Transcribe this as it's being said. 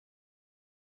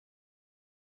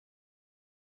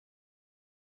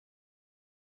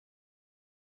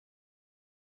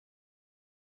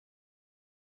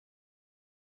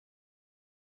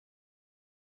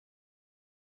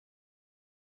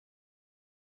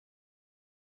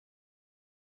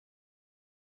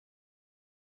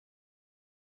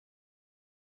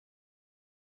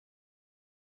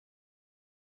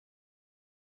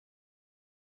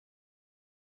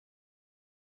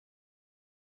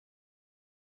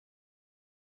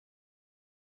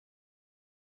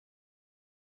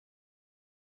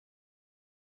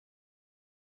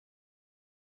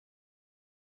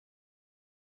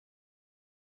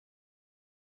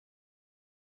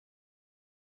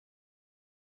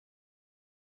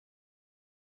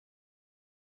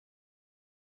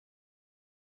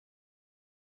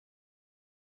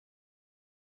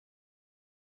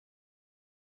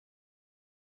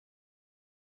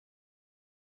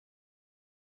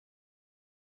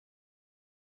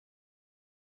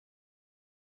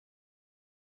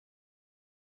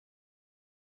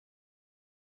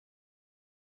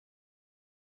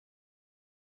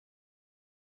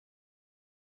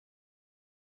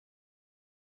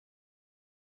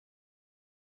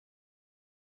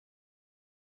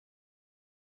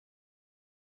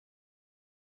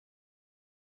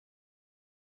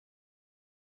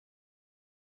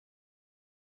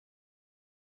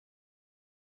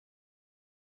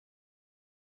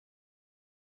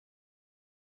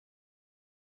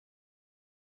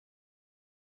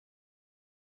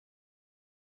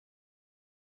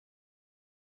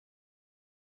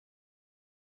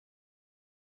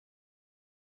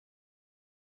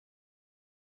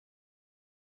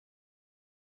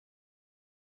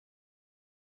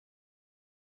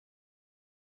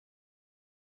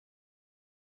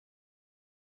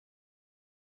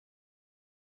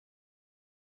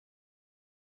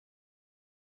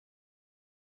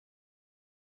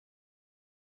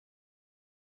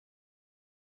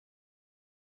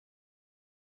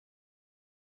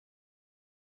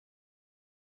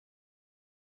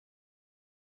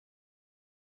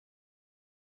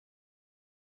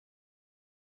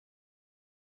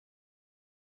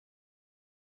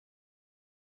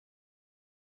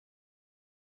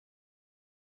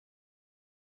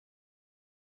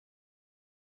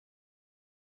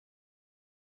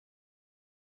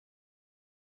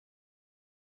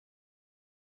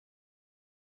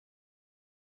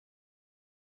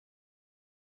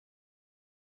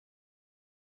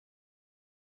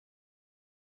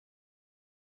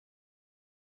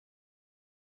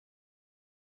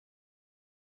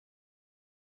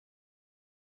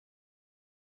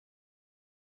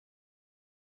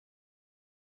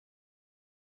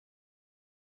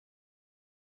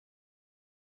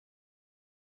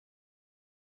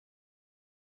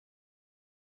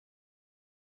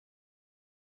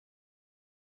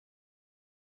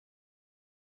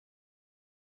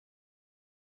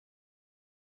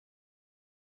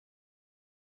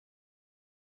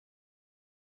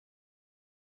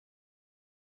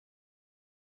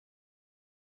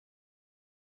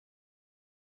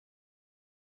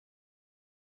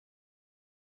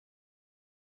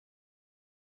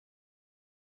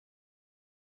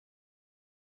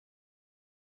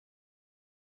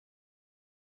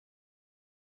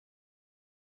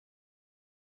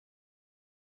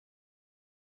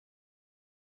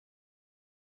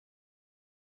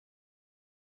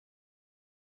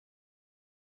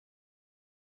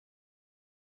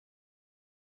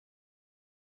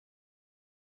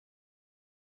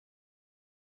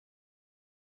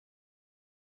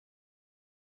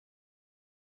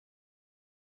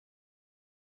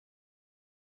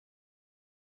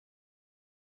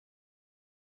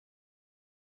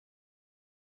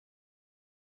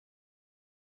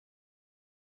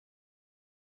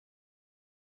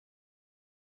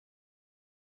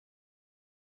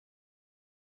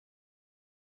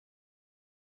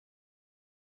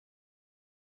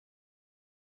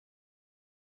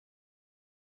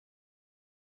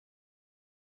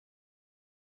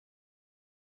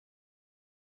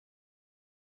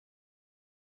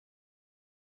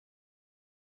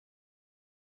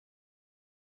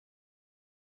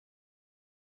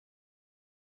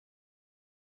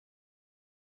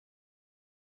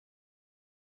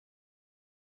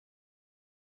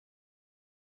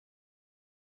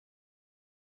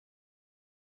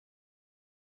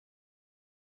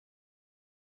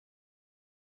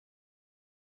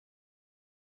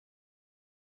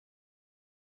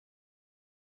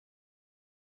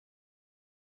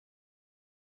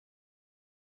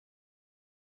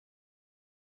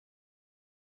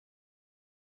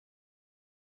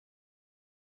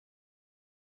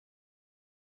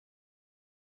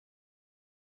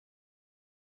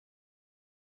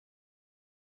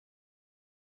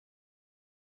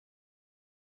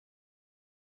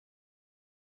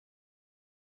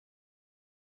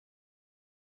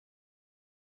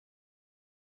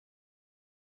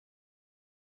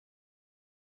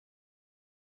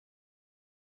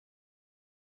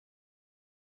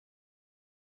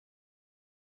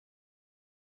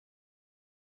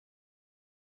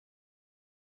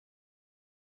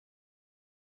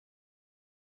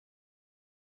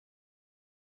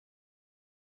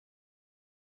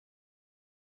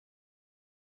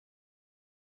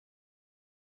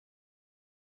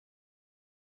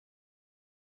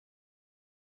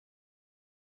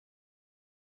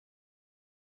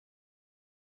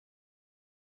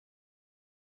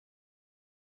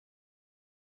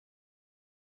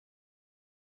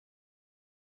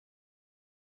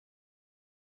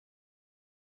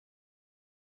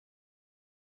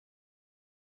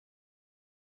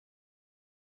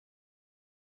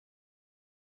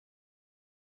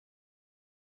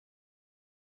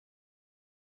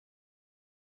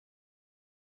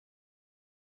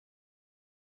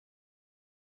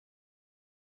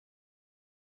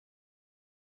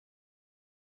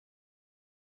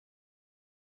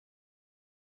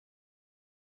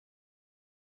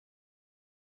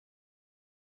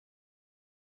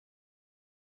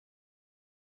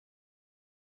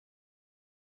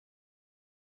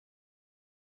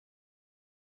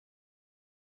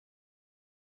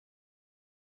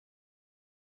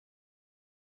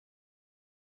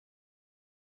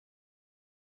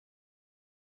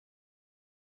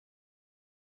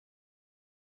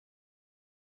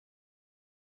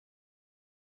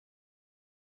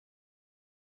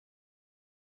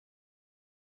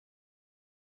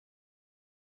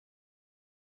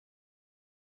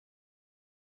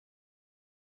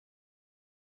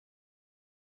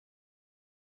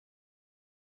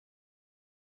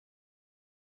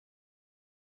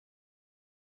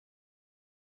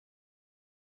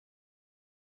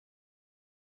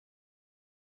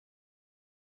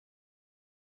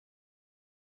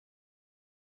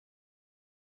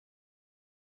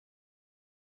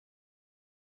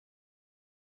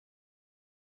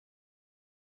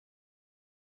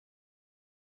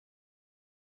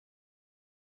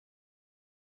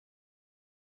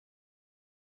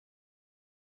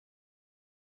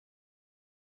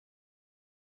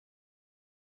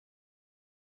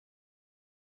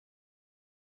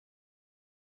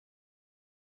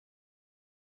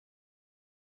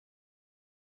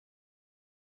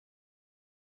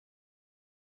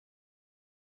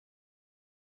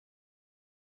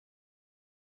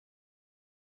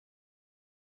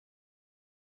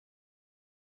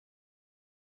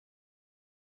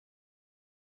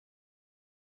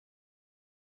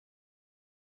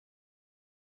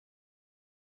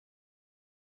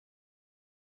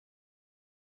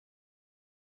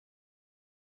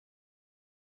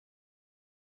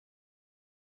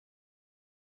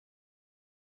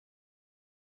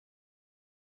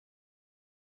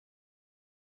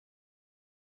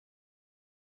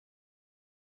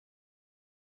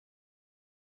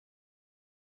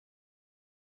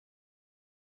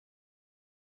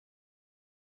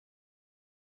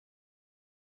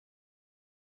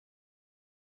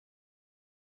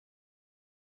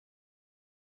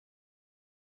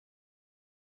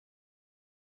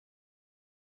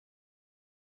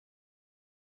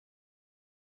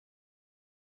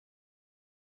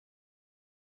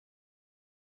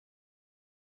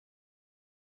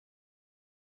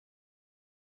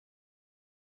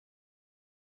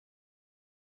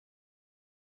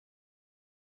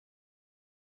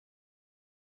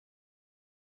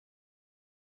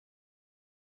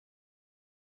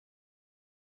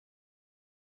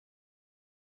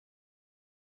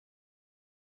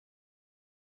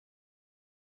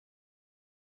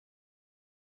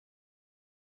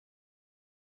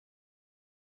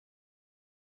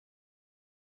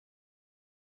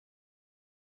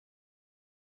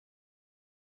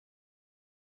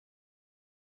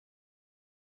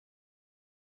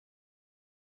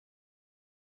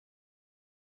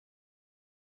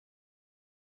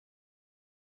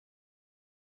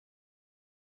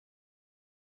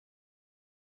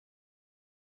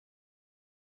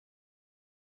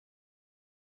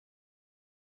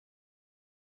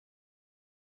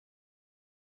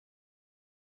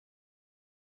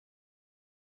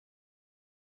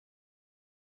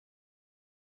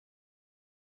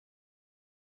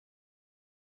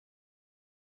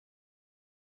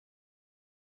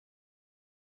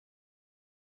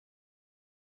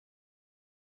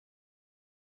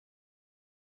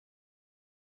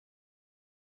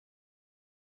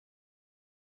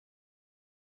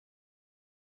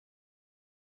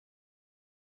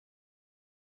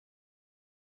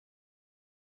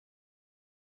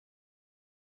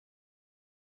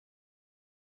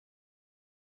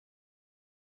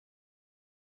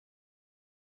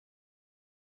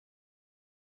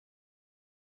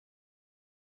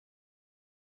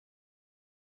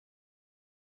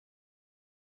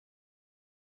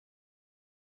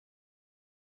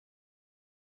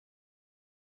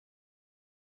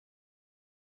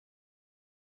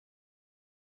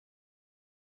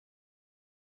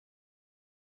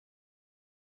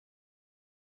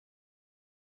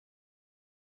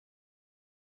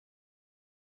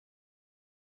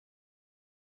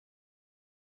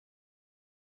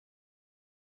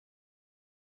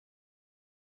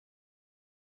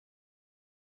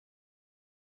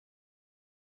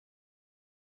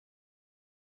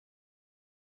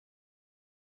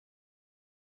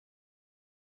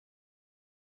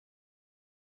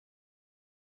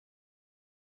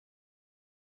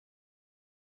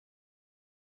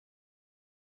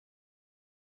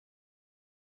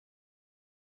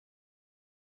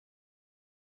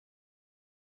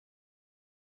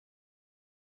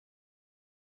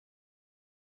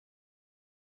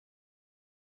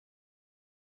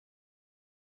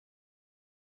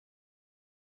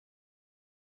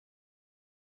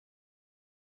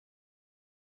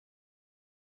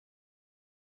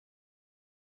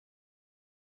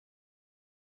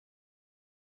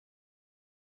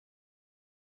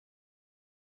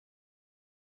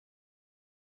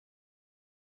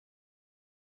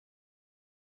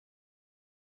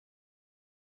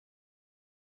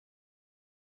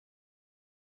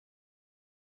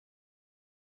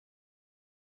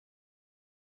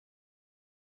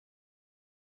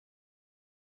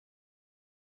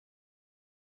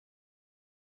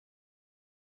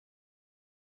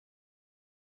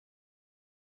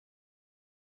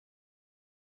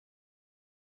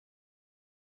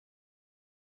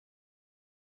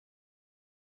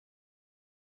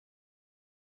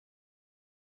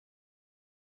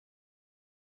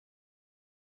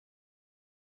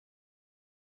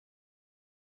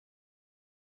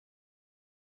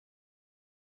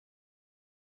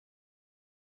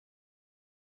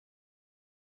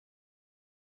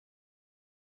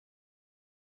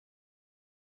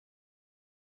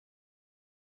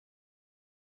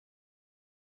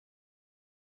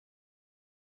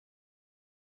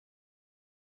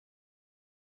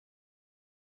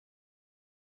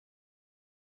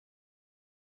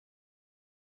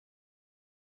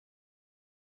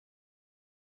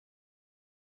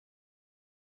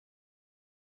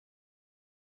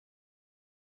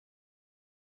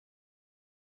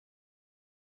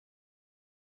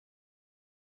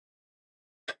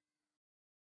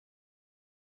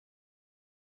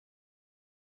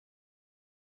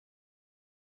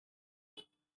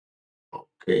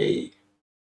Okay.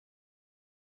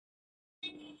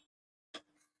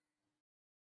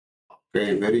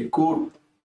 Okay, very good.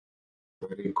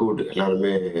 Very good.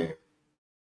 எல்லாருமே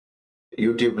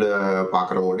யூடியூப்ல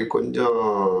பார்க்குறவங்க கொஞ்சம்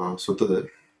சுத்துது.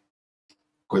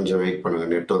 கொஞ்சம் வெயிட் பண்ணுங்க.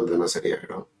 நெட் வந்ததுன்னா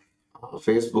சரியாயிடும்.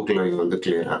 ஃபேஸ்புக்ல இது வந்து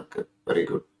கிளியரா இருக்கு. Very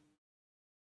good.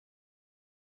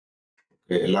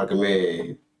 எல்லாருக்குமே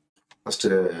ஃபர்ஸ்ட்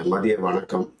மதிய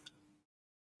வணக்கம்.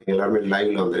 எல்லாருமே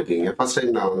லைவ்ல வந்திருக்கீங்க. ஃபர்ஸ்ட்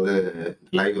டைம் நான் வந்து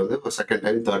லைவ் வந்து செகண்ட்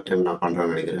டைம், தேர்ட் டைம் நான்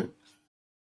பண்றேன்னு நினைக்கிறேன்.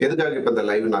 எதுக்காக இப்ப இந்த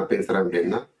லைவ் நான் பேசுறேன்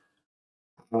அப்படின்னா,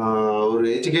 ஒரு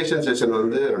எஜுகேஷன் செஷன்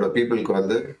வந்து என்னோட பீப்புளுக்கு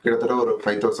வந்து கிட்டத்தட்ட ஒரு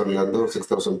 5000லேருந்து ஒரு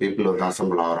 6000 பீப்புள் வந்து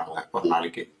அசம்பிள் ஆகுறாங்க ஒரு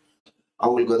நாளைக்கு.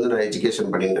 அவங்களுக்கு வந்து நான்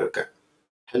எஜுகேஷன் பண்ணிட்டு இருக்கேன்.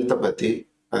 ஹெல்த்தை பற்றி,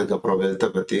 அதுக்கப்புறம் வெல்த்தை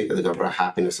பற்றி, அதுக்கப்புறம்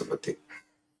ஹாப்பினஸை பற்றி.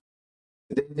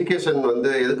 இந்த எஜுகேஷன்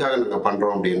வந்து எதுக்காக நாங்கள்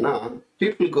பண்ணுறோம் அப்படின்னா,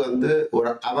 பீப்புளுக்கு வந்து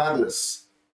ஒரு அவேர்னஸ்,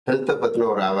 ஹெல்த்தை பற்றின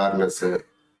ஒரு அவேர்னஸ்ஸு,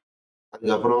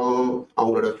 அதுக்கப்புறம்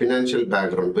அவங்களோட ஃபினான்ஷியல்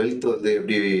பேக்ரவுண்ட், வெல்த் வந்து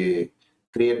எப்படி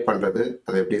கிரியேட் பண்ணுறது,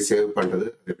 அதை எப்படி சேவ் பண்ணுறது,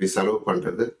 அதை எப்படி செலவு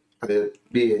பண்ணுறது, அதை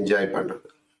எப்படி என்ஜாய் பண்ணுறது,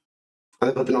 அதை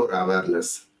பற்றின ஒரு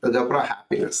அவேர்னஸ். அதுக்கப்புறம்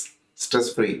ஹாப்பினஸ்,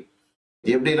 ஸ்ட்ரெஸ் ஃப்ரீ,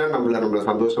 எப்படிலாம் நம்மளை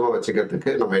சந்தோஷமாக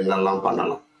வச்சுக்கிறதுக்கு நம்ம என்னெல்லாம்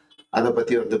பண்ணலாம், அதை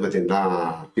பற்றி வந்து பார்த்தீங்கன்னா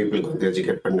பீப்புளுக்கு வந்து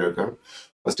எஜுகேட் பண்ணியிருக்கேன்.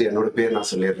 ஃபர்ஸ்ட் என்னோட பேர்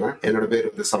நான் சொல்லிடுறேன். என்னோட பேர்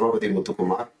வந்து சபாபதி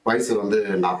முத்துக்குமார். வயசு வந்து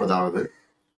 40ஆவது.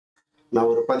 நான்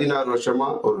ஒரு 16 வருஷமா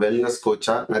ஒரு வெல்னஸ்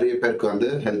கோச்சா நிறைய பேருக்கு வந்து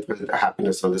ஹெல்த்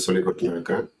ஹாப்பினஸ் வந்து சொல்லி கொடுத்துன்னு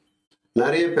இருக்கேன்.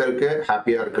 நிறைய பேருக்கு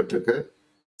ஹாப்பியா இருக்கிறதுக்கு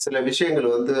சில விஷயங்கள்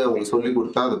வந்து அவங்களுக்கு சொல்லி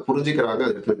கொடுத்தா அதை புரிஞ்சுக்கிறாங்க,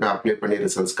 அதுக்கு அப்ளை பண்ணி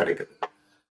ரிசல்ட்ஸ் கிடைக்குது.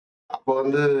 அப்போ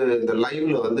வந்து இந்த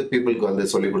லைவ்ல வந்து பீப்புளுக்கு வந்து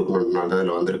சொல்லி கொடுக்கணும்னு நான்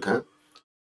அதில் வந்திருக்கேன்.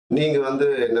 நீங்க வந்து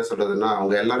என்ன சொல்றதுன்னா,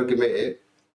 அவங்க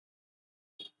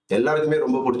எல்லாருக்குமே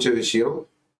ரொம்ப பிடிச்ச விஷயம்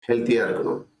ஹெல்த்தியா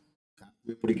இருக்கணும்.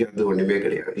 பிடிக்கிறது ஒண்ணுமே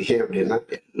கிடையாது. ஏன் அப்படின்னா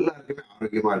எல்லாருக்குமே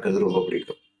ஆரோக்கியமா இருக்கிறது ரொம்ப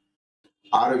பிடிக்கும்.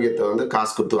 ஆரோக்கியத்தை வந்து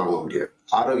காசு கொடுத்து வாங்க முடியாது.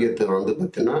 ஆரோக்கியத்தை வந்து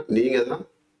பார்த்தீங்கன்னா நீங்க தான்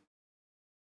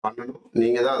பண்ணணும்.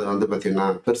 நீங்க தான் அதை வந்து பார்த்தீங்கன்னா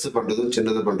பெருசு பண்றதும்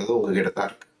சின்னது பண்றதும் உங்ககிட்ட தான்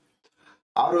இருக்கு.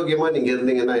 ஆரோக்கியமா நீங்க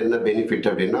இருந்தீங்கன்னா என்ன பெனிஃபிட்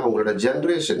அப்படின்னா, உங்களோட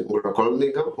ஜென்ரேஷன், உங்களோட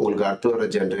குழந்தைங்க, உங்களுக்கு அடுத்து வர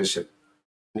ஜென்ரேஷன்,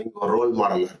 நீங்க ஒரு ரோல்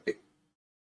மாடலா இருப்பீங்க.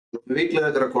 நம்ம வீட்டில்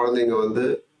இருக்கிற குழந்தைங்க வந்து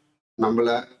நம்மள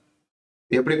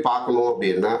எப்படி பார்க்கணும்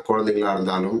அப்படின்னா, குழந்தைங்களா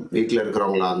இருந்தாலும், வீட்டில்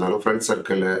இருக்கிறவங்களா இருந்தாலும், friend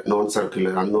circle, known circle,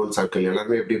 unknown circle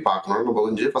எல்லாருமே எப்படி பார்க்கணும், நம்ம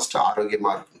கொஞ்சம் ஃபர்ஸ்ட்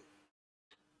ஆரோக்கியமா இருக்கணும்.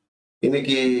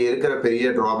 இன்னைக்கு இருக்கிற பெரிய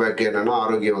டிராபேக் என்னன்னா,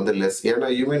 ஆரோக்கியம் வந்து லெஸ். ஏன்னா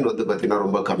இம்யூன் வந்து பார்த்தீங்கன்னா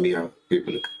ரொம்ப கம்மியாகும்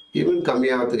பீப்புளுக்கு. இம்யூன்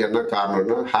கம்மியாகிறதுக்கு என்ன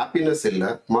காரணம்னா, ஹாப்பினஸ்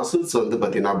இல்லை, மசில்ஸ் வந்து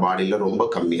பார்த்தீங்கன்னா பாடியில ரொம்ப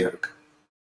கம்மியா இருக்கு.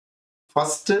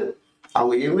 ஃபர்ஸ்ட்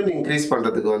அவங்க இம்யூன் இன்க்ரீஸ்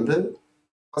பண்றதுக்கு வந்து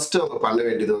ஃபர்ஸ்ட் அவங்க பண்ண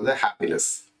வேண்டியது வந்து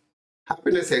ஹாப்பினஸ்.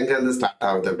 ஹாப்பினஸ் எங்க இருந்து ஸ்டார்ட்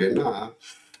ஆகுது அப்படின்னா,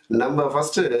 நம்ம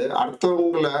ஃபர்ஸ்ட்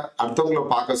அடுத்தவங்கள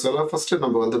பார்க்க சொல்ல ஃபர்ஸ்ட்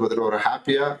நம்ம வந்து பார்த்தீங்கன்னா ஒரு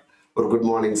ஹாப்பியா ஒரு குட்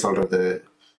மார்னிங் சொல்றது,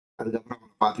 அதுக்கப்புறம்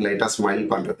அவங்களை பார்த்து லைட்டா ஸ்மைல்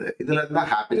பண்றது, இதுல இருந்தா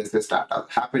ஹாப்பினஸ்ஸே ஸ்டார்ட்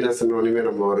ஆகுது. ஹாப்பினஸ் ஒன்றுமே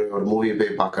நம்ம ஒரு மூவி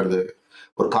போய் பார்க்கறது,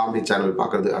 ஒரு காமெடி சேனல்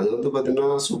பார்க்கறது, அது வந்து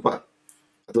பார்த்தீங்கன்னா சூப்பர்,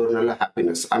 அது ஒரு நல்ல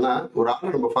ஹாப்பினஸ். ஆனா ஒரு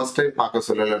ஆளை நம்ம ஃபர்ஸ்ட் டைம் பார்க்க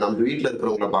சொல்லல, நம்ம வீட்டில்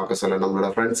இருக்கிறவங்கள பார்க்க சொல்ல, நம்மளோட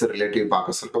ஃப்ரெண்ட்ஸ் ரிலேட்டிவ்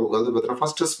பார்க்க சொல்ல, நமக்கு வந்து பார்த்தீங்கன்னா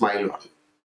ஃபர்ஸ்ட் ஸ்மைல் வரும்.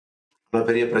 ஆனால்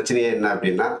பெரிய பிரச்சனையே என்ன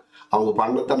அப்படின்னா, அவங்க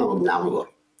பண்ணதான் நமக்கு ஞாபகம்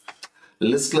வரும்.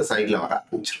 லிஸ்ட்ல சைட்ல வர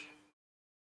ஆரம்பிச்சிடும்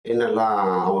என்னெல்லாம்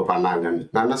அவங்க பண்ணாங்கன்னு.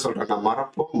 நான் என்ன சொல்றேன்னா,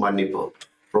 மறப்போம் மன்னிப்போம்,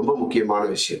 ரொம்ப முக்கியமான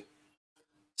விஷயம்.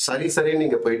 சரி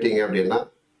நீங்க போயிட்டீங்க அப்படின்னா,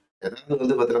 ஏதாவது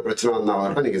வந்து பார்த்தீங்கன்னா பிரச்சனை வந்தா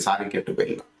வர நீங்க சாரி கேட்டு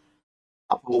போயிடலாம்.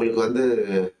 அப்போ உங்களுக்கு வந்து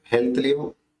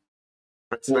ஹெல்த்லயும்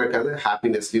பிரச்சனை இருக்காது,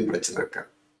 ஹாப்பினஸ்லயும் பிரச்சனை இருக்காது.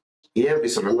 ஏன் அப்படி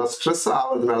சொல்றேன்னா, ஸ்ட்ரெஸ்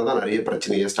ஆகுறதுனால தான் நிறைய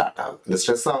பிரச்சனையே ஸ்டார்ட் ஆகுது. இந்த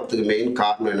ஸ்ட்ரெஸ் ஆகிறதுக்கு மெயின்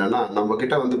காரணம் என்னன்னா, நம்ம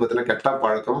கிட்ட வந்து பார்த்தீங்கன்னா கெட்ட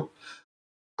பழக்கம்,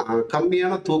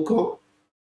 கம்மியான தூக்கம்,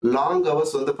 லாங்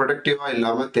ஹவர்ஸ் வந்து ப்ரொடக்டிவா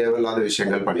இல்லாம தேவையில்லாத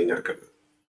விஷயங்கள் பண்ணிட்டு இருக்கிறது.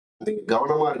 நீங்க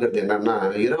கவனமா இருக்கிறது என்னன்னா,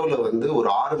 இரவுல வந்து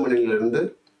ஒரு 6 மணில இருந்து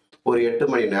ஒரு 8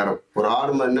 மணி நேரம், ஒரு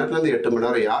 6 மணி நேரத்துல இருந்து 8 மணி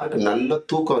நேரம் யாருக்கு நல்ல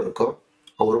தூக்கம் இருக்கோ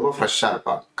அவங்க ரொம்ப ஃப்ரெஷ்ஷா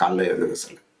இருப்பாங்க காலைல எழுந்து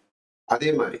சொல்ல. அதே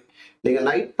மாதிரி நீங்க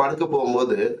நைட் படுக்க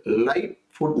போகும்போது லைட்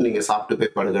ஃபுட் நீங்க சாப்பிட்டு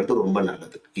போய் படுக்கிறது ரொம்ப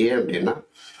நல்லது. ஏன் அப்படின்னா,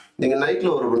 நீங்க நைட்டு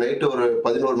ஒரு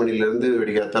 11 மணில இருந்து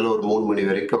விடிகாத்தால ஒரு 3 மணி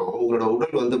வரைக்கும் உங்களோட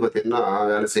உடல் வந்து பாத்தீங்கன்னா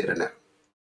வேலை செய்யற நேரம்.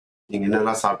 நீங்க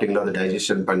என்னெல்லாம் சாப்பிட்டீங்களோ அதை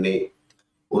டைஜஷன் பண்ணி,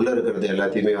 உள்ள இருக்கிறது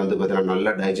எல்லாத்தையுமே வந்து பாத்தீங்கன்னா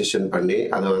நல்லா டைஜஷன் பண்ணி,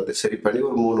 அதை வந்து சரி பண்ணி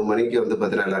ஒரு 3 மணிக்கு வந்து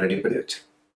பாத்தீங்கன்னா எல்லாம் ரெடி பண்ணி வச்சு,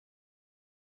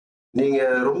 நீங்க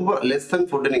ரொம்ப லெஸ் தென்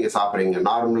ஃபுட் நீங்க சாப்பிடுறீங்க,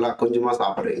 நார்மலா கொஞ்சமா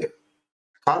சாப்பிடுறீங்க,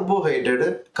 கார்போஹைட்ரேட்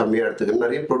கம்மியா எடுத்துக்கணும்,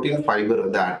 நிறைய புரோட்டீன் ஃபைபர்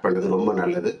வந்து ஆட் பண்றது ரொம்ப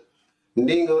நல்லது.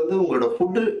 நீங்க வந்து உங்களோட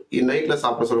ஃபுட்டு நைட்ல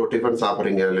சாப்பிட சொல்ல ஒரு டிஃபன்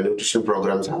சாப்பிட்றீங்க, இல்லை நியூட்ரிஷன்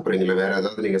ப்ரோக்ராம் சாப்பிட்றீங்க, இல்லை வேற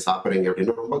ஏதாவது நீங்க சாப்பிட்றீங்க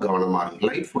அப்படின்னா ரொம்ப கவனமா இருங்க.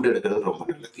 லைட் ஃபுட் எடுக்கிறது ரொம்ப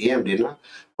நல்லது. ஏன் அப்படின்னா,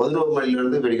 11 மணில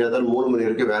இருந்து விடிகாத்தால் 3 மணி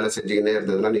வரைக்கும் வேலை செஞ்சுக்கினே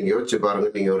இருந்ததுன்னா நீங்க யோசிச்சு பாருங்க,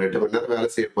 நீங்க ஒரு 8 மணி நேரம் வேலை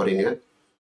செய்ய போறீங்க.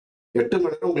 8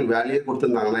 மணி நேரம் உங்களுக்கு வேலையே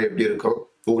கொடுத்துருந்தாங்கன்னா எப்படி இருக்கும்?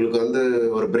 உங்களுக்கு வந்து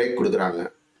ஒரு பிரேக் கொடுக்குறாங்க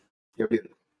எப்படி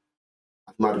இருக்கும்?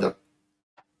 அது மாதிரிதான்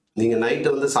நீங்க நைட்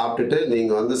வந்து சாப்பிட்டுட்டு,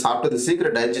 நீங்க வந்து சாப்பிட்டது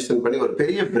சீக்கிரம் டைஜெஸ்ஷன் பண்ணி ஒரு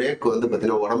பெரிய பிரேக் வந்து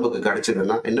பார்த்தீங்கன்னா, உடம்புக்கு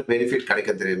கிடைச்சதுன்னா, என்ன பெனிஃபிட்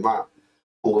கிடைக்கும் தெரியுமா?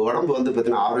 உங்க உடம்பு வந்து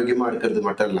பார்த்தீங்கன்னா, ஆரோக்கியமா இருக்கிறது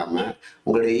மட்டும் இல்லாம,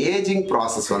 உங்களுடைய ஏஜிங்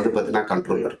ப்ராசஸ் வந்து பார்த்தீங்கன்னா,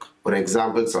 கண்ட்ரோல்ல இருக்கும். ஒரு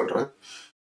எக்ஸாம்பிள் சொல்றேன்.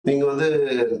 நீங்க வந்து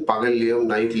பகல்லயும்,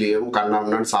 நைட்லயும்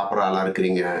கண்ணாமண்ணான்னு சாப்பிடுற ஆளா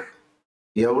இருக்கிறீங்க.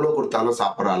 எவ்வளோ குடுத்தாலும்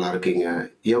சாப்பிடுற ஆளா இருக்கீங்க.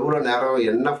 எவ்வளோ நேரம்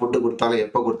என்ன ஃபுட் குடுத்தாலும்,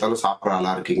 எப்ப குடுத்தாலும் சாப்பிடுற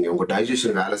ஆளா இருக்கீங்க. உங்க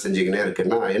டைஜெஸ்ஷன் வேலை செஞ்சுக்கின்னே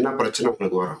இருக்குன்னா, என்ன பிரச்சனை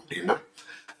உங்களுக்கு வரும் அப்டின்னா,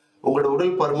 உங்களோட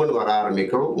உடல் பருமன் வர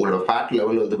ஆரம்பிக்கும். உங்களோட ஃபேட்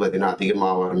லெவல் வந்து பார்த்தீங்கன்னா,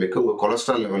 அதிகமாக ஆரம்பிக்கும். உங்க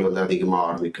கொலஸ்ட்ரால் லெவல் வந்து அதிகமாக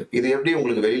ஆரம்பிக்கும். இது எப்படி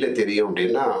உங்களுக்கு வெளியில தெரியும்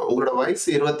அப்டின்னா, உங்களோட வயசு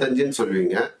 25ன்னு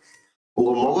சொல்லுவீங்க.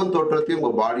 உங்க முகம் தோற்றத்தையும்,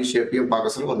 உங்க பாடி ஷேப்பையும்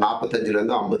பார்க்க சொல்ல ஒரு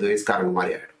 45லேருந்து 50 வயசுக்காரங்க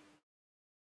மாரி ஆயிடும்.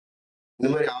 இந்த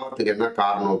மாரி ஆவறதுக்கு என்ன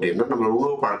காரணம் அப்டின்னா, நம்மளோட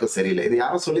உணவு பழக்கம் சரியில்ல. இது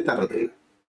யாரும் சொல்லி தர்றது இல்ல.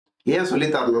 ஏன் சொல்லி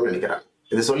தரணும்னு நெனைக்கிறாங்க.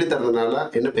 இது சொல்லி தரதுனால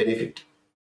என்ன பெனிஃபிட்?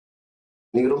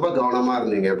 நீங்க ரொம்ப கவனமா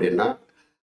இருந்தீங்க அப்டின்னா,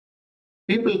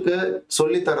 பீப்பிள்க்கு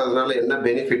சொல்லி தர்றதுனால என்ன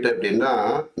பெனிஃபிட் அப்டின்னா,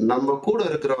 நம்ம கூட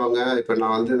இருக்கிறவங்க இப்ப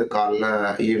நான் வந்து இந்த காலைல,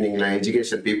 ஈவினிங்ல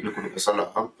எஜுகேஷன் பீப்பிள் குடுக்க சொல்ல,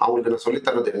 அவங்களுக்கு நான் சொல்லி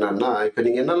தர்றது என்னன்னா, இப்ப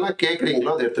நீங்க என்னெல்லாம்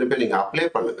கேட்கிறீங்களோ, அத எடுத்துட்டு போய் நீங்க அப்ளை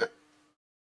பண்ணுங்க.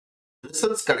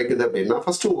 ரிசல்ட்ஸ் கிடைக்குது அப்டின்னா,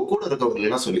 ஃபர்ஸ்ட் உங்க கூட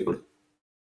இருக்கிறவங்களுக்கெல்லாம் சொல்லிக் குடுங்க.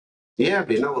 ஏன்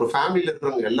அப்டின்னா, ஒரு ஃபேமிலில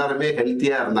இருக்கிறவங்க எல்லாருமே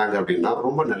ஹெல்த்தியா இருந்தாங்க அப்டின்னா,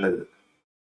 ரொம்ப நல்லது.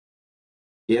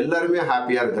 எல்லாருமே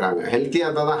ஹாப்பியா இருக்கிறாங்க. ஹெல்த்தியா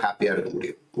இருந்தா தான் ஹாப்பியா இருக்க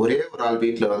முடியும். ஒரே ஒரு ஆள்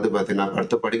வீட்ல வந்து பார்த்தீங்கன்னா,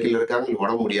 படுத்த படுக்கையில இருக்காங்க, இல்ல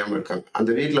உடம்பு முடியாம இருக்காங்க.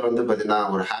 அந்த வீட்ல வந்து பார்த்தீங்கன்னா,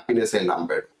 ஒரு ஹாப்பினஸ்ஸே இல்லாம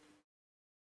போயிடும்.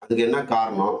 அதுக்கு என்ன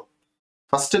காரணம்?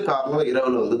 ஃபர்ஸ்ட் காரணம்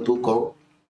இரவுல வந்து தூக்கம்.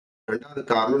 2வது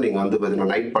காரணம் நீங்க வந்து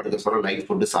பார்த்தீங்கன்னா, நைட் படுக்க சொல்ல லைட்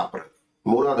ஃபுட் சாப்பிடுறது.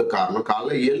 3வது காரணம்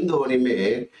காலைல எழுந்த உடனேயுமே,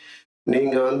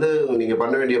 நீங்க வந்து நீங்க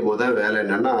பண்ண வேண்டிய வேலை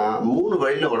என்னன்னா, 3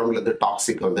 வழியில உடம்புல இருந்து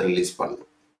டாக்ஸிக் வந்து ரிலீஸ் பண்ணணும்.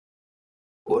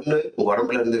 1 உங்க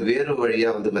உடம்புல இருந்து வேர்வை வழியா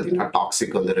வந்து பார்த்தீங்கன்னா,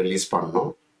 டாக்ஸிக் வந்து ரிலீஸ்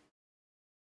பண்ணணும்.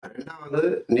 2வது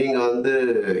நீங்க வந்து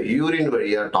யூரின்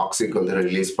வழியா டாக்ஸிக் வந்து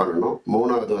ரிலீஸ் பண்ணணும்.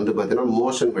 3வது வந்து பார்த்தீங்கன்னா,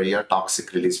 மோஷன் வழியா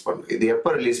டாக்ஸிக் ரிலீஸ் பண்ணணும். இது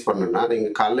எப்ப ரிலீஸ் பண்ணணும்னா, நீங்க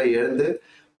காலைல எழுந்து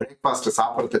பிரேக்ஃபாஸ்ட்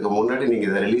சாப்பிடுறதுக்கு முன்னாடி நீங்க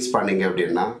இத ரிலீஸ் பண்ணீங்க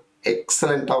அப்படின்னா,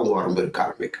 எக்ஸலென்ட்டா உங்க உடம்பு இருக்க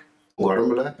ஆரம்பிக்கும். உங்க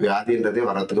உடம்புல வியாதின்றதே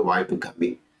வர்றதுக்கு வாய்ப்பு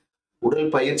கம்மி.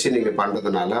 உடல் பயிற்சி நீங்க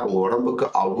பண்றதுனால உங்க உடம்புக்கு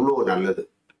அவ்ளோ நல்லது.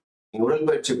 நீங்க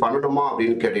உடற்பயிற்சி பண்ணணுமா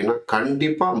அப்படின்னு கேட்டீங்கன்னா,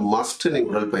 கண்டிப்பா மஸ்ட் நீங்க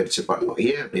உடற்பயிற்சி பண்ணணும்.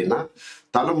 ஏன் அப்படின்னா,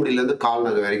 தலைமுடியிலேருந்து கால்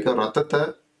நகம் வரைக்கும் ரத்தத்த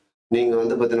நீங்க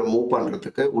வந்து பார்த்தீங்கன்னா, மூவ்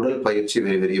பண்றதுக்கு உடல் பயிற்சி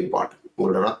வெரி வெரி இம்பார்ட்டன்ட்.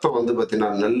 உங்களோட ரத்தம் வந்து பார்த்தீங்கன்னா,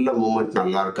 நல்ல மூவ்மெண்ட்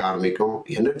நல்லா இருக்க ஆரம்பிக்கும்.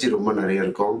 எனர்ஜி ரொம்ப நெறைய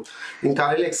இருக்கும். நீங்க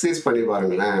காலையில எக்சர்சைஸ் பண்ணி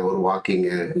பாருங்களேன். ஒரு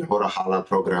வாக்கிங்கு, இல்ல ஒரு ஹாலா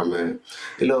ப்ரோகிராமு,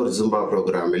 இல்ல ஒரு ஜும்பா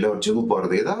ப்ரோகிராம், இல்ல ஒரு ஜிம்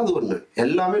போறது. ஏதாவது ஒண்ணு.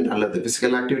 எல்லாமே நல்லது.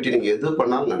 பிசிக்கல் ஆக்டிவிட்டி நீங்க எது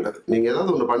பண்ணாலும் நல்லது. நீங்க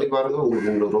ஏதாவது ஒண்ணு பண்ணி பாருங்க.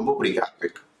 உங்களுக்கு ரொம்ப பிடிக்க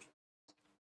ஆரம்பிக்கும்.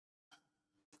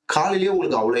 காலையிலேயே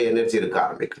உங்களுக்கு அவ்வளோ எனர்ஜி இருக்க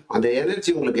ஆரம்பிக்கும். அந்த எனர்ஜி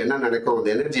உங்களுக்கு என்ன நடக்கும்? அந்த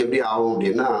எனர்ஜி எப்படி ஆகும்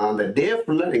அப்படின்னா, அந்த டே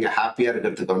ஃபுல்லா நீங்க ஹேப்பியா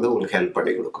இருக்கிறதுக்கு வந்து உங்களுக்கு ஹெல்ப்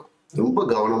பண்ணி குடுக்கும். ரொம்ப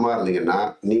கவனமா இருந்தீங்கன்னா,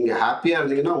 நீங்க ஹேப்பியா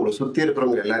இருந்தீங்கன்னா, உங்கள சுத்தி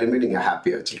இருக்கிறவங்க எல்லாரையுமே நீங்க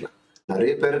ஹேப்பியா வச்சுக்கலாம்.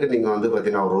 நெறைய பேருக்கு நீங்க வந்து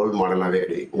பார்த்தீங்கன்னா, ஒரு ரோல் மாடலாவே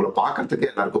ஆயிடுவீங்க. உங்கள பார்க்கறதுக்கே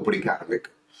எல்லாருக்கும் பிடிக்க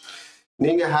ஆரம்பிக்கும்.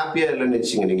 நீங்க ஹேப்பியா இல்லன்னு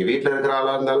வச்சுக்கங்க. நீங்க வீட்ல இருக்கிற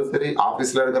ஆளா இருந்தாலும் சரி,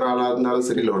 ஆபீஸ்ல இருக்கிற ஆளா இருந்தாலும்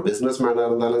சரி, இல்ல ஒரு பிசினஸ் மேனா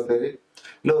இருந்தாலும் சரி,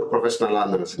 இல்ல ஒரு ப்ரொஃபஷனலா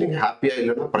இருந்தாலும் சரி, நீங்க ஹேப்பியா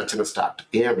இல்லன்னா பிரச்சனை ஸ்டார்ட்.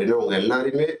 ஏன் அப்படின்னா, உங்க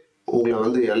எல்லாரையுமே உங்கள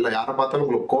வந்து யார பார்த்தாலும்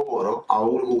உங்களுக்கு கோபம் வரும்.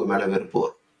 அவங்களுக்கும் உங்க மேல வெறுப்பு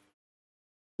வரும்.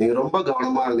 நீங்க ரொம்ப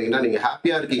கவனமா இருந்தீங்கன்னா, நீங்க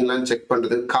ஹேப்பியா இருக்கீங்களான்னு செக்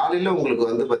பண்றது, காலையில உங்களுக்கு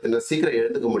வந்து பார்த்தீங்கன்னா, சீக்கிரம்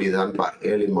எழுந்துக்க முடியுதான்னு பாருங்க.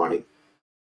 Early morning.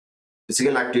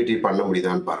 பிசிக்கல் ஆக்டிவிட்டி பண்ண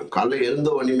முடியுதான்னு பாருங்க. காலைல எழுந்த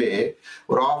உடனேயுமே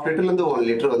ஒரு 1/2 லிட்டர்லேருந்து 1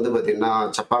 லிட்டர் வந்து பார்த்தீங்கன்னா,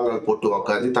 சப்பாங்கால் போட்டு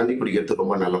உட்காந்து தண்ணி குடிக்கிறது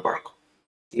ரொம்ப நல்ல பழக்கம்.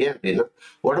 ஏன் அப்படின்னா,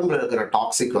 உடம்புல இருக்கிற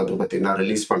டாக்ஸிக் வந்து பார்த்தீங்கன்னா,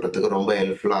 ரிலீஸ் பண்றதுக்கு ரொம்ப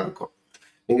ஹெல்ப்ஃபுல்லா இருக்கும்.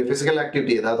 நீங்க பிசிக்கல்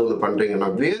ஆக்டிவிட்டி ஏதாவது ஒண்ணு பண்றீங்கன்னா,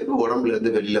 வேர்வை உடம்புல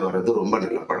இருந்து வெளியில வர்றது ரொம்ப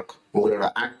நல்ல பழக்கம். உங்களோட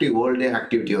ஹோல் டே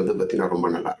ஆக்டிவிட்டி வந்து பார்த்தீங்கன்னா, ரொம்ப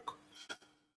நல்லா இருக்கும்.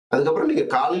 அதுக்கப்புறம் நீங்க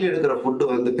காலையில எடுக்கிற ஃபுட்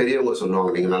வந்து பெரியவங்க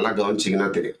சொல்லுவாங்க. நீங்க நல்லா கவனிச்சீங்கன்னா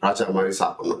தெரியும். ராஜா மாரி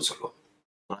சாப்பிடணும்னு சொல்லுவாங்க.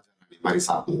 ராஜா ராணி மாரி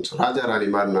சாப்பிடணும்னு ராஜா ராணி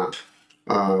மாரினா,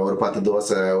 ஆ ஒரு 10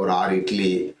 தோசை, ஒரு 6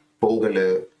 இட்லி, பொங்கலு,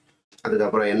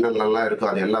 அதுக்கப்புறம் என்னென்னலாம் இருக்கோ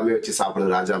அது எல்லாமே வச்சு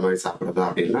சாப்பிடுறது ராஜா மாரி சாப்பிடுறதா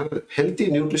அப்படின்னா, ஹெல்த்தி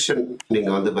நியூட்ரிஷன்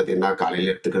நீங்க வந்து பார்த்தீங்கன்னா,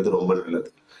 காலையில எடுத்துக்கிறது ரொம்ப நல்லது.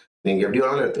 நீங்க எப்படி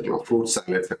வேணாலும் எடுத்துக்கலாம். ஃப்ரூட்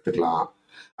சாலட்ஸ் எடுத்துக்கலாம்.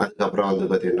 அதுக்கப்புறம் வந்து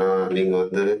பார்த்தீங்கன்னா, நீங்க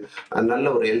வந்து நல்ல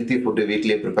ஒரு ஹெல்த்தி ஃபுட்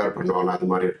வீட்லயே பிரிப்பேர் பண்ணுவாங்க. அது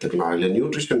மாரி எடுத்துக்கலாம். இல்ல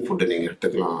நியூட்ரிஷன் ஃபுட் நீங்க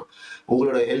எடுத்துக்கலாம்.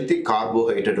 உங்களோட ஹெல்த்தி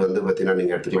கார்போஹைட்ரேட் வந்து பார்த்தீங்கன்னா,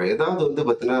 நீங்க எடுத்துக்கலாம். ஏதாவது வந்து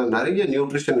பார்த்தீங்கன்னா, நெறைய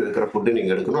நியூட்ரிஷன் இருக்கிற ஃபுட்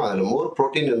நீங்க எடுக்கணும். அதுல மோர்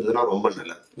புரோட்டீன் இருந்ததுன்னா ரொம்ப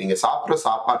நல்லது. நீங்க சாப்பிடுற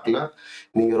சாப்பாட்டுல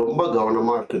நீங்க ரொம்ப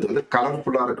கவனமா இருக்கிறது வந்து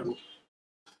கலர்ஃபுல்லா இருக்கணும்.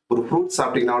 ஒரு ஃப்ரூட்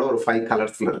சாப்பிட்டீங்கனாலும் ஒரு 5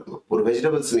 கலர்ஸ்ல இருக்கணும். ஒரு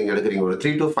வெஜிடபிள்ஸ் நீங்க எடுக்கிறீங்க ஒரு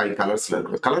 3 டூ 5 கலர்ஸ்ல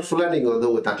இருக்கணும். கலர்ஃபுல்லா நீங்க வந்து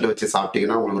உங்க தட்டுல வச்சு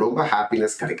சாப்பிட்டீங்கன்னா, உங்களுக்கு ரொம்ப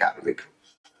ஹாப்பினஸ் கிடைக்க ஆரம்பிக்கும்.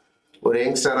 ஒரு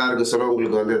யங்ஸ்டரா இருக்க சொல்ல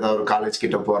உங்களுக்கு வந்து ஏதாவது ஒரு காலேஜ்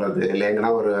கிட்ட போறது, இல்ல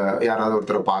எங்கன்னா ஒரு யாராவது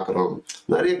ஒருத்தர பார்க்குறோம்.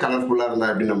 நெறைய கலர்ஃபுல்லா இருந்தா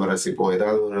எப்படி நம்ம ரசிப்போம்.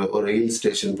 ஏதாவது ஒரு ஒரு ஹில்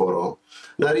ஸ்டேஷன் போறோம்.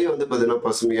 நெறைய வந்து பார்த்தீங்கன்னா,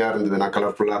 பசுமையா இருந்ததுன்னா,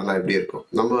 கலர்ஃபுல்லா இருந்தா எப்படி இருக்கும்?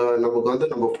 நமக்கு வந்து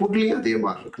நம்ம ஃபுட்லயும் அதே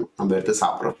மாரி இருக்கணும். நம்ம எடுத்து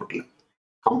சாப்பிடுற ஃபுட்ல.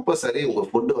 கம்பல்சரி உங்க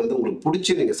ஃபுட் வந்து உங்களுக்கு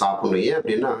புடிச்சு நீங்க சாப்பிடணும். ஏன்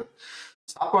அப்படின்னா,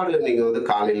 சாப்பாடு நீங்க வந்து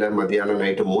காலையில, மத்தியானம்,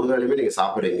 நைட்டு 3 வேளையுமே நீங்க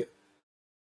சாப்பிடுறீங்க.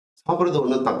 சாப்பிடுறது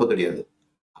ஒண்ணும் தப்பு கிடையாது.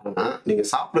 ஆனா, நீங்க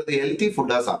சாப்பிடுறது ஹெல்த்தி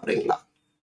ஃபுட்டா சாப்பிடுறீங்களா?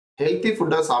 ஹெல்த்தி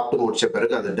ஃபுட்டா சாப்பிட்டு முடிச்ச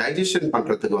பிறகு அத டைஜெஷன்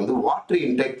பண்றதுக்கு வந்து வாட்டர்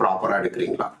இன்டேக் ப்ராப்பரா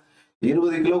எடுக்கிறீங்களா?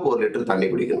 20 கிலோக்கு 1 லிட்டர் தண்ணி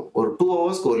குடிக்கணும். ஒரு 2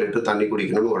 ஹவர்ஸ்க்கு 1 லிட்டர் தண்ணி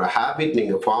குடிக்கணும்னு ஒரு ஹேபிட்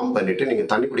நீங்க ஃபார்ம் பண்ணிட்டு, நீங்க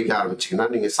தண்ணி குடிக்க ஆரம்பிச்சீங்கன்னா,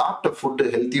 நீங்க சாப்பிட்ட ஃபுட்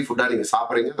ஹெல்த்தி ஃபுட்டா நீங்க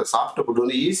சாப்பிடுறீங்க. அந்த சாப்பிட்ட ஃபுட்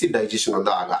வந்து ஈஸி டைஜெஷன்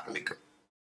வந்து ஆக ஆரம்பிக்கும்.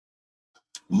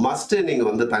 மஸ்ட் நீங்க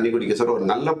வந்து தண்ணி குடிக்க சொல்ல ஒரு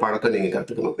நல்ல பழக்கம் நீங்க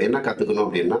கத்துக்கணும். என்ன கத்துக்கணும்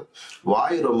அப்டின்னா,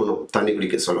 வாய் ரொம்பணும் தண்ணி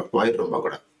குடிக்க சொல்ல. வாய்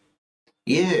ரொம்பக்கூடாது.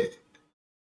 ஏன்?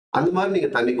 அந்த மாரி நீங்க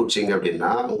தண்ணி குடிச்சீங்க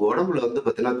அப்டின்னா, உங்க உடம்புல வந்து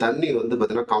பாத்தீங்கன்னா, தண்ணி வந்து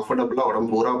பாத்தீங்கன்னா, கம்ஃபர்டபுளா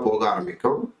உடம்பு பூரா போக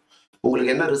ஆரம்பிக்கும்.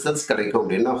 உங்களுக்கு என்ன ரிசல்ட்ஸ் கிடைக்கும்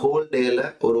அப்டின்னா, ஹோல் டேல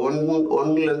ஒரு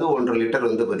 1லேருந்து 1 1/2 லிட்டர்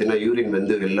வந்து பாத்தீங்கன்னா, யூரின்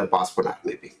வந்து வெளில பாஸ் பண்ண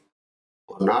ஆரம்பிப்பீங்க.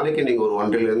 ஒரு நாளைக்கு நீங்க ஒரு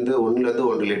 1லேருந்து 1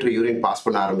 1/2 லிட்டர் யூரின் பாஸ்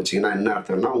பண்ண ஆரம்பிச்சீங்கன்னா, என்ன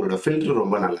அர்த்தம்னா, உங்களோட ஃபில்டர்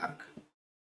ரொம்ப நல்லா இருக்கு.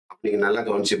 நீங்க நல்லா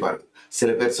கவனிச்சு பாருங்க.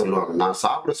 சில பேர் சொல்லுவாங்க, "நான்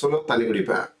சாப்பிட சொல்ல தண்ணி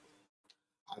குடிப்பேன்.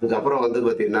 அதுக்கப்புறம் வந்து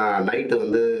பாத்தீங்கன்னா, நைட்டு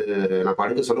வந்து நான்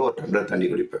படுக்க சொல்ல ஒரு டம்ளர் தண்ணி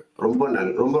குடிப்பேன்."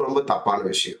 ரொம்ப ரொம்ப தப்பான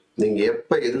விஷயம். நீங்க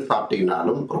எப்ப எது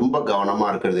சாப்பிட்டீங்கனாலும் ரொம்ப கவனமா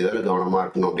இருக்கிறது. எதுல கவனமா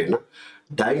இருக்கணும் அப்டின்னா,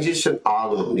 டைஜெஷன்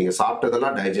ஆகணும். நீங்க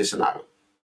சாப்பிட்டதெல்லாம் டைஜெஷன் ஆகணும்.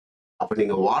 அப்ப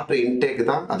நீங்க வாட்டர் இன்டேக்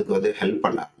தான் அதுக்கு வந்து ஹெல்ப்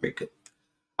பண்ண ஆரம்பிக்கும்.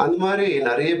 அந்த மாரி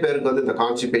நெறைய பேருக்கு வந்து இந்த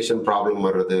கான்ஸ்டிபேஷன் ப்ராப்ளம்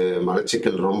வர்றது,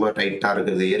 மலச்சிக்கல் ரொம்ப டைட்டா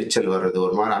இருக்குது, எரிச்சல் வர்றது,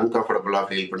 ஒரு மாரி அன்கம்ஃபர்டபுளா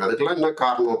ஃபீல் பண்ணது. அதுக்கெல்லாம் என்ன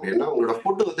காரணம் அப்டின்னா, உங்களோட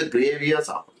ஃபுட் வந்து கிரேவியா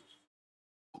சாப்பிடணும்.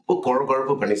 ரொம்ப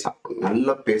கொழகொழப்பு பண்ணி சாப்பிடணும்.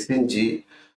 நல்லா பெசிஞ்சு,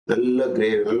 நல்ல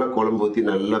கிரேவி நல்லா குழம்பு ஊத்தி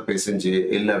நல்லா பெசஞ்சு,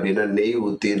 இல்ல அப்டின்னா நெய்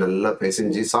ஊத்தி நல்லா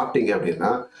பெசஞ்சு சாப்பிட்டீங்க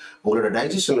அப்டின்னா, உங்களோட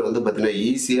டைஜெஷன்ல வந்து பார்த்தீங்கன்னா,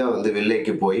 ஈஸியா வந்து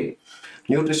வெள்ளைக்கு போய்,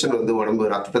 நியூட்ரிஷன் வந்து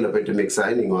உடம்பு ரத்தத்துல போயிட்டு மிக்ஸ்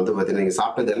ஆயி, நீங்க வந்து பார்த்தீங்கன்னா, நீங்க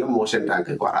சாப்பிட்டதெல்லாம் மோஷன்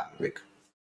டேங்க்குக்கு வர ஆரம்பிக்கும்.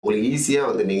 உங்களுக்கு ஈஸியா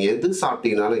வந்து நீங்க எது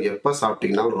சாப்பிட்டீங்கனாலும், எப்ப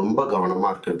சாப்பிட்டீங்கனாலும் ரொம்ப கவனமா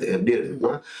இருக்கிறது. எப்படி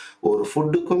இருக்குன்னா, ஒரு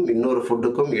ஃபுட்டுக்கும், இன்னொரு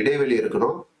ஃபுட்டுக்கும் இடைவெளி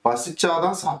இருக்கணும். பசிச்சா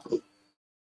தான் சாப்பிடணும்.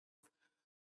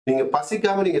 நீங்க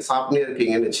பசிக்காம நீங்க சாப்பிட்டுனே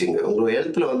இருக்கீங்கன்னு வச்சுக்கங்க, உங்க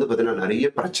ஹெல்த்ல வந்து பார்த்தீங்கன்னா, நெறைய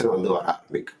பிரச்சனை வந்து வர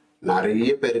ஆரம்பிக்கும்.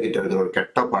 நெறைய பேர்கிட்ட இருக்கிற ஒரு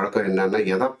கெட்ட பழக்கம் என்னன்னா,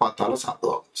 எத பார்த்தாலும்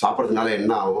சாப்பிடுவாங்க. சாப்பிடுறதுனால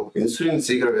என்ன ஆகும்? இன்சுலின்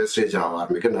சீக்கிரம் வேஸ்டேஜ் ஆக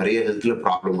ஆரம்பிக்கும். நெறைய ஹெல்த்ல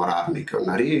ப்ராப்ளம் வர ஆரம்பிக்கும்.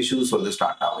 நெறைய இஷ்யூஸ் வந்து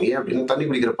ஸ்டார்ட் ஆகும். ஏன் அப்டின்னா, தண்ணி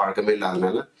குடிக்கிற பழக்கமே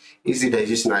இல்லாதனால, ஈஸி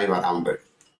டைஜெஷன் ஆகி வராம போயிடும்.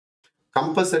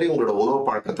 கம்பல்சரி உங்களோட உணவு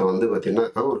பழக்கத்த வந்து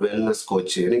பார்த்தீங்கன்னா, ஒரு வெல்னஸ்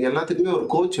கோச். நீங்க எல்லாத்துக்குமே ஒரு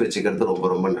கோச் வச்சுக்கிறது ரொம்ப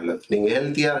ரொம்ப நல்லது. நீங்க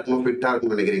ஹெல்த்தியா இருக்கணும், ஃபிட்டா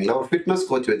இருக்கணும்னு நினைக்கிறீங்களா? ஒரு ஃபிட்னஸ்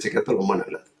கோச் வச்சுக்கிறது ரொம்ப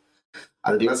நல்லது.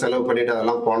 அதுக்கெல்லாம் செலவு பண்ணிட்டு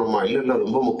அதெல்லாம் போணுமா? இல்ல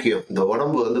ரொம்ப முக்கியம். இந்த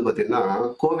உடம்பு வந்து பார்த்தீங்கன்னா,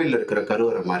 கோவில்ல இருக்கிற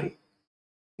கருவறை மாரி.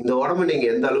 இந்த உடம்ப நீங்க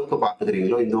எந்த அளவுக்கு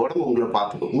பார்த்துக்கிறீங்களோ, இந்த உடம்பு உங்கள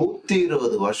பார்த்துக்கும்.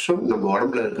 120 வருஷம் நம்ம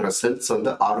உடம்புல இருக்கிற செல்ஸ்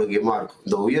வந்து ஆரோக்கியமா இருக்கும்.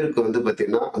 இந்த உயிருக்கு வந்து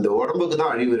பார்த்தீங்கன்னா, அந்த உடம்புக்கு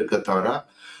தான் அழிவு இருக்கே தவிர,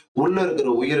 உள்ள இருக்கிற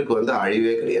உயிருக்கு வந்து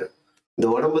அழிவே கிடையாது. இந்த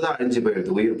உடம்பு தான் அழிஞ்சு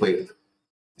போயிடுது, உயிர் போயிருது.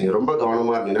 நீங்க ரொம்ப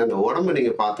கவனமா இருந்தீங்கன்னா, இந்த உடம்ப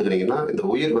நீங்க பார்த்துக்கிறீங்கன்னா, இந்த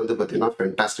உயிர் வந்து பார்த்தீங்கன்னா,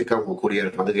 ஃபென்டாஸ்டிக்கா உங்க கூடயே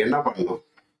இருக்கும். அதுக்கு என்ன பண்ணணும்?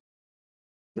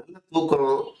 நல்ல தூக்கம்,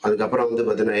 அதுக்கப்புறம் வந்து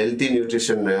பார்த்தீங்கன்னா, ஹெல்த்தி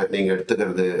நியூட்ரிஷன் நீங்க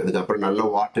எடுத்துக்கிறது, அதுக்கப்புறம் நல்ல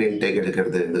வாட்டர் இன்டேக்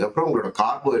எடுக்கிறது, அதுக்கப்புறம் உங்களோட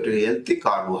carbohydrate healthy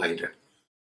carbohydrate,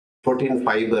 protein,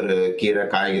 fibre, கீரை,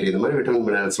 காய்கறி இந்த மாரி விட்டமின்,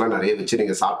 மினரல்ஸ்லாம் நெறைய வச்சு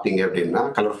நீங்க சாப்பிட்டீங்க அப்படின்னா,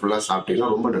 கலர்ஃபுல்லா சாப்பிட்டீங்கன்னா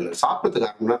ரொம்ப நல்லது. சாப்பிட்டதுக்கு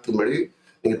 1/2 மணி நேரத்துக்கு முன்னாடி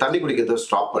நீங்க தண்ணி குடிக்கிறத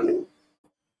ஸ்டாப் பண்ணுங்க.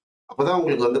 அப்பதான்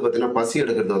உங்களுக்கு வந்து பார்த்தீங்கன்னா, பசி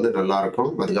எடுக்கிறது வந்து நல்லாருக்கும்.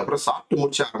 அதுக்கப்புறம் சாப்பிட்டு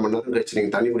முடிச்சு 1/2 மணி நேரம் கழிச்சு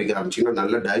நீங்க தண்ணி குடிக்க ஆரம்பிச்சீங்கன்னா,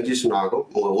 நல்ல டைஜெஷன் ஆகும்.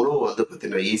 உங்க உணவு வந்து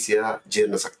பார்த்தீங்கன்னா, ஈஸியா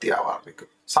ஜீரண சக்தி ஆக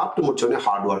ஆரம்பிக்கும். சாப்பிட்டு முடிச்ச உடனே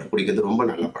ஹாட் வாட்டர் குடிக்கிறது ரொம்ப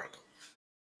நல்ல பழக்கம்.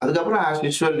 அதுக்கப்புறம் ஆஸ்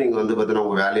யூசுவல் நீங்க வந்து பார்த்தீங்கன்னா,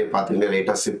 உங்க வேலைய பார்த்துக்கின்னு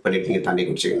லைட்டா சிப் பண்ணிட்டு நீங்க தண்ணி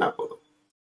குடிச்சீங்கன்னா போதும்.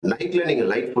 நைட்ல நீங்க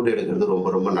லைட் ஃபுட் எடுக்கிறது ரொம்ப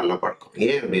ரொம்ப நல்ல பழக்கம்.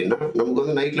 ஏன் அப்டின்னா, நமக்கு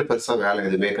வந்து நைட்ல பெருசா வேலை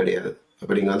எதுவுமே கிடையாது.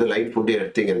 அப்ப நீங்க வந்து லைட் ஃபுட்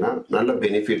எடுத்தீங்கன்னா, நல்ல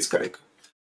பெனிஃபிட்ஸ் கிடைக்கும்.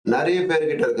 நெறைய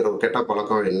பேர்கிட்ட இருக்கிற ஒரு கெட்ட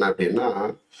பழக்கம் என்ன அப்டின்னா,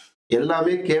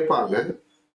 எல்லாமே கேட்பாங்க.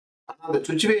 ஆனா அந்த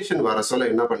சிச்சுவேஷன் வர சொல்ல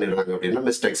என்ன பண்ணிடுறாங்க அப்டின்னா,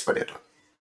 மிஸ்டேக்ஸ் பண்ணிடுறாங்க.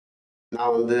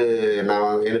 நான் வந்து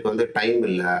எனக்கு வந்து டைம்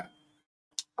இல்ல.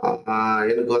 ஆ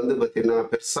எனக்கு வந்து பார்த்தீங்கன்னா,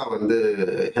 பெருசா வந்து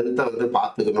ஹெல்த்த வந்து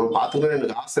பார்த்துக்கணும்னு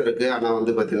எனக்கு ஆசை இருக்கு. ஆனா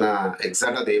வந்து பார்த்தீங்கன்னா,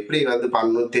 எக்ஸாக்ட்டா அத எப்படி வந்து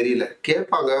பண்ணணும்னு தெரியல.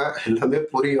 கேட்பாங்க, எல்லாமே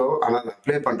புரியும். ஆனா அத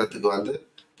அப்ளை பண்றதுக்கு வந்து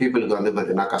பீப்பிளுக்கு வந்து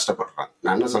பார்த்தீங்கன்னா கஷ்டப்படுறாங்க.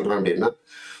 நான் என்ன சொல்றேன் அப்டின்னா,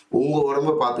 உங்க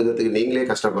உடம்ப பார்த்துக்கிறதுக்கு நீங்களே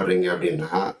கஷ்டப்படுறீங்க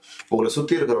அப்டின்னா, உங்கள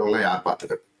சுத்தி இருக்கிறவங்கலாம் யார்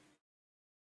பார்த்துக்கிறது?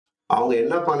 அவங்க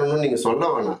என்ன பண்ணணும்னு நீங்க சொல்ல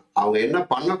வேணாம். அவங்க என்ன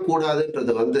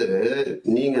பண்ணக்கூடாதுன்றது வந்து,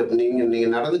 நீங்க நீங்க நீங்க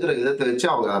நடந்துக்கிற விதத்த வச்சு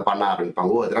அவங்க அத பண்ண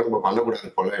ஆரம்பிப்பாங்க. ஓ! இதெல்லாம் நம்ம பண்ணக்கூடாது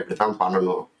போல, இப்படித்தான்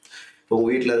பண்ணணும். இப்ப உங்க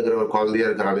வீட்ல இருக்கிற ஒரு குழந்தையா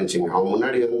இருக்கிறான்னு வச்சுக்கங்க. அவன்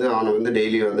முன்னாடி வந்து அவன வந்து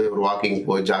டெய்லி வந்து ஒரு வாக்கிங்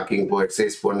போ, ஜாக்கிங் போ,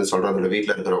 எக்சர்சைஸ் போன்னு சொல்றத விட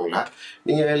வீட்ல இருக்கிறவங்கள,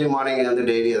 நீங்க ஏர்லி மார்னிங் வந்து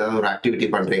டெய்லி ஏதாவது ஒரு ஆக்டிவிட்டி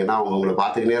பண்றீங்கன்னா, அவங்க உங்கள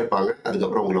பார்த்துக்கின்னே இருப்பாங்க.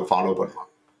 அதுக்கப்புறம் உங்கள ஃபாலோ பண்ணுவாங்க.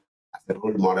 அஸ் எ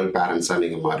ரோல் மாடல் பேரண்ட்ஸா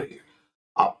நீங்க மாறுவீங்க.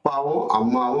 அப்பாவும்,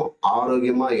 அம்மாவும்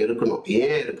ஆரோக்கியமா இருக்கணும்.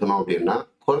 ஏன் இருக்கணும் அப்டின்னா,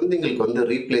 குழந்தைங்களுக்கு வந்து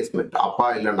ரீப்ளேஸ்மென்ட் அப்பா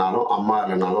இல்லனாலும், அம்மா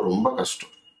இல்லனாலும் ரொம்ப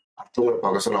கஷ்டம். அடுத்தவங்களை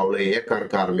பார்க்க சொல்ல அவ்வளோ ஏக்கம்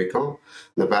இருக்க ஆரம்பிக்கும்.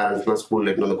 இந்த பேரண்ட்ஸ்லாம் ஸ்கூல்ல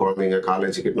இட்டுன்னு வந்து குழந்தைங்க,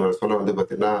 காலேஜுக்கு இட்டுன்னு வர சொல்ல வந்து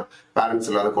பார்த்தீங்கன்னா, பேரண்ட்ஸ்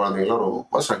இல்லாத குழந்தைங்கலாம்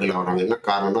ரொம்ப ஸ்ட்ரகிள் ஆகுறாங்க. என்ன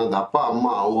காரணம்னா, அந்த அப்பா,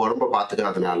 அம்மா அவங்க உடம்ப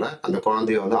பார்த்துக்காதனால, அந்த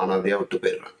குழந்தைய வந்து அனாதையா விட்டு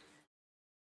போயிடுறாங்க.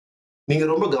 நீங்க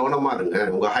ரொம்ப கவனமா இருங்க.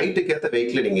 உங்க ஹைட்டுக்கு ஏத்த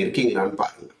வெயிட்ல நீங்க இருக்கீங்களான்னு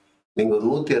பாருங்க. நீங்க ஒரு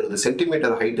 160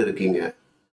 சென்டிமீட்டர் ஹைட் இருக்கீங்க.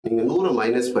 நீங்க 100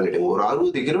 மைனஸ் பண்ணிடுங்க. ஒரு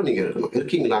 60 கிலோ நீங்க இருக்கணும்.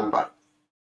 இருக்கீங்களான்னு பாருங்க.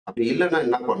 அப்படி இல்லன்னா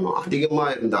என்ன பண்ணணும்? அதிகமா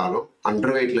இருந்தாலும்,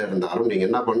 அண்டர் வெயிட்ல இருந்தாலும் நீங்க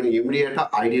என்ன பண்ணணும்? இமிடியேட்டா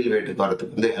ஐடியல் வெயிட்க்கு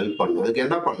வரதுக்கு வந்து ஹெல்ப் பண்ணணும். அதுக்கு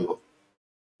என்ன பண்ணணும்?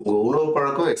 உங்க உணவு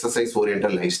பழக்கம், எக்ஸர்சைஸ்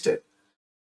ஓரியன்டட் லைஃப் ஸ்டைல்.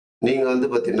 நீங்க வந்து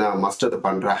பார்த்தீங்கன்னா, மஸ்ட் அத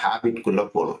பண்ற ஹேபிட்குள்ள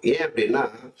போணும். ஏன் அப்படின்னா,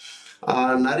 அ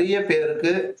நெறைய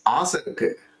பேருக்கு ஆசை இருக்கு.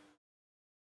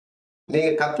 நீங்க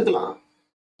கத்துக்கலாம்.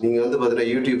 நீங்க வந்து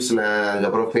பார்த்தீங்கன்னா, YouTubeஸ்ல,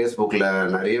 அதுக்கப்புறம் Facebookல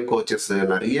நெறைய கோச்சஸ்,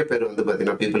 நெறைய பேர் வந்து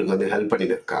பார்த்தீங்கன்னா, பீப்பிள்க்கு வந்து ஹெல்ப்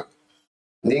பண்ணிட்டு இருக்காங்க.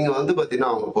 நீங்க வந்து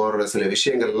பார்த்தீங்கன்னா, அவங்க போடுற சில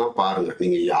விஷயங்கள்லாம் பாருங்க.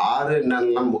 நீங்க யாரு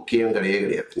என்னன்னுலாம் முக்கியம் கிடையவே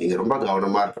கிடையாது. நீங்க ரொம்ப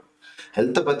கவனமா இருக்கணும்.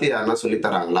 ஹெல்த்த பத்தி யாருன்னா சொல்லி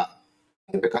தராங்களா?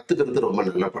 நீங்க கத்துக்கிறது ரொம்ப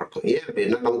நல்ல பழக்கம். ஏன்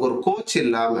அப்படின்னா, நமக்கு ஒரு கோச்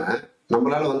இல்லாம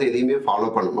நம்மளால வந்து எதையுமே ஃபாலோ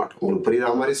பண்ண மாட்டோம். உங்களுக்கு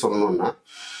புரியிற மாரி சொல்லணும்னா,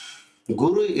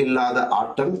 குரு இல்லாத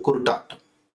ஆட்டம் குருட்டாட்டம்.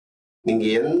 நீங்க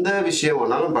எந்த விஷயம்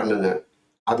வேணாலும் பண்ணுங்க.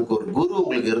 அதுக்கு ஒரு குரு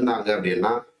உங்களுக்கு இருந்தாங்க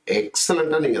அப்படின்னா,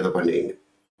 எக்ஸலன்ட்டா நீங்க அத பண்ணுவீங்க.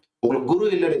 உங்களுக்கு குரு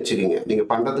இல்லன்னு வச்சுக்கங்க. நீங்க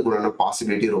பண்றதுக்கு உண்டான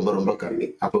பாசிபிலிட்டி ரொம்ப ரொம்ப கம்மி.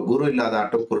 அப்ப குரு இல்லாத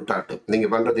ஆட்டம், குருட்டாட்டம். நீங்க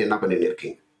பண்றது என்ன பண்ணின்னு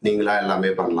இருக்கீங்க? நீங்களா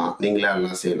எல்லாமே பண்ணலாம். நீங்களா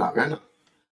எல்லாம் செய்யலாம். வேணாம்.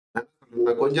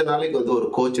 கொஞ்ச நாளைக்கு வந்து ஒரு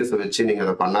கோச்சஸ வச்சு நீங்க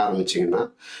அத பண்ண ஆரம்பிச்சீங்கன்னா,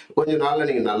 கொஞ்ச நாள்ல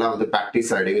நீங்க நல்லா வந்து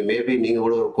பிராக்டிஸ் ஆயிடுவீங்க. மேபி நீங்க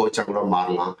கூட ஒரு கோச்சா கூட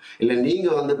மாறலாம். இல்ல நீங்க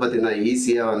வந்து பார்த்தீங்கன்னா,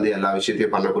 ஈஸியா வந்து எல்லா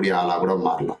விஷயத்தையும் பண்ணக்கூடிய ஆளா கூட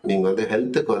மாறலாம். நீங்க வந்து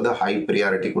ஹெல்த்துக்கு வந்து ஹை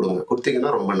பிரியாரிட்டி குடுங்க.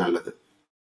 குடுத்தீங்கன்னா ரொம்ப நல்லது.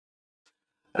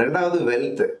 2வது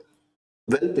வெல்த்.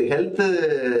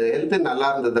 ஹெல்த் நல்லா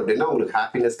இருந்தது அப்படின்னா, உங்களுக்கு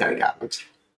ஹாப்பினஸ் கிடைக்க ஆரம்பிச்சுரும்.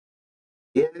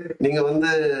 ஏன் நீங்க வந்து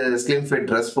ஸ்லிம் ஃபிட்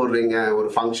ட்ரெஸ் போடுறீங்க, ஒரு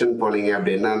ஃபங்ஷன் போனீங்க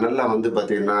அப்படின்னா, நல்லா வந்து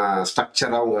பார்த்தீங்கன்னா,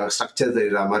 ஸ்ட்ரக்சரா உங்க ஸ்ட்ரக்சர்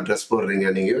தெரியிற மாரி ட்ரெஸ் போடுறீங்க.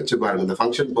 நீங்க யோசிச்சு பாருங்க. இந்த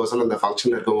ஃபங்ஷன் போகக்குள்ள அந்த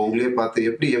ஃபங்ஷன்ல இருக்கவங்க உங்களையே பார்த்து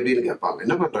எப்படின்னு கேட்பாங்க.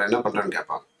 என்ன பண்ற? என்ன பண்றன்னு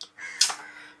கேட்பாங்க.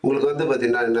 உங்களுக்கு வந்து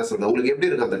பார்த்தீங்கன்னா, என்ன சொல்றது? உங்களுக்கு எப்படி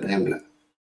இருக்கும் அந்த டைம்ல?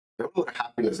 எவ்வளோ ஒரு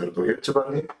ஹாப்பினஸ் இருக்கும். யோசிச்சு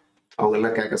பாருங்க.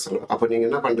 அவங்கலாம் கேட்க சொல்லும். அப்ப நீங்க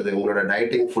என்ன பண்றது? உங்களோட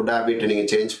டயட்டிங், ஃபுட் ஹேபிட்ட நீங்க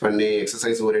சேஞ்ச் பண்ணி,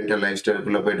 எக்சர்சைஸ் ஓரியன்டட் லைஃப்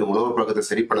ஸ்டைல்குள்ள போயிட்டு உணவு பழக்கத்த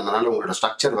சரி பண்ணதுனால உங்களோட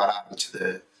ஸ்ட்ரக்சர் வர ஆரம்பிச்சது.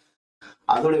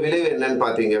 அதோட விளைவு என்னன்னு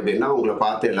பார்த்தீங்க அப்படின்னா, உங்கள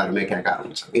பார்த்து எல்லாருமே கேட்க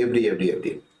ஆரம்பிச்சாங்க.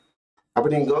 எப்படி? அப்ப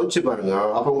நீங்க கவனிச்சு பாருங்க.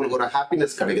 அப்ப உங்களுக்கு ஒரு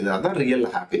ஹாப்பினஸ் கிடைக்குது. அதான் ரியல்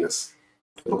ஹாப்பினஸ்.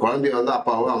 ஒரு குழந்தைய வந்து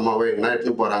அப்பாவோ, அம்மாவோ எங்கனா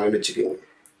எடுத்துன்னு போறாங்கன்னு வச்சுக்கங்க.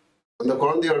 அந்த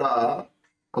குழந்தையோட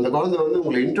அந்த குழந்தை வந்து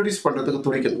உங்கள இன்ட்ரோடியூஸ் பண்றதுக்கு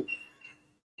துடிக்கணும்.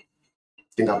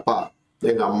 எங்க அப்பா,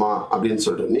 எங்க அம்மா அப்படின்னு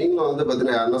சொல்லிட்டு. நீங்களும் வந்து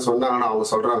பார்த்தீங்கன்னா, யாருன்னா சொன்னாங்கன்னா, அவங்க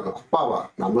சொல்றாங்க, "அப்பாவா?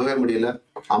 நம்பவே முடியல.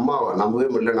 அம்மாவா? நம்பவே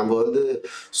முடியல." நம்ம வந்து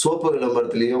சோப்பு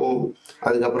விளம்பரத்திலயும்,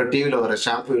 அதுக்கப்புறம் டிவில வர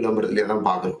ஷாம்பு விளம்பரத்திலயும் தான்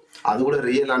பார்க்குறோம். அது கூட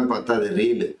ரியலான்னு பார்த்தா அது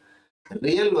ரீலு.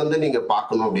 ரியல் வந்து நீங்க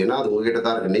பார்க்கணும் அப்படின்னா, அது உங்ககிட்ட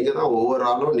தான் இருக்கு. நீங்க தான் ஒவ்வொரு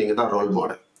ஆளும் நீங்க தான் ரோல்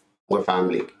மாடல். உங்க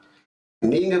ஃபேமிலிக்கு.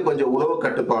 நீங்க கொஞ்சம் உணவு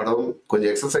கட்டுப்பாடும்,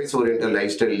 கொஞ்சம் எக்ஸர்சைஸ் ஓரியன்டட்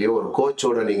லைஃப் ஸ்டைல்லயும் ஒரு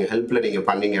கோச்சோட நீங்க ஹெல்ப்ல நீங்க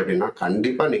பண்ணீங்க அப்படின்னா,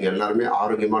 கண்டிப்பா நீங்க எல்லாருமே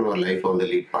ஆரோக்கியமான ஒரு லைஃப்ப வந்து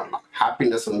லீட் பண்ணலாம்.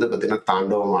 ஹாப்பினஸ் வந்து பார்த்தீங்கன்னா,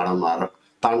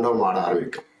 தாண்டவம் ஆட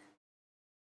ஆரம்பிக்கும்.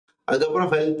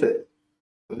 அதுக்கப்புறம் வெல்த்த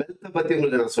பத்தி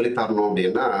உங்களுக்கு நான் சொல்லி தரணும்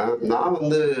அப்படின்னா, நான்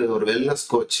வந்து ஒரு வெல்னஸ்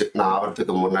கோச் நான்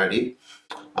ஆவறதுக்கு முன்னாடி,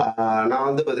 ஆ நான்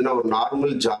வந்து பார்த்தீங்கன்னா, ஒரு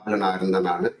நார்மல் ஜாப்ல நான் இருந்தேன்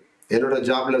நானு. என்னோட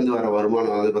ஜாப்ல இருந்து வர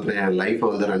வருமானம் வந்து பார்த்தீங்கன்னா, என் லைஃப்ப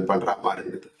வந்து ரன் பண்ற மாரி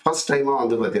இருந்தது. ஃபர்ஸ்ட் டைமா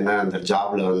வந்து பார்த்தீங்கன்னா, அந்த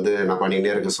ஜாப்ல வந்து நான்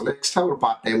பண்ணிக்கிட்டே இருக்க சொல்ல, எக்ஸ்ட்ரா ஒரு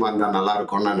பார்ட் டைமா இருந்தா நல்லா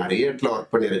இருக்கும்னு நான் நெறைய இடத்துல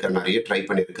ஒர்க் பண்ணியிருக்கேன். நெறைய ட்ரை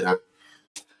பண்ணியிருக்கிறேன்.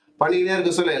 பண்ணிக்கிட்டே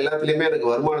இருக்க சொல்ல எல்லாத்துலயுமே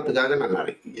எனக்கு வருமானத்துக்காக நான்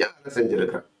நெறைய வேலை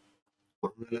செஞ்சிருக்கிறேன்.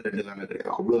 1 வேல, 2 வேல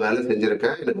கிடையாது. அவ்ளோ வேலை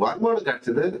செஞ்சிருக்கேன். எனக்கு வருமானம்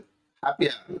கிடைச்சது.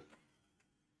 ஹேப்பியா இருந்தேன்.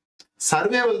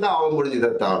 சர்வைவல் தான் ஆக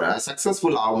முடிஞ்சதே தவிர,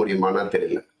 சக்சஸ்ஃபுல் ஆக முடியுமான்னா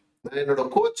தெரியல. நான் என்னோட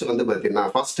கோச் வந்து பார்த்தீங்கன்னா,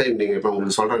 ஃபர்ஸ்ட் டைம் நீங்க இப்ப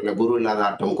உங்களுக்கு சொல்றேன்ல, குரு இல்லாத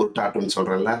ஆட்டம், குருட்டாட்டம்னு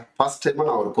சொல்றேன்ல, ஃபர்ஸ்ட் டைமா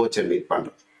நான் ஒரு கோச்ச மீட்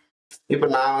பண்றேன். இப்ப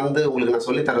நான் வந்து உங்களுக்கு நான்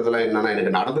சொல்லி தர்றதெல்லாம் என்னன்னா,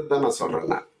 எனக்கு நடந்தது தான் நான்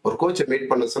சொல்றேன் நான். ஒரு கோச்ச மீட்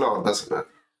பண்ண சொல்ல அவர் தான் சொன்னாரு.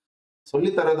 சொல்லி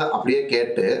தர்றத அப்படியே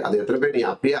கேட்டு, அது எத்தன பேர் நீ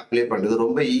அப்படியே அப்ளை பண்றது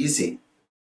ரொம்ப ஈஸி.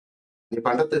 நீ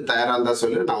பண்றதுக்கு தயாரா இருந்தா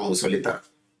சொல்லு, நான் உனக்கு சொல்லி தரேன்.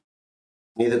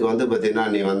 இதுக்கு வந்து பார்த்தீங்கன்னா,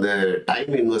 நீ வந்து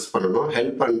டைம் இன்வெஸ்ட் பண்ணணும்.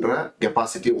 ஹெல்ப் பண்ற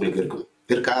கெப்பாசிட்டி உங்களுக்கு இருக்கணும்.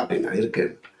 இருக்கா? அப்படின்னா, இருக்கு.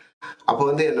 அப்ப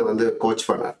வந்து என்ன வந்து கோச்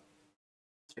பண்ணாரு.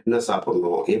 என்ன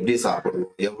சாப்பிடணும்? எப்படி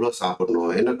சாப்பிடணும்? எவ்வளோ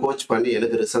சாப்பிடணும்? என்ன கோச் பண்ணி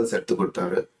எனக்கு ரிசல்ட்ஸ் எடுத்து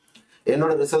குடுத்தாரு.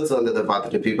 என்னோட ரிசல்ட்ஸ் வந்தத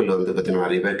பார்த்துட்டு பீப்பிள் வந்து பார்த்தீங்கன்னா,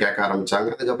 நெறைய பேர் கேட்க ஆரம்பிச்சாங்க.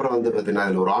 அதுக்கப்புறம் வந்து பார்த்தீங்கன்னா,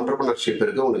 "இதுல ஒரு ஆன்டர்பிரினர்ஷிப்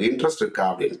இருக்கு. உனக்கு இன்ட்ரெஸ்ட் இருக்கா?"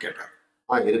 அப்படின்னு கேட்டாரு.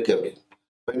 இருக்கு" அப்படின்னு.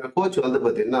 இப்ப எங்க கோச் வந்து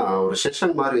பார்த்தீங்கன்னா, ஒரு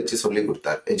செஷன் மாரி வச்சு சொல்லிக்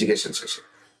குடுத்தாரு. Education session.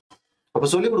 அப்ப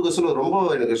சொல்லிக் குடுக்க சொல்ல ரொம்ப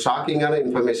எனக்கு ஷாக்கிங்கான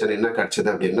இன்ஃபர்மேஷன் என்ன கிடைச்சது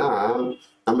அப்படின்னா,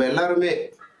 நம்ம எல்லாருமே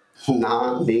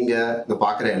நான், நீங்க, இத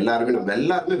பார்க்குற எல்லாருமே நம்ம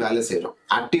எல்லாருமே வேலை செய்றோம்.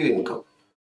 Active income.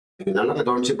 நீங்க நல்லா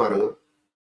கவனிச்சு பாருங்க.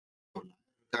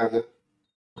 இருக்காங்க.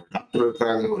 டாக்டர்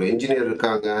இருக்காங்க, ஒரு என்ஜினியர்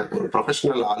இருக்காங்க, ஒரு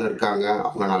ப்ரொஃபஷனல் ஆள் இருக்காங்க.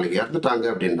 அவங்க நாளைக்கு இறந்துட்டாங்க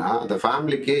அப்படின்னா, அந்த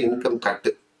ஃபேமிலிக்கே இன்கம்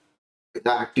கட்டு.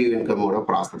 இதான் ஆக்டிவ் இன்கமோட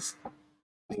ப்ராசஸ்.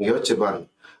 நீங்க யோசிச்சு பாருங்க.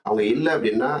 அவங்க இல்ல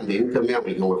அப்படின்னா, அந்த இன்கமே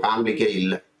அவங்களுக்கு உங்க ஃபேமிலிக்கே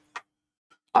இல்ல.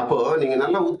 அப்போ நீங்க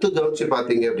நல்லா உத்து கவனிச்சு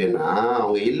பார்த்தீங்க அப்படின்னா,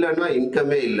 அவங்க இல்லன்னா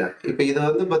இன்கமே இல்ல. இப்ப இது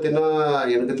வந்து பார்த்தீங்கன்னா,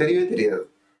 எனக்கு தெரியவே தெரியாது.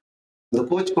 இந்த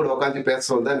கோச் கூட உட்காந்து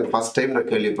பேசுறது தான் எனக்கு ஃபர்ஸ்ட் டைம்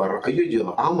நான் கேள்விப்படுறேன். ஐய்யய்யோ!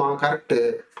 ஆமா கரெக்ட்.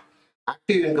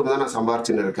 ஆக்டிவ் இன்கம் தான் நான்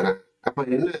சம்பாரிச்சுன்னு இருக்கிறேன். அப்ப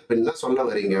இப்ப என்ன சொல்ல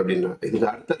வரீங்க அப்படின்னா, இதுக்கு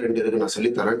அடுத்த 2 இருக்கு நான்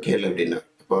சொல்லி தரேன் கேளு அப்படின்னா.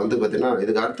 இப்ப வந்து பார்த்தீங்கன்னா,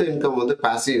 இதுக்கு அடுத்த இன்கம் வந்து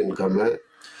பாசிவ் இன்கம்.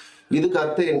 இதுக்கு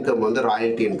அடுத்த இன்கம் வந்து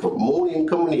ராயல்டி இன்கம். 3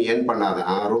 இன்கம் நீ ஏர்ன்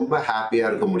பண்ணாதான் ரொம்ப ஹேப்பியா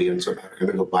இருக்க முடியும்னு சொன்னாரு.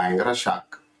 எனக்கு பயங்கர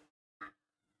ஷாக்.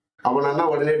 அப்ப நான் என்ன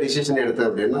உடனே டிசிஷன் எடுத்தேன்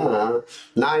அப்படின்னா,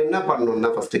 நான் என்ன பண்ணணும்னு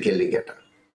தான் ஃபர்ஸ்ட் கேள்வி கேட்டேன்.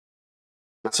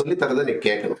 நான் சொல்லி தரத நீ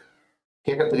கேட்கணும்.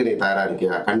 கேட்கறதுக்கு நீ தயாரா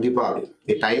இருக்கியா? கண்டிப்பா அப்படின்னு.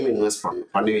 நீ டைம் இன்வெஸ்ட்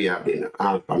பண்ணணும். பண்ணுவியா அப்படின்னு.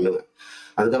 பண்ணுவேன்.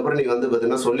 அதுக்கப்புறம் நீ வந்து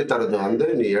பார்த்தீங்கன்னா, சொல்லி தரது வந்து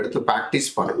நீ எடுத்து பிராக்டிஸ்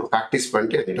பண்ணணும். பிராக்டிஸ்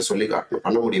பண்ணிட்டு என்கிட்ட சொல்லி காட்டணும்.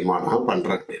 பண்ண முடியுமா? நான்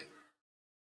பண்றேன் அப்படின்னு.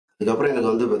 அதுக்கப்புறம்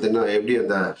எனக்கு வந்து பார்த்தீங்கன்னா, எப்படி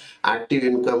அந்த ஆக்டிவ்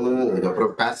இன்கம்,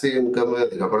 அதுக்கப்புறம் பாசிவ் இன்கம்,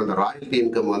 அதுக்கப்புறம் இந்த ராயல்டி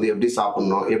இன்கம் வந்து எப்படி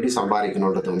சாப்பிடணும், எப்படி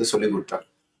சம்பாதிக்கணும்ன்றத வந்து சொல்லிக் குடுத்தாரு.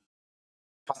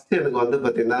 ஃபர்ஸ்ட் எனக்கு வந்து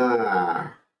பார்த்தீங்கன்னா,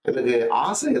 எனக்கு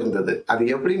ஆசை இருந்தது. அது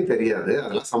எப்படின்னு தெரியாது.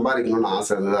 அதெல்லாம் சம்பாதிக்கணும்னு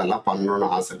ஆசை இருந்தது. அதெல்லாம் பண்ணணும்னு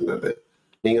ஆசை இருந்தது.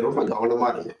 நீங்க ரொம்ப கவனமா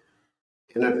இருங்க.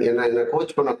 என்ன என்ன என்ன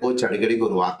கோச் பண்ண கோச் அடிக்கடிக்கு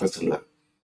ஒரு வார்த்தை சொல்லுவார்.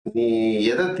 "நீ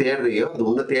எத தேடுறியோ, அது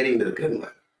உன்ன தேடின்னு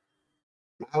இருக்குன்னுவார்."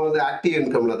 நான் வந்து ஆக்டிவ்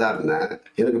இன்கம்ல தான் இருந்தேன்.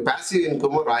 எனக்கு பாசிவ்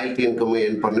இன்கமும், ராயல்டி இன்கமும்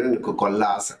ஏர்ன் பண்ணணும்னு எனக்கு கொள்ள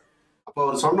ஆசை. அப்ப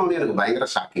அவர் சொன்ன உடனே எனக்கு பயங்கர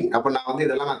ஷாக்கிங். அப்ப நான் வந்து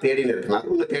இதெல்லாம் நான் தேடின்னு இருக்கேன்.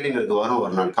 அது உன்ன தேடின்னு இருக்கு. வரும்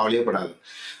ஒரு நாள். கவலையே படாத.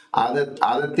 அத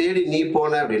அத தேடி நீ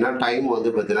போன அப்படின்னா, டைம் வந்து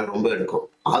பார்த்தீங்கன்னா ரொம்ப எடுக்கும்.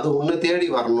 அது உன்ன தேடி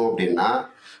வரணும் அப்படின்னா,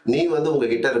 நீ வந்து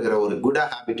உங்ககிட்ட இருக்கிற ஒரு குட்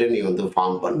ஹேபிட்ட நீ வந்து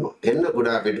ஃபார்ம் பண்ணணும். என்ன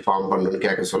குட் ஹேபிட் ஃபார்ம் பண்ணணும்னு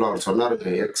கேட்க சொல்ல அவர் சொன்னாருங்க.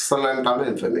 எக்ஸலன்ட்டான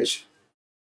இன்ஃபர்மேஷன்.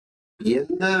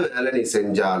 எந்த வேலை நீ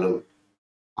செஞ்சாலும்,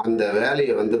 அந்த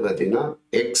வேலைய வந்து பார்த்தீங்கன்னா,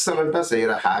 எக்ஸலன்ட்டா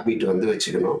செய்ற ஹேபிட் வந்து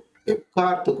வச்சுக்கணும்.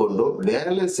 எக்காரணத்து கொண்டும்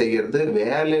வேலை செய்யறது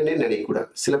வேலைன்னே நினைக்கக்கூடாது.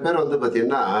 சில பேர் வந்து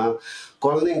பார்த்தீங்கன்னா,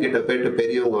 குழந்தைங்க கிட்ட போயிட்டு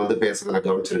பெரியவங்க வந்து பேசுறத நான்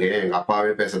கவனிச்சிருக்கேன். எங்க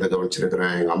அப்பாவே பேசுறத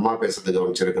கவனிச்சிருக்கிறேன். எங்க அம்மா பேசுறத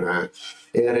கவனிச்சிருக்கிறேன்.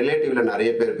 எங்க ரிலேட்டிவ்ல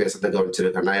நெறைய பேர் பேசுறத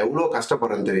கவனிச்சிருக்கேன். நான் எவ்ளோ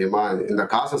கஷ்டப்படுறேன்னு தெரியுமா? இந்த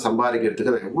காச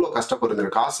சம்பாரிக்கிறதுக்கு நான் எவ்ளோ கஷ்டப்படுறேன்.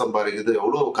 இந்த காசு சம்பாரிக்கிறது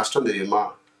எவ்ளோ கஷ்டம் தெரியுமா?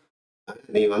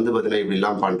 நீ வந்து பார்த்தீங்கன்னா,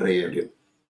 இப்படிலாம் பண்றியே அப்படின்னு.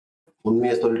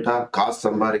 உண்மைய சொல்லிட்டா காசு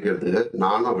சம்பாரிக்கிறது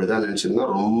நானும் அப்படிதான்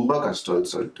நினைச்சிருந்தேன். ரொம்ப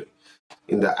கஷ்டம்னு சொல்லிட்டு.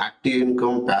 இந்த active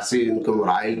income, passive income,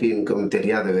 royalty income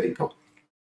தெரியாத வரைக்கும்.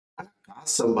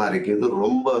 காசு சம்பாதிக்கிறது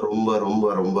ரொம்ப ரொம்ப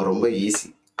ரொம்ப ரொம்ப ரொம்ப ஈஸி.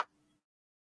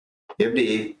 எப்படி?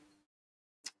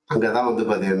 அங்கதான் வந்து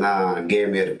பாத்தீங்கன்னா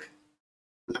கேமே இருக்கு.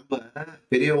 நம்ம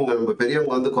நம்ம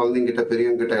பெரியவங்க வந்து குழந்தைங்கிட்ட,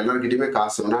 பெரியவங்க கிட்ட எல்லார்கிட்டயுமே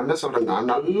காசு நான் என்ன சொல்றேன்னா,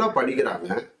 நல்லா படிக்கிறாங்க,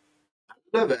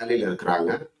 நல்ல வேலையில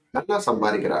இருக்கிறாங்க, நல்லா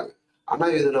சம்பாதிக்கிறாங்க. ஆனா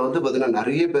இதுல வந்து பாத்தீங்கன்னா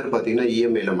நெறைய பேர் பாத்தீங்கன்னா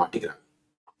இஎம்ஐல மாட்டிக்கிறாங்க.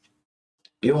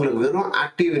 இவங்களுக்கு வெறும்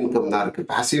ஆக்டிவ் இன்கம் தான் இருக்கு.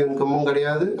 பாசிவ் இன்கமும்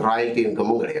கிடையாது, ராயல்டி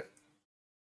இன்கமும் கிடையாது.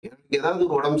 எனக்கு ஏதாவது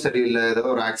ஒரு உடம்பு சரியில்ல,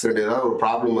 ஏதாவது ஒரு ஆக்சிடென்ட், ஏதாவது ஒரு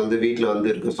ப்ராப்ளம் வந்து வீட்ல வந்து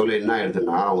இருக்க சொல்ல என்ன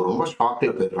ஆயிடுதுன்னா, அவங்க ரொம்ப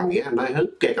ஷாக்ல போயிடுறாங்க. ஏன்னா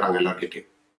ஹெல்ப் கேட்கறாங்க எல்லார்கிட்டயும்.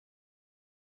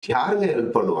 யாருங்க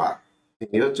ஹெல்ப் பண்ணுவா?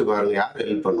 நீங்க யோசிச்சு பாருங்க. யாரு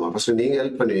ஹெல்ப் பண்ணுவா? ஃபர்ஸ்ட் நீங்க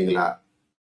ஹெல்ப் பண்ணுவீங்களா?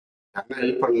 யாருன்னா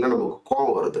ஹெல்ப் பண்ணலன்னா நமக்கு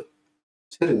கோவம் வருது.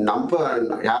 சரி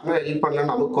யாருன்னா ஹெல்ப்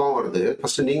பண்ணலன்னா நமக்கு கோவம் வருது.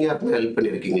 ஃபர்ஸ்ட் நீங்க யாருக்குன்னா ஹெல்ப்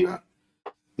பண்ணியிருக்கீங்களா?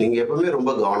 நீங்க எப்பவுமே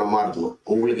ரொம்ப கவனமா இருக்கணும்.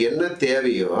 உங்களுக்கு என்ன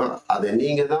தேவையோ, அத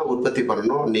நீங்க தான் உற்பத்தி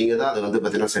பண்ணணும். நீங்க தான் அத வந்து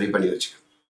பார்த்தீங்கன்னா சரி பண்ணி வச்சுக்கணும்.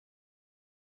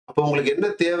 அப்ப உங்களுக்கு என்ன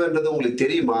தேவைன்றது உங்களுக்கு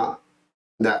தெரியுமா?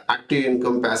 இந்த active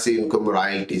income, passive income,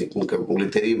 royalty income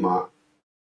உங்களுக்கு தெரியுமா?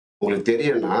 உங்களுக்கு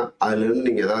தெரியும்னா, அதுலருந்து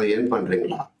நீங்க ஏதாவது ஏர்ன்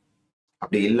பண்றீங்களா?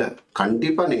 அப்படி இல்ல.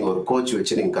 கண்டிப்பா நீங்க ஒரு கோச்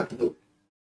வச்சு நீங்க கத்துக்கணும்.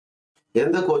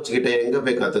 எந்த கோச் கிட்ட எங்க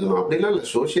போய் கத்துக்கணும்? அப்படிலாம் இல்ல.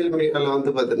 சோசியல் மீடியால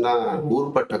வந்து பார்த்தீங்கன்னா,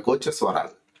 ஊர்பட்ட கோச்சஸ்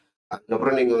வராங்க.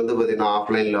 அதுக்கப்புறம் நீங்க வந்து பார்த்தீங்கன்னா,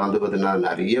 ஆஃப்லைன்ல வந்து பார்த்தீங்கன்னா,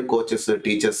 நெறைய கோச்சஸ்,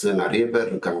 டீச்சர்ஸ் நெறைய பேர்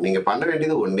இருக்காங்க. நீங்க பண்ண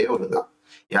வேண்டியது ஒண்ணே ஒண்ணு தான்.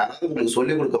 யாராவது உங்களுக்கு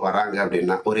சொல்லிக் குடுக்க வராங்க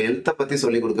அப்படின்னா, ஒரு ஹெல்த்த பத்தி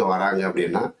சொல்லிக் குடுக்க வராங்க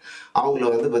அப்படின்னா, அவங்கள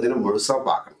வந்து பார்த்தீங்கன்னா, முழுசா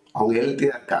பார்க்கணும். அவங்க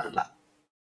ஹெல்த்தியா இருக்காங்களா?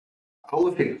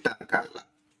 அவங்க ஃபிட்டா இருக்காங்களா?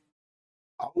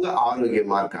 அவங்க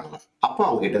ஆரோக்கியமா இருக்காங்களா? அப்ப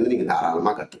அவங்க கிட்ட இருந்து நீங்க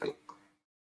தாராளமா கத்துக்கலாம்.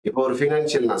 இப்போ ஒரு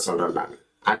ஃபினான்ஷியல் நான் சொல்றேன் நானு.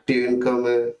 ஆக்டிவ் இன்கம்,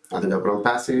 அதுக்கப்புறம்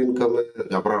பாசிவ் இன்கம்,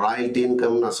 அதுக்கப்புறம் ராயல்டி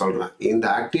இன்கம் நான் சொல்றேன். இந்த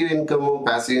ஆக்டிவ் இன்கமும்,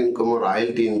 பாசிவ் இன்கமும்,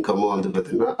 ராயல்டி இன்கமும் வந்து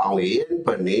பார்த்தீங்கன்னா, அவங்க ஏர்ன்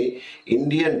பண்ணி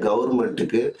இந்தியன்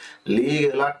கவர்மெண்ட்டுக்கு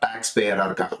லீகலா டாக்ஸ் பேயரா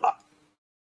இருக்காங்களா?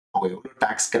 அவங்க எவ்வளவு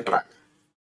டாக்ஸ் கட்டுறாங்க?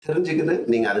 தெரிஞ்சுக்கின்னு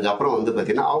நீங்க அதுக்கப்புறம் வந்து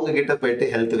பார்த்தீங்கன்னா, அவங்க கிட்ட போயிட்டு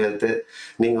ஹெல்த்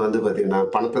நீங்க வந்து பார்த்தீங்கன்னா,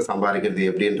 பணத்த சம்பாதிக்கிறது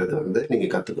எப்படின்றத வந்து நீங்க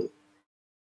கத்துக்கணும்.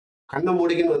 கண்ண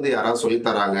மூடிக்கின்னு வந்து யாராவது சொல்லி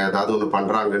தராங்க, ஏதாவது ஒண்ணு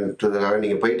பண்றாங்கன்றதுக்காக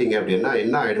நீங்க போயிட்டீங்க அப்படின்னா,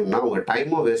 என்ன ஆயிடும்னா, உங்க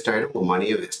டைமும் வேஸ்ட் ஆயிடும், உங்க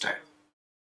மணியும் வேஸ்ட் ஆயிடும்.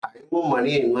 டைமும்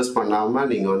மணியும் இன்வெஸ்ட் பண்ணாம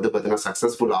நீங்க வந்து பார்த்தீங்கன்னா,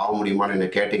 சக்சஸ்ஃபுல் ஆக முடியுமான்னு என்ன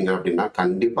கேட்டீங்க அப்படின்னா,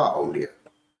 கண்டிப்பா ஆக முடியாது.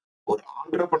 ஒரு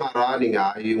ஆண்டர்பனரா நீங்க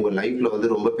ஆகி உங்க லைஃப்ல வந்து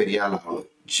ரொம்ப பெரிய ஆள் ஆகணும்.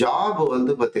 ஜாப்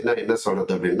வந்து பாத்தீங்கன்னா என்ன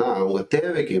சொல்றது அப்படின்னா, உங்க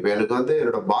தேவைக்கு இப்ப எனக்கு வந்து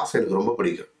என்னோட பாஸ் எனக்கு ரொம்ப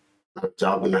பிடிக்கும். நான்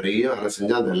ஜாப் நெறைய வேலை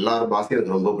செஞ்சேன். அந்த எல்லார் பாஸையும்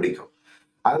எனக்கு ரொம்ப பிடிக்கும்.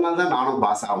 அதனால தான் நானும்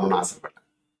பாஸ் ஆகணும்னு ஆசைப்பட்டேன்.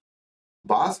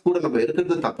 பாஸ் கூட நம்ம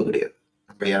இருக்கிறது தப்பு கிடையாது.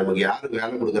 இப்ப நமக்கு யாரு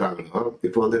வேலை குடுக்குறாங்களோ,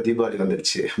 இப்ப வந்து தீபாவளி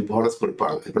வந்துருச்சு. போனஸ்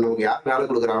குடுப்பாங்க. இப்ப நமக்கு யார் வேலை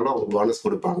குடுக்குறாங்களோ அவங்க போனஸ்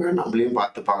குடுப்பாங்க. நம்மளையும்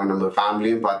பார்த்துப்பாங்க. நம்ம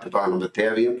ஃபேமிலியும் பார்த்துப்பாங்க. நம்ம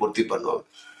தேவையும் பூர்த்தி பண்ணுவாங்க.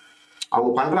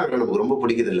 அவங்க பண்றாங்கல்ல நமக்கு ரொம்ப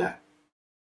பிடிக்குதுல்ல.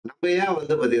 நம்ம ஏன்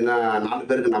வந்து பாத்தீங்கன்னா, 4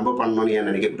 பேருக்கு நம்ம பண்ணணும்னு ஏன்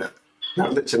நினைக்கக்கூடாது?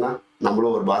 நடந்துச்சுன்னா,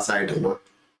 நம்மளும் ஒரு பாஸ் ஆயிட்டோம்னா,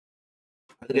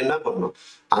 அதுக்கு என்ன பண்ணணும்?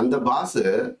 அந்த பாஸு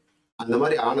அந்த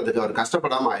மாரி ஆனதுக்கு அவர்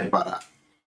கஷ்டப்படாம ஆயிருப்பாரா?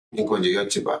 நீங்க கொஞ்சம்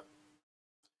யோசிச்சு பாருங்க.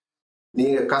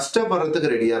 நீங்க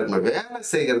கஷ்டப்படுறதுக்கு ரெடியா இருக்கணும். வேலை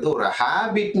செய்யறது ஒரு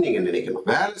ஹாபிட்ன்னு நீங்க நினைக்கணும்.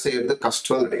 வேலை செய்யறது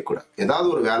கஷ்டம்னு நினைக்கக்கூடாது. ஏதாவது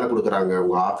ஒரு வேலை குடுக்குறாங்க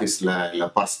உங்க ஆபீஸ்ல, இல்ல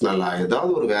பர்சனலா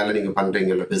ஏதாவது ஒரு வேலை நீங்க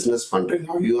பண்றீங்க, இல்ல பிசினஸ் பண்றீங்க.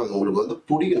 ஐயோ! அது உங்களுக்கு வந்து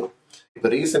புடிக்கணும். இப்ப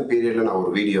ரீசென்ட் பீரியட்ல நான்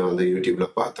ஒரு வீடியோ வந்து YouTubeல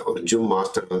பார்த்தேன். ஒரு ஜிம்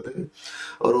மாஸ்டர் வந்து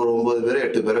ஒரு 9 பேரோ,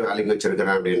 8 பேரோ வேலைக்கு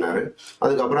வச்சிருக்கிறேன் அப்படின்னாரு.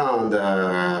 அதுக்கப்புறம் அந்த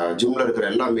ஜிம்ல இருக்கிற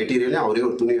எல்லா மெட்டீரியலையும் அவரே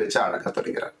ஒரு துணி வச்சு அழகா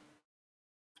துடைக்கிறார்.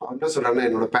 அவர் என்ன சொல்றாருன்னா,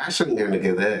 என்னோட பேஷன்ங்க எனக்கு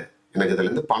இது. எனக்கு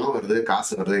இதுலேருந்து பணம் வருது,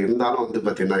 காசு வருது. இருந்தாலும் வந்து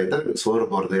பார்த்தீங்கன்னா, இதான் எனக்கு சோறு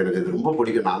போடுறது. எனக்கு இது ரொம்ப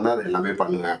பிடிக்கும். நான் தான் அத எல்லாமே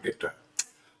பண்ணுவேன் அப்படின்றார்.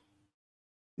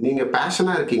 நீங்க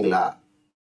பேஷனா இருக்கீங்களா?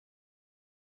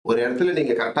 ஒரு இடத்துல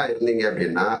நீங்க கரெக்ட்டா இருந்தீங்க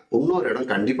அப்படின்னா, இன்னொரு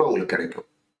இடம் கண்டிப்பா உங்களுக்கு கிடைக்கும்.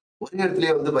 ஒரே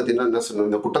இடத்துலயே வந்து பார்த்தீங்கன்னா, என்ன சொல்லணும்,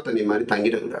 இந்த குட்ட தண்ணி மாரி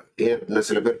தங்கிடக்கூடாது. ஏன் அப்படின்னா,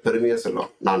 சில பேர் பெருமையா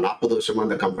சொல்லுவாங்க. நான் 40 வருஷமா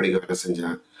இந்த கம்பெனிக்கு வேலை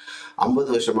செஞ்சேன்.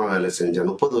 50 வருஷமா வேலை செஞ்சேன்.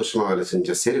 30 வருஷமா வேலை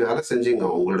செஞ்சேன். சரி வேலை செஞ்சீங்க.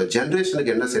 உங்களோட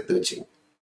ஜெனரேஷனுக்கு என்ன சேர்த்து வச்சீங்க?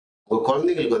 உங்க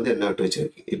குழந்தைங்களுக்கு வந்து என்ன விட்டு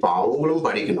வச்சிருக்கீங்க? இப்ப அவங்களும்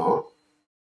படிக்கணும்.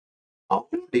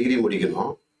 அவங்களும் டிகிரி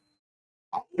முடிக்கணும்.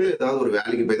 அவங்களும் ஏதாவது ஒரு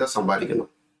வேலைக்கு போய் தான் சம்பாதிக்கணும்.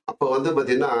 அப்ப வந்து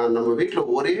பார்த்தீங்கன்னா, நம்ம வீட்ல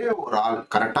ஒரே ஒரு ஆள்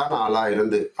கரெக்ட்டான ஆளா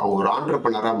இருந்து, அவங்க ஒரு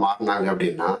ஆண்டர்பிரினரா மாறுனாங்க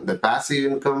அப்படின்னா, இந்த பாசிவ்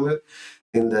இன்கம்,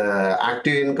 இந்த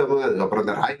ஆக்டிவ் இன்கம், அதுக்கப்புறம்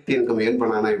இந்த ராய்ல்டி இன்கம் ஏர்ன்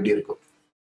பண்ணாங்கன்னா எப்படி இருக்கும்?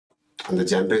 அந்த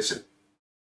ஜெனரேஷன்.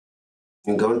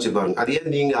 நீங்க கவனிச்சு பாருங்க. அது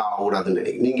ஏன் நீங்க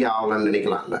ஆகக்கூடாதுன்னு நீங்க ஆகலாம்ன்னு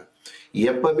நினைக்கலாம்ல.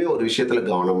 எப்பவுமே ஒரு விஷயத்துல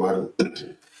கவனமா இருங்க.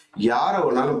 யார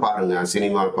வேணாலும் பாருங்க.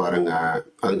 சினிமா பாருங்க.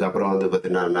 அதுக்கப்புறம் வந்து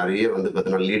பார்த்தீங்கன்னா, நெறைய வந்து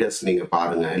பார்த்தீங்கன்னா, லீடர்ஸ் நீங்க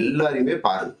பாருங்க. எல்லாரையுமே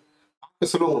பாருங்க. பார்க்க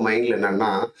சொல்ல உங்க மைண்ட்ல என்னன்னா,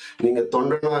 நீங்க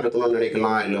தொண்டனா இருக்கணும்னு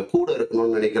நினைக்கலாம், இல்ல கூட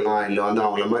இருக்கணும்னு நினைக்கலாம், இல்ல வந்து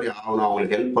அவங்கள மாரி ஆவணும்,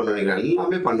 அவங்களுக்கு ஹெல்ப் பண்ணணும்னு நினைக்கலாம்.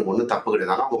 எல்லாமே பண்ணுங்க. ஒண்ணும் தப்பு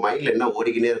கிடையாது. ஆனா உங்க மைண்ட்ல என்ன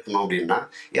ஓடிக்கின்னே இருக்கணும் அப்டின்னா,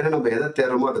 ஏன்னா நம்ம எத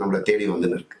தேடுறோமோ அது நம்மள தேடி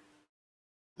வந்துன்னு இருக்கு.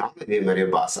 நானும் இதே மாரியே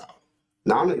பாஸ் ஆகணும்.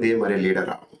 நானும் இதே மாரி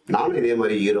லீடர் ஆகணும். நானும் இதே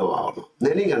மாரி ஹீரோ ஆகணும்.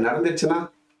 நினைங்க நடந்துச்சுன்னா,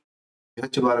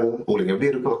 யோசிச்சு பாருங்க. உங்களுக்கு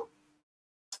எப்படி இருக்கும்?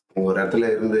 நீங்க ஒரு இடத்துல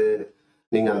இருந்து,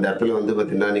 நீங்க அந்த இடத்துல வந்து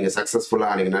பார்த்தீங்கன்னா, நீங்க சக்சஸ்ஃபுல்லா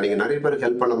ஆனீங்கன்னா, நீங்க நெறைய பேருக்கு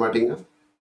ஹெல்ப் பண்ண மாட்டீங்க?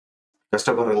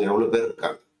 கஷ்டப்படுறவங்க எவ்வளோ பேர்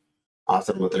இருக்காங்க?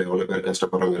 ஆசிரமத்துல எவ்வளோ பேர்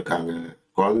கஷ்டப்படுறவங்க இருக்காங்க?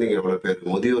 குழந்தைங்க எவ்வளோ பேர்,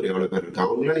 முதியோர் எவ்வளோ பேர் இருக்காங்க?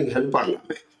 அவங்களும் நீங்க ஹெல்ப்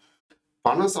பண்ணலாமே.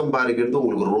 பணம் சம்பாதிக்கிறது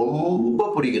உங்களுக்கு ரொம்ப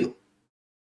பிடிக்கணும்.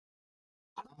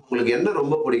 உங்களுக்கு என்ன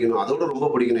ரொம்ப பிடிக்கணும்? அதோட ரொம்ப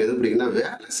பிடிக்கணும். எது பிடிக்கும்னா,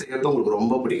 வேலை செய்யறது உங்களுக்கு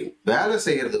ரொம்ப பிடிக்கும். வேலை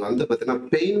செய்யறது வந்து பார்த்தீங்கன்னா,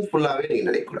 பெயின்ஃபுல்லாவே நீங்க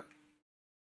நினைக்கக்கூடாது.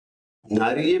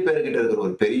 நெறைய பேர்கிட்ட இருக்கிற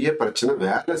ஒரு பெரிய பிரச்சனை,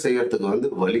 வேலை செய்யறதுக்கு வந்து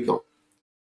வலிக்கும்.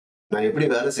 நான் எப்படி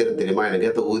வேலை செய்யறேன்னு தெரியுமா? எனக்கு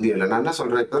ஏத்த ஊதியம் இல்ல. நான் என்ன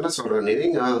சொல்றேன், இப்ப தானே சொல்றேன்.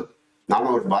 நீங்க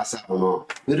நானும் ஒரு பாஸ் ஆகணும்.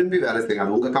 விரும்பி வேலை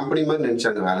செய்யுங்க. உங்க கம்பெனி மாரி நெனச்சு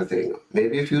அங்க வேலை செய்யுங்க.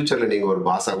 மேபி ஃபியூச்சர்ல நீங்க ஒரு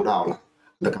பாஸா கூட ஆகலாம்.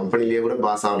 அந்த கம்பெனிலேயே கூட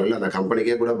பாஸ் ஆகலாம். இல்ல அந்த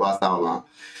கம்பெனிக்கே கூட பாஸ் ஆகலாம்.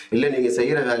 இல்ல நீங்க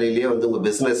செய்யற வேலையிலேயே வந்து உங்க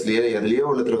பிசினஸ்லயே எதுலயோ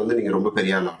ஒண்ணுத்துல வந்து நீங்க ரொம்ப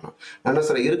பெரிய ஆள் ஆகலாம். நான் என்ன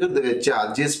சொல்றேன், இருக்கிறத வச்சு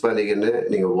அட்ஜஸ்ட் பண்ணிக்கின்னு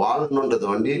நீங்க வாழணுன்றத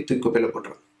வண்டி தூக்கி குப்பையில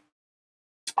போட்டுருங்க.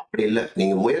 அப்படி இல்ல.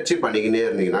 நீங்க முயற்சி பண்ணிக்கின்னே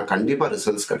இருந்தீங்கன்னா, கண்டிப்பா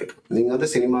ரிசல்ட்ஸ் கிடைக்கும். நீங்க வந்து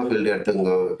சினிமா ஃபீல்டு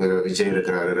எடுத்துக்கங்க. இப்ப விஜய்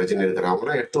இருக்கிறாரு, ரஜினி இருக்கிறாங்க.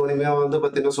 அவங்கலாம் எடுத்த உடனே வந்து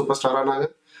பார்த்தீங்கன்னா, சூப்பர் ஸ்டார் ஆனாங்க.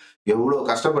 எவ்வளோ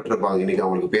கஷ்டப்பட்டுருப்பாங்க. இன்னைக்கு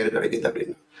அவங்களுக்கு பேர் கிடைக்குது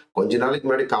அப்படின்னு. கொஞ்ச நாளைக்கு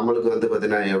முன்னாடி கமலுக்கு வந்து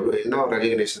பார்த்தீங்கன்னா, என்ன ஒரு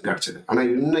ரெகக்னிஷன் கிடைச்சது. ஆனா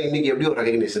இன்னைக்கு எப்படி ஒரு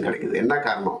ரெகக்னிஷன் கிடைக்குது? என்ன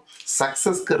காரணம்?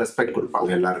 சக்சஸ்க்கு ரெஸ்பெக்ட்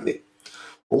குடுப்பாங்க எல்லாருமே.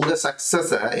 உங்க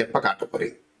சக்சஸ எப்ப காட்டப்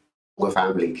போறீங்க? உங்க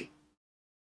ஃபேமிலிக்கு.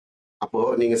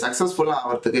 அப்போ நீங்க சக்சஸ்ஃபுல்லா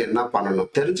ஆவறதுக்கு என்ன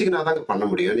பண்ணணும்? தெரிஞ்சுக்கினா தாங்க பண்ண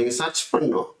முடியும். நீங்க சர்ச்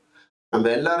பண்ணணும். நம்ம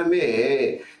எல்லாருமே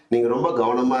நீங்க ரொம்ப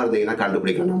கவனமா இருந்தீங்கன்னா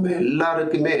கண்டுபிடிக்கலாம். நம்ம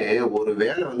எல்லாருக்குமே ஒரு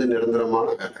வேலை வந்து நிரந்தரமான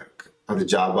வேலை இருக்கு. அது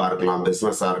ஜாபா இருக்கலாம்,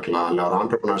 பிசினஸா இருக்கலாம், இல்ல ஒரு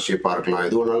ஆண்டர்பிரினர்ஷிப்பா இருக்கலாம்.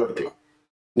 எது வேணாலும் இருக்கலாம்.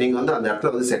 நீங்க வந்து அந்த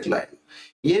இடத்துல வந்து செட்டில் ஆயிடணும்.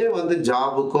 ஏன் வந்து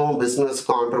ஜாபுக்கும்,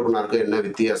 பிசினஸ்க்கும், ஆண்டர்பிரினருக்கும் என்ன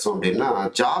வித்தியாசம் அப்படின்னா,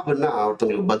 ஜாப்ன்னா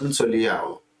ஒருத்தவங்களுக்கு பதில் சொல்லியே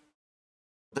ஆகணும்.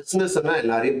 பிசினஸ்ன்னா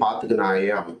எல்லாரையும்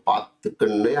பார்த்துக்கினாயே ஆகணும்.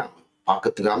 பார்த்துக்கன்னே ஆகணும்.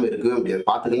 பார்க்கத்துக்காம இருக்கவே முடியாது.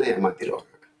 பார்த்துக்கலாம் ஏமாத்திருவாங்க.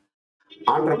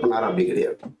 ஆண்டர்பிரினர் அப்படி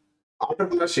கிடையாது.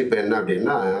 ஆண்டர்பிரினர்ஷிப் என்ன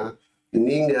அப்படின்னா,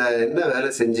 நீங்க என்ன வேலை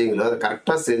செஞ்சீங்களோ, அத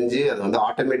கரெக்ட்டா செஞ்சு, அத வந்து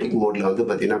ஆட்டோமேட்டிக் மோட்ல வந்து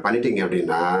பார்த்தீங்கன்னா பண்ணிட்டீங்க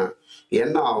அப்படின்னா,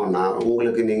 என்ன ஆகும்னா,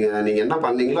 உங்களுக்கு நீங்க நீங்க என்ன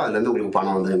பண்ணீங்களோ, அதுலருந்து உங்களுக்கு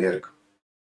பணம் வந்துகின்னே இருக்கும்.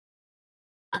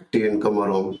 ஆக்டிவ் இன்கம்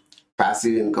வரும்,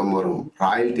 பாசிவ் இன்கம் வரும்,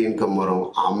 ராயல்டி இன்கம் வரும்,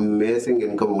 அமேசிங்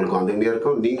இன்கம் உங்களுக்கு வந்துகின்னே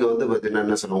இருக்கும். நீங்க வந்து பார்த்தீங்கன்னா,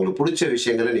 என்ன சொல்றது, உங்களுக்கு புடிச்ச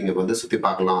விஷயங்கள நீங்க வந்து சுத்தி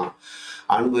பார்க்கலாம்.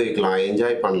 அனுபவிக்கலாம்,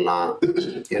 என்ஜாய் பண்ணலாம்,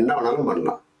 என்ன வேணாலும்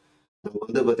பண்ணலாம். நம்ம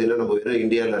வந்து பார்த்தீங்கன்னா, நம்ம வெறும்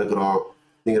இந்தியால இருக்கிறோம்.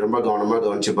 நீங்க ரொம்ப கவனமா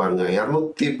கவனிச்சு பாருங்க.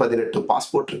 218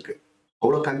 பாஸ்போர்ட் இருக்கு.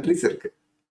 அவ்வளோ கண்ட்ரீஸ் இருக்கு.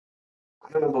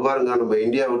 ஆனா நம்ம பாருங்க, நம்ம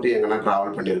இந்தியா விட்டு எங்கனா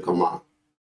டிராவல் பண்ணியிருக்கோமா?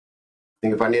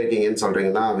 நீங்க பண்ணியிருக்கீங்கன்னு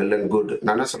சொல்றீங்கன்னா, வெல் அண்ட் குட்.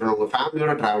 நான் என்ன சொல்றேன், உங்க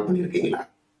ஃபேமிலியோட டிராவல் பண்ணியிருக்கீங்களா?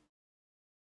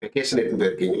 வெக்கேஷன் எடுத்துட்டு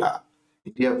போயிருக்கீங்களா?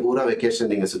 இந்தியா பூரா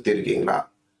வெக்கேஷன் நீங்க சுத்தி இருக்கீங்களா?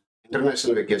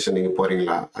 இன்டர்நேஷனல் வெக்கேஷன் நீங்க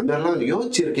போறீங்களா? அந்த மாதிரிலாம்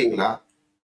யோசிச்சிருக்கீங்களா?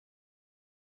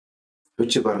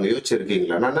 யோசிச்சு பாருங்க.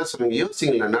 யோசிச்சிருக்கீங்களா? நான் என்ன சொல்றேன்,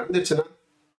 யோசிங்களா? நடந்துச்சுன்னா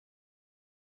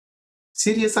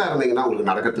சீரியஸா இருந்தீங்கன்னா உங்களுக்கு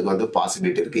நடக்கிறதுக்கு வந்து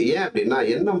பாசிபிலிட்டி இருக்கு. ஏன் அப்படின்னா,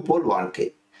 எண்ணம் போல் வாழ்க்கை.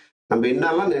 நம்ம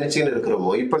என்னெல்லாம் நினைச்சுன்னு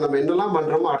இருக்கிறோமோ, இப்ப நம்ம என்னெல்லாம்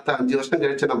பண்றோமோ, அடுத்த 5 வருஷம்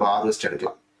கழிச்சு நம்ம ஹார்வெஸ்ட்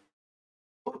எடுக்கலாம்.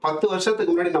 ஒரு 10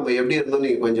 வருஷத்துக்கு முன்னாடி நம்ம எப்படி இருந்தோம்,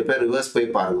 நீங்க கொஞ்சம் பேர் ரிவர்ஸ்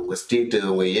போய் பாருங்க. உங்க ஸ்ட்ரீட்,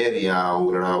 உங்க ஏரியா,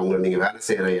 உங்க நீங்க வேலை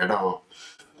செய்யற இடம்,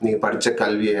 நீங்க படிச்ச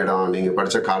கல்வி இடம், நீங்க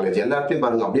படிச்ச காலேஜ் எல்லாத்தையும்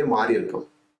பாருங்க. அப்படியே மாறி இருக்கும்.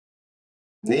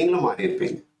 நீங்களும் மாறி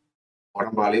இருப்பீங்க.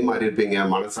 உடம்பாலையும் மாறி இருப்பீங்க,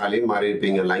 மனசாலையும் மாறி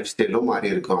இருப்பீங்க, லைஃப் ஸ்டைலும் மாறி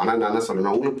இருக்கும். ஆனா நான் என்ன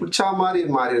சொல்றேன்னா, உங்களுக்கு பிடிச்ச மாதிரி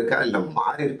மாறி இருக்கா? இல்ல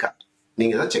மாறி இருக்கா?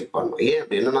 நீங்க தான் செக் பண்ணணும். ஏன்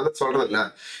அப்படின்னு நான் தான் சொல்றேன்ல,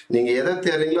 நீங்க எதை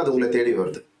தேடுறீங்களோ அது உங்களை தேடி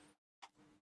வருது.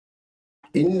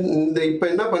 இந்த இப்ப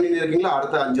என்ன பண்ணிட்டு இருக்கீங்களோ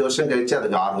அடுத்த 5 வருஷம் கழிச்சு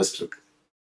அதுக்கு ஹார்வெஸ்ட் இருக்கு.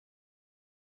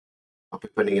 அப்ப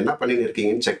இப்ப நீங்க என்ன பண்ணிட்டு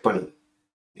இருக்கீங்கன்னு செக் பண்ணுங்க.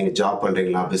 நீங்க ஜாப்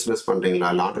பண்றீங்களா, பிசினஸ் பண்றீங்களா,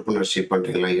 இல்ல ஆண்டர்பிரினர்ஷிப்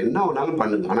பண்றீங்களா, என்ன வேணாலும்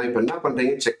பண்ணுங்க. ஆனா இப்ப என்ன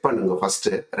பண்றீங்கன்னு செக் பண்ணுங்க ஃபர்ஸ்ட்.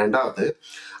 2வது,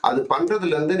 அது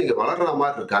பண்றதுல இருந்து நீங்க வளர்ற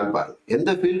மாதிரி இருக்கான்னு பாருங்க.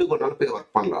 எந்த ஃபீல்டுக்கு வேணாலும் போய்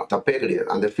ஒர்க் பண்ணலாம், தப்பே கிடையாது.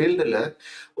 அந்த ஃபீல்டுல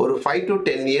ஒரு 5 to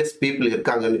 10 இயர்ஸ் பீப்புள்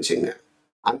இருக்காங்கன்னு வச்சுங்க.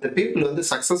 அந்த பீப்புள் வந்து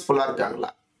சக்சஸ்ஃபுல்லா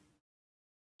இருக்காங்களா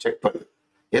செக் பண்ணுங்க.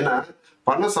 ஏன்னா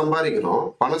பணம் சம்பாதிக்கிறோம்.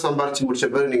 பணம் சம்பாரிச்சு முடிச்ச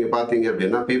பிறகு நீங்க பாத்தீங்க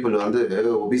அப்படின்னா பீப்புள் வந்து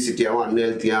ஒபிசிட்டியாவும்,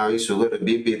 அன்ஹெல்த்தியாவும், சுகர்,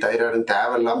 பிபி, தைராய்டு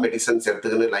தேவையில்லாம மெடிசன்ஸ்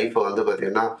எடுத்துக்கின்னு லைஃப்பை வந்து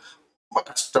பாத்தீங்கன்னா ரொம்ப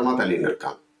கஷ்டமா தள்ளின்னு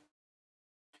இருக்காங்க.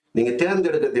 நீங்க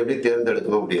தேர்ந்தெடுக்கிறது எப்படி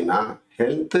தேர்ந்தெடுக்கணும் அப்படின்னா,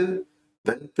 ஹெல்த்,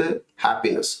 வெல்த்,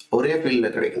 ஹாப்பினஸ் ஒரே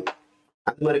ஃபீல்ட்ல கிடைக்கும்.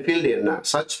 அந்த மாதிரி ஃபீல்டு என்ன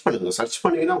சர்ச் பண்ணுங்க. சர்ச்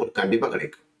பண்ணீங்கன்னா உங்களுக்கு கண்டிப்பா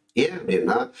கிடைக்கும். ஏன்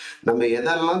அப்படின்னா, நம்ம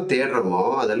எதெல்லாம் தேடுறோமோ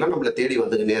அதெல்லாம் நம்மளை தேடி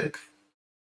வந்துக்கினே இருக்கு.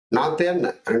 நான்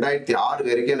தேடினேன் 2006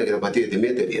 வரைக்கும் எனக்கு இதை பத்தி எதுவுமே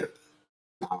தெரியாது.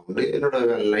 நான் உண்டு, என்னோட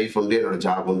லைஃப் உண்டு, என்னோட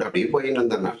ஜாப் உண்டு, அப்படியே போயின்னு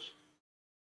இருந்தேன் நான்.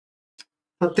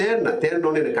 நான்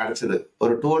தேடினோன்னு எனக்கு கிடைச்சது.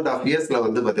 ஒரு 2.5 இயர்ஸ்ல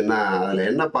வந்து பாத்தீங்கன்னா, அதுல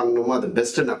என்ன பண்ணணுமோ அது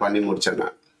பெஸ்ட் நான் பண்ணி முடிச்சேன்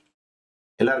நான்.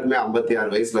 எல்லாருக்குமே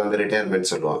 56 வயசுல வந்து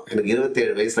ரிட்டையர்மெண்ட் சொல்லுவாங்க. எனக்கு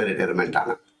 27 வயசுல ரிட்டையர்மெண்ட்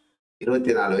ஆனேன்.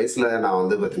 24 வயசுல நான்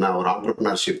வந்து பாத்தீங்கன்னா, ஒரு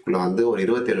ஆண்டர்பிரினர்ஷிப்குள்ள வந்து ஒரு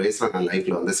 27 வயசுல நான்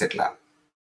லைஃப்ல வந்து செட்டில் ஆனேன்.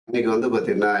 இன்னைக்கு வந்து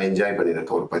பாத்தீங்கன்னா, என்ஜாய்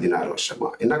பண்ணியிருக்கேன் ஒரு 16 வருஷமா.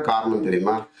 என்ன காரணம்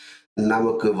தெரியுமா?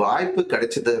 நமக்கு வாய்ப்பு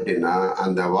கிடைச்சது அப்படின்னா,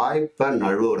 அந்த வாய்ப்ப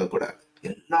நழுவ விடக்கூடாது.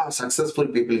 எல்லா சக்சஸ்ஃபுல்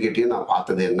பீப்பிள் கிட்டயும் நான்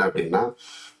பார்த்தது என்ன அப்படின்னா,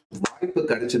 வாய்ப்பு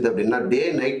கிடைச்சது அப்படின்னா, டே,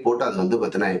 நைட் போட்டு அது வந்து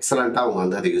பாத்தீங்கன்னா, எக்ஸலன்ட்டா அவங்க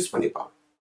வந்து அத யூஸ் பண்ணிப்பாங்க.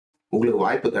 உங்களுக்கு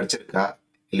வாய்ப்பு கிடைச்சிருக்கா?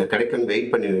 இல்ல கிடைக்கும்னு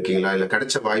வெயிட் பண்ணி இருக்கீங்களா? இல்ல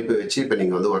கிடைச்ச வாய்ப்ப வச்சு இப்ப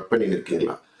நீங்க வந்து ஒர்க் பண்ணின்னு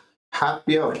இருக்கீங்களா?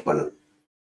 ஹேப்பியா ஒர்க் பண்ணுங்க.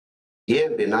 ஏன்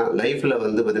அப்படின்னா, லைஃப்ல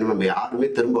வந்து பாத்தீங்கன்னா, நம்ம யாருமே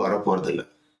திரும்ப வரப்போறதில்ல.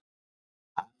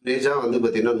 ஆவரேஜா வந்து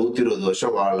பாத்தீங்கன்னா, 120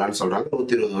 வருஷம் வாழலாம்ன்னு சொல்றாங்க.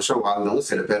 120 வருஷம் வாழ்ந்தவங்க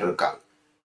சில பேர் இருக்காங்க.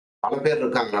 பல பேர்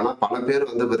இருக்காங்கன்னா, பல பேர்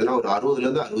வந்து பாத்தீங்கன்னா, ஒரு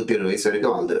 60லேருந்து 67 வயசு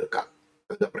வரைக்கும் வாழ்ந்துருக்காங்க.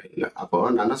 அதுக்கப்புறம் இல்ல. அப்போ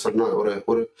நான் என்ன சொன்னேன், ஒரு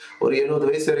ஒரு ஒரு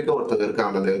 70 வயசு வரைக்கும் ஒருத்தங்க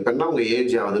இருக்காங்க. இப்ப என்ன உங்க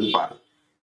ஏஜ் ஆகுதுன்னு பாருங்க.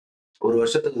 ஒரு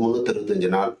வருஷத்துக்கு 365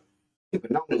 நாள். இப்ப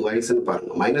என்ன உங்களுக்கு வயசுன்னு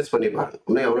பாருங்க. மைனஸ் பண்ணி பாருங்க.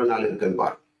 இன்னும் எவ்வளவு நாள் இருக்குன்னு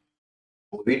பாருங்க.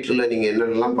 உங்க வீட்டுல நீங்க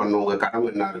என்னென்னலாம் பண்ணணும், உங்க கடமை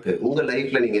என்ன இருக்கு? உங்க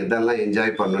லைஃப்ல நீங்க எதெல்லாம்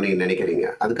என்ஜாய் பண்ணணும்னு நீங்க நினைக்கிறீங்க?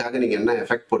 அதுக்காக நீங்க என்ன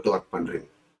எஃபெக்ட் போட்டு ஒர்க் பண்றீங்க?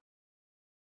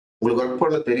 உங்களுக்கு ஒர்க்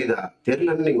பண்ண தெரியுதா?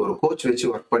 தெரியலன்னு நீங்க ஒரு கோச் வச்சு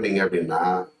ஒர்க் பண்ணீங்க அப்படின்னா,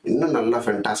 இன்னும் நல்லா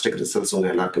ஃபேன்டாஸ்டிக் ரிசல்ட்ஸ் உங்க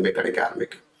எல்லாருக்குமே கிடைக்க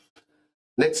ஆரம்பிக்கும்.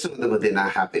 நெக்ஸ்ட் வந்து பாத்தீங்கன்னா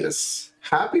ஹாப்பினஸ்.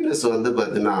 ஹாப்பினஸ் வந்து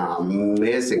பாத்தீங்கன்னா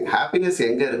அமேசிங். ஹாப்பினஸ்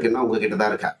எங்க இருக்குன்னா உங்ககிட்ட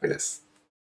தான் இருக்கு ஹாப்பினஸ்.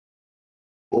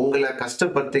 உங்கள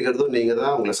கஷ்டப்படுத்திக்கிறதும் நீங்க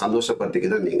தான், உங்கள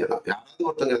சந்தோஷப்படுத்திக்கிறதும் நீங்க தான். யாராவது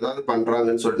ஒருத்தங்க ஏதாவது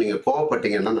பண்றாங்கன்னு சொல்லிட்டு நீங்க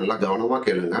கோவப்பட்டீங்கன்னா நல்லா கவனமா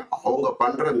கேளுங்க. அவங்க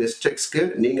பண்ற மிஸ்டேக்ஸ்க்கு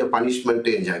நீங்க பனிஷ்மென்ட்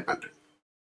என்ஜாய் பண்றீங்க.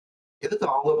 எதுக்கு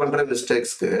அவங்க பண்ற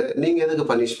மிஸ்டேக்ஸ்க்கு நீங்க எதுக்கு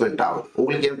பனிஷ்மென்ட் ஆகுது?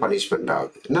 உங்களுக்கு ஏன் பனிஷ்மென்ட்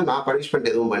ஆகுது? என்ன நான் பனிஷ்மென்ட்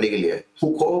எதுவும் பண்ணிக்கலையே.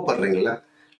 கோவப்படுறீங்கல்ல?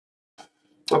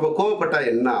 அப்ப கோவப்பட்டா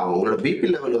என்ன ஆகும்? உங்களோட பிபி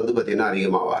லெவல் வந்து பாத்தீங்கன்னா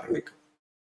அதிகமாக ஆரம்பிக்கும்.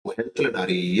 உங்க ஹெல்த்ல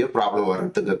நிறைய ப்ராப்ளம்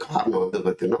வர்றதுக்கு காரணம் வந்து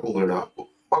பாத்தீங்கன்னா உங்களோட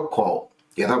ரொம்ப கோவம்.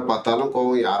 எதை பார்த்தாலும்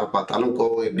கோவம், யாரை பார்த்தாலும்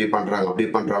கோவம், இப்படி பண்றாங்க, அப்படி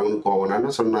பண்றாங்கன்னு கோவம். நான்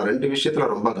என்ன சொன்னா 2 விஷயத்துல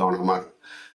ரொம்ப கவனமா இருக்கு.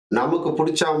 நமக்கு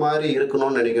பிடிச்ச மாதிரி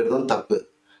இருக்கணும்னு நினைக்கிறதும் தப்பு.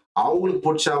 அவங்களுக்கு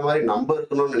பிடிச்ச மாதிரி நம்ம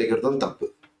இருக்கணும்னு நினைக்கிறதும் தப்பு.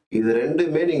 இது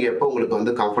 2மே நீங்க எப்ப உங்களுக்கு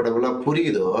வந்து கம்ஃபர்டபுளா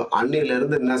புரியுதோ, அன்னையில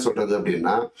இருந்து என்ன சொல்றது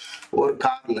அப்படின்னா, ஒரு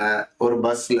கார்ல, ஒரு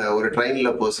பஸ்ல, ஒரு ட்ரெயின்ல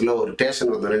போச்சுல ஒரு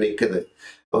ஸ்டேஷன் வந்தோனே நிக்குது.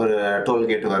 ஒரு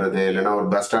டோல்கேட் வருது, இல்லைன்னா ஒரு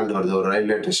பஸ் ஸ்டாண்ட் வருது, ஒரு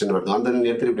ரயில்வே ஸ்டேஷன் வருது. வந்து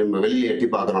நிறுத்திட்டு இப்படி நம்ம வெளியே எட்டி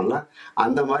பார்க்குறோம்ல,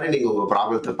 அந்த மாதிரி நீங்க உங்க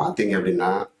ப்ராப்ளத்த பார்த்தீங்க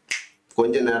அப்படின்னா,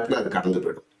 கொஞ்ச நேரத்துல அது கடந்து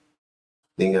போயிடும்.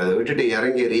 நீங்க அதை விட்டுட்டு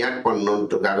இறங்கி ரியாக்ட்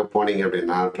பண்ணணுன்றதுக்காக போனீங்க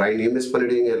அப்படின்னா ட்ரெயினையும் மிஸ்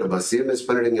பண்ணிடுவீங்க, இல்லை பஸ்ஸையும் மிஸ்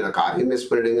பண்ணிடுவீங்க, இல்லை காரையும் மிஸ்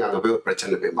பண்ணிடுவீங்க. அங்க போய் ஒரு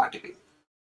பிரச்சனை போய் மாட்டிப்பீங்க.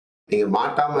 நீங்க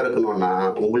மாட்டாம இருக்கணும்னா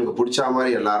உங்களுக்கு பிடிச்ச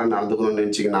மாதிரி எல்லாரும் நடந்துக்கணும்னு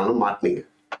நினைச்சீங்கனாலும் மாட்டினீங்க,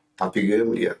 தப்பிக்கவே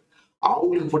முடியாது.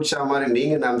 அவங்களுக்கு பிடிச்ச மாதிரி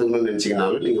நீங்க நடந்துக்கணும்னு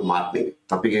நினைச்சீங்கனாலும் நீங்க மாட்டினீங்க,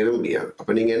 தப்பிக்கவே முடியாது.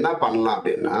 அப்ப நீங்க என்ன பண்ணலாம்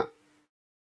அப்படின்னா,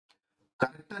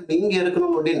 கரெக்டா நீங்க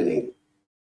இருக்கணும்னு அப்படின்னு நினைங்க.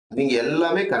 நீங்க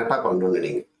எல்லாமே கரெக்டா பண்ணணும்னு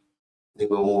நினைங்க.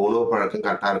 நீங்க உங்க உணவு பழக்கம்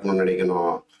கரெக்டா இருக்கணும்னு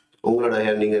நினைக்கணும். உங்களோட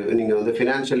நீங்க நீங்க வந்து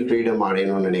ஃபினான்ஷியல் ஃப்ரீடம்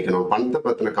அடையணும்னு நினைக்கணும். பணத்தை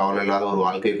பத்தின கவலை இல்லாத ஒரு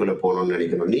வாழ்க்கைக்குள்ள போகணும்னு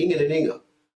நினைக்கணும். நீங்க நினைங்க.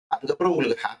 அதுக்கப்புறம்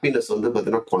உங்களுக்கு ஹாப்பினஸ் வந்து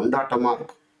பாத்தீங்கன்னா கொண்டாட்டமா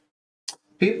இருக்கும்.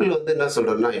 பீப்புள் வந்து என்ன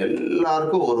சொல்றேன்னா,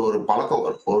 எல்லாருக்கும் ஒரு ஒரு பழக்கம்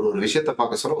வரும். ஒரு ஒரு விஷயத்த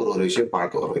பார்க்க சொல்ல ஒரு ஒரு விஷயம்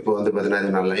பார்க்க வரும். இப்போ வந்து பாத்தீங்கன்னா,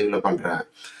 இதை நான் லைவ்ல பண்றேன்.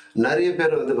 நிறைய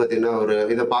பேர் வந்து பாத்தீங்கன்னா, ஒரு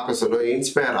இதை பார்க்க சொல்ல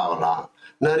இன்ஸ்பயர் ஆகலாம்.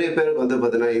 நிறைய பேருக்கு வந்து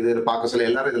பாத்தீங்கன்னா, இது பார்க்க சொல்ல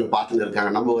எல்லாரும் இதுல பார்த்துன்னு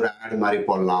இருக்காங்க. நம்ம ஒரு ஆட் மாதிரி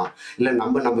போடலாம். இல்ல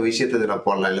நம்ம விஷயத்த இதுல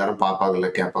போடலாம். எல்லாரும் பார்ப்பாங்கல்ல,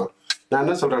 கேட்பாங்க. நான்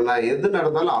என்ன சொல்றேன்னா, எது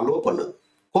நடந்தாலும் அலோவ் பண்ணுங்க.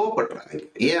 கோவப்படுறாதீங்க.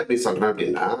 ஏன் அப்படி சொல்றேன்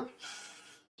அப்படின்னா,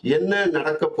 என்ன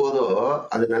நடக்க போதோ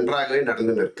அது நன்றாகவே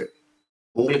நடந்துன்னு இருக்கு.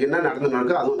 உங்களுக்கு என்ன நடந்துன்னு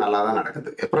இருக்கு அதுவும் நல்லா தான் நடக்குது.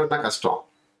 அப்புறம் என்ன கஷ்டம்?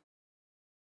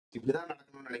 இப்படிதான்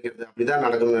நடக்கணும்னு நினைக்கிறது, அப்படிதான்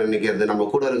நடக்கணும்னு நினைக்கிறது, நம்ம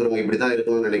கூட இருக்கிறவங்க இப்படிதான்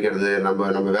இருக்கணும்னு நினைக்கிறது,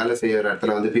 நம்ம நம்ம வேலை செய்யற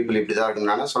இடத்துல வந்து பீப்புள் இப்படிதான்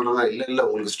இருக்கணும். நான் சொல்றேன்னா, இல்ல இல்ல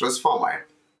உங்களுக்கு ஸ்ட்ரெஸ் ஃபார்ம் ஆயிடும்.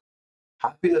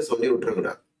 ஹாப்பினஸ் சொல்லி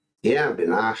விட்டுறக்கூடாது. ஏன்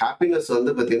அப்படின்னா, ஹாப்பினஸ்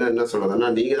வந்து பாத்தீங்கன்னா என்ன சொல்றதுன்னா,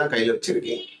 நீங்க தான் கையில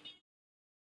வச்சிருக்கீங்க.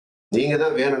 நீங்க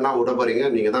தான் வேணும்னா விட போறீங்க,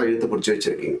 நீங்க தான் இழுத்து பிடிச்சு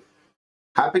வச்சிருக்கீங்க.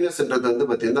 ஹாப்பினஸ்ன்றது வந்து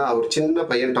பாத்தீங்கன்னா, ஒரு சின்ன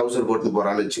பையன் டவுசர் போட்டுன்னு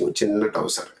போறான்னு வச்சுக்கோங்க, சின்ன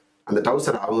டவுசர். அந்த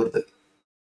டவுசர் அவுருது,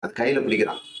 அது கையில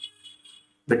பிடிக்கிறான்.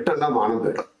 விட்டோம்னா மானம்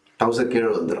போயிடும். டவுசர் கீழே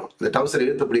வந்துடும். அந்த டவுசர்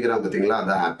இழுத்து பிடிக்கிறான் பார்த்தீங்களா,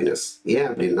 அதான் ஹாப்பினஸ். ஏன்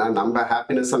அப்படின்னா, நம்ம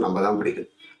ஹாப்பினஸை நம்ம தான்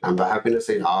பிடிக்கணும். நம்ம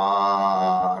ஹாப்பினஸை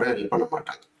யாரும் ஹெல்ப் பண்ண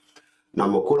மாட்டாங்க.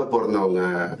 நம்ம கூட பிறந்தவங்க,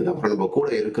 அதுக்கப்புறம் நம்ம கூட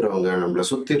இருக்கிறவங்க, நம்மளை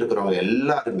சுத்தி இருக்கிறவங்க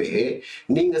எல்லாருமே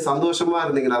நீங்க சந்தோஷமா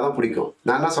இருந்தீங்கன்னா தான் பிடிக்கும்.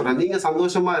 நான் என்ன சொல்றேன், நீங்க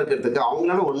சந்தோஷமா இருக்கிறதுக்கு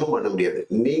அவங்களால ஒண்ணும் பண்ண முடியாது.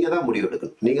 நீங்க தான் முடிவு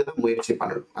எடுக்கணும். நீங்க தான் முயற்சி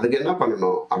பண்ணணும். அதுக்கு என்ன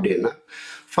பண்ணணும் அப்படின்னா,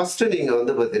 ஃபர்ஸ்ட் நீங்க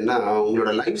வந்து பாத்தீங்கன்னா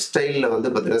உங்களோட லைஃப் ஸ்டைல்ல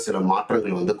வந்து பாத்தீங்கன்னா சில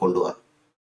மாற்றங்கள் வந்து கொண்டு வரணும்.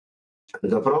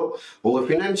 அதுக்கப்புறம் உங்க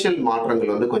பினான்சியல்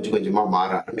மாற்றங்கள் வந்து கொஞ்சம் கொஞ்சமா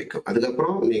மாற ஆரம்பிக்கும்.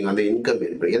 அதுக்கப்புறம் நீங்க வந்து இன்கம்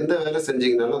எந்த வேலை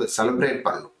செஞ்சீங்கனாலும் அதை செலிப்ரேட்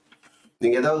பண்ணணும்.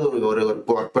 நீங்க ஏதாவது ஒரு ஒரு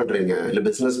ஒர்க் பண்றீங்க, இல்ல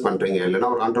பிசினஸ் பண்றீங்க, இல்லைன்னா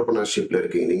ஒரு ஆண்டர்பிரினர்ஷிப்ல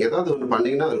இருக்கீங்க. நீங்க ஏதாவது ஒண்ணு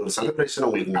பண்ணீங்கன்னா அது ஒரு செலிப்ரேஷன்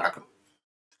உங்களுக்கு நடக்கணும்.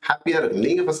 ஹாப்பியா இருக்கும்.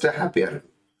 நீங்க ஃபர்ஸ்ட் ஹாப்பியா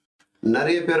இருக்கும்.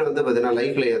 நிறைய பேர் வந்து பாத்தீங்கன்னா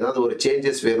லைஃப்ல ஏதாவது ஒரு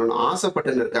சேஞ்சஸ் வேணும்னு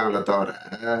ஆசைப்பட்டுன்னு இருக்காங்களே தவிர,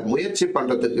 முயற்சி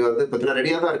பண்றதுக்கு வந்து பாத்தீங்கன்னா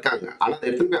ரெடியா தான் இருக்காங்க. ஆனா அதை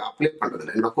எடுத்துட்டு போய் அப்ளை பண்றது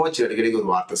இல்லை. என்னோட கோச் அடிக்கடி ஒரு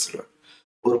வார்த்தை சொல்லுவேன்.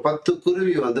 ஒரு 10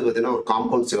 குருவி வந்து பாத்தீங்கன்னா ஒரு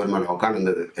காம்பவுண்ட் சுவர் மேல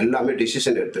உட்கார்ந்திருந்தது. எல்லாமே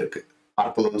டிசிஷன் எடுத்திருக்கு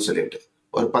பறக்கணும்னு சொல்லிட்டு.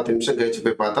 ஒரு 10 நிமிஷம் கழிச்சு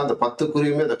போய் பார்த்தா அந்த 10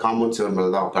 குருவியுமே அந்த காம்பவுண்ட் சுவர்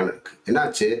மேல தான் உட்கார்ந்து இருக்கு.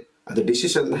 என்னாச்சு? அது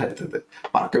டிசிஷன் தான் எடுத்தது,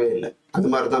 பறக்கவே இல்லை. அந்த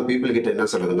மாதிரிதான் பீப்புள் கிட்ட என்ன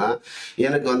சொல்றதுன்னா,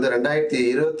 எனக்கு வந்து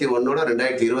 2021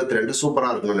 2022 சூப்பரா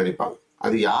இருக்கணும்னு நினைப்பாங்க.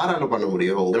 அது யாரால பண்ண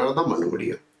முடியும்? உங்களால தான் பண்ண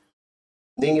முடியும்.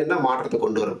 நீங்க என்ன மாற்றத்தை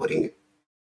கொண்டு வர போறீங்க?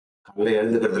 காலைல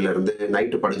எழுந்துக்கிறதுல இருந்து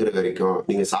நைட்டு படுக்கிற வரைக்கும்,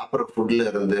 நீங்க சாப்பிடுற ஃபுட்ல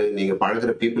இருந்து நீங்க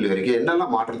பழகுற பீப்புள் வரைக்கும்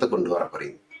என்னெல்லாம் மாற்றத்தை கொண்டு வர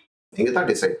போறீங்க? நீங்க தான்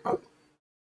டிசைட் பண்ணணும்.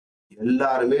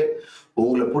 எல்லாருமே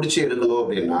உங்கள புடிச்சு எடுக்கணும்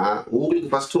அப்படின்னா, உங்களுக்கு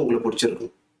ஃபர்ஸ்ட் உங்கள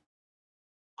புடிச்சிருக்கணும்.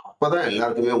 அப்பதான்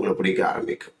எல்லாருக்குமே உங்கள பிடிக்க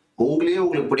ஆரம்பிக்கும். உங்களையே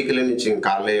உங்களுக்கு பிடிக்கலன்னு வச்சுக்கங்க,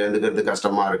 காலைல எழுந்துக்கிறது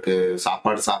கஷ்டமா இருக்கு,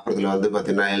 சாப்பாடு சாப்பிடுறதுல வந்து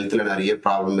பாத்தீங்கன்னா, ஹெல்த்ல நெறைய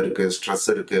ப்ராப்ளம் இருக்கு, ஸ்ட்ரெஸ்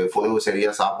இருக்கு, உணவு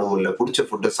சரியா சாப்பிட முடியல, புடிச்ச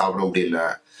ஃபுட்ட சாப்பிட முடியல.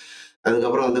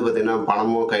 அதுக்கப்புறம் வந்து பாத்தீங்கன்னா,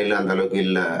 பணமும் கையில அந்த அளவுக்கு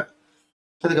இல்ல.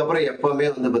 அதுக்கப்புறம் எப்பவுமே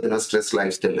வந்து பாத்தீங்கன்னா, ஸ்ட்ரெஸ்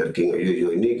லைஃப் ஸ்டைல்ல இருக்கீங்க.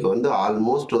 ஐய்யய்யோ! இன்னைக்கு வந்து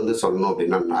ஆல்மோஸ்ட் வந்து சொல்லணும்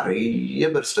அப்படின்னா, நெறைய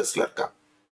பேர் ஸ்ட்ரெஸ்ல இருக்காங்க.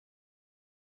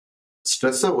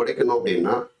 ஸ்ட்ரெஸ்ஸ உடைக்கணும்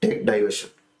அப்படின்னா, டேக்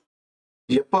டைவர்ஷன்.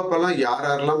 எப்பப்பலாம் யார்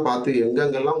யாரெல்லாம் பார்த்து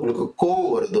எங்கெங்கெல்லாம் உங்களுக்கு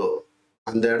கோவம் வருதோ,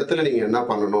 அந்த இடத்துல நீங்க என்ன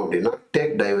பண்ணணும் அப்படின்னா,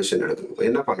 டேக் டைவர்ஷன் எடுக்கணும்.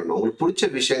 என்ன பண்ணணும்? உங்களுக்கு புடிச்ச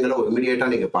விஷயங்கள இமிடியேட்டா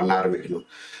நீங்க பண்ண ஆரம்பிக்கணும்.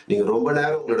 நீங்க ரொம்ப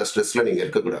நேரம் உங்களோட ஸ்ட்ரெஸ்ல நீங்க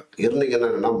இருக்கக்கூடாது. இருந்தீங்கன்னா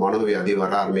என்னன்னா, மனோவியாதி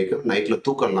வர ஆரம்பிக்கும். நைட்ல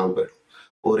தூக்கம் இல்லாம போயிடும்.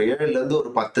 ஒரு 7ல இருந்து ஒரு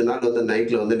 10 நாள் வந்து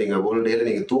நைட்ல வந்து நீங்க ஹோல் டேல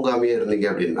நீங்க தூங்காமயே இருந்தீங்க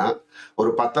அப்படின்னா,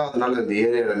 ஒரு 10வது நாள் அந்த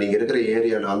ஏரியால நீங்க இருக்கிற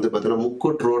ஏரியால வந்து பார்த்தீங்கன்னா,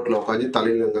 முக்கூட்டு ரோட்ல உட்காந்து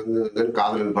தலையில அங்கங்க அங்கன்னு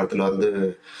காதலன் படத்துல வந்து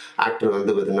ஆக்டர்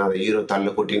வந்து பார்த்தீங்கன்னா, அந்த ஹீரோ தள்ள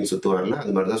கொட்டின்னு சுத்துவார்ல,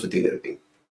 அது மாரி தான் சுத்தின்னு இருப்பீங்க.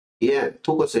 ஏன்?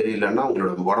 தூக்கம் சரியில்லன்னா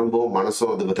உங்களோட உடம்பும்,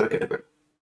 மனசும் வந்து பார்த்தீங்கன்னா கெட்டு போயிடும்.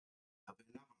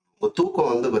 உங்க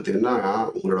தூக்கம் வந்து பார்த்தீங்கன்னா,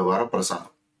 உங்களோட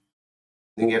வரப்பிரசாதம்.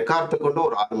 நீங்க எக்காரணத்த கொண்டும்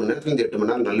ஒரு 6 மணி நேரத்துலருந்து 8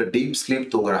 மணி நேரம் நல்ல டீப்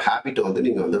ஸ்லீப் தூங்குற ஹாபிட்ட வந்து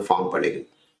நீங்க வந்து ஃபார்ம் பண்ணிக்கணும்.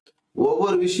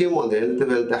 ஒவ்வொரு விஷயமும் அந்த ஹெல்த்,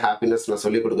 வெல்த், ஹாப்பினஸ் நான்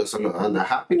சொல்லிக் கொடுக்க சொல்ல, அந்த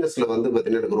ஹாப்பினஸ்ல வந்து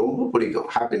பார்த்தீங்கன்னா, எனக்கு ரொம்ப பிடிக்கும்.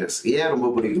 ஹாப்பினஸ் ஏன் ரொம்ப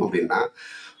பிடிக்கும் அப்படின்னா,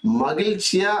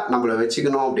 மகிழ்ச்சியா நம்மள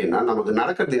வச்சுக்கணும் அப்படின்னா, நமக்கு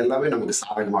நடக்கிறது எல்லாமே நமக்கு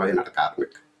சாதகமாவே நடக்க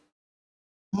ஆரம்பிக்கும்.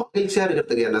 மகிழ்ச்சியா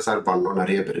இருக்கிறதுக்கு என்ன சார் பண்ணணும்?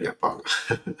 நெறைய பேர் கேட்பாங்க.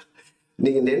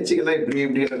 நீங்க நினைச்சீங்கன்னா இப்படி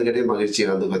இப்படின்றதுக்காட்டியும்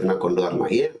மகிழ்ச்சிய வந்து பார்த்தீங்கன்னா கொண்டு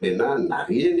வரலாம். ஏன் அப்படின்னா,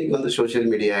 நெறைய இன்னைக்கு வந்து சோசியல்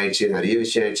மீடியா ஆயிடுச்சு. நெறைய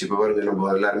விஷயம் ஆயிடுச்சு. இப்ப பாருங்க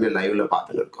நம்ம எல்லாருமே லைவ்ல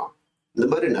பார்த்துன்னு இருக்கோம். இந்த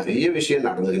மாரி நெறைய விஷயம்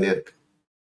நடந்துக்குன்னே இருக்கு.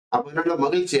 அப்ப என்னன்னா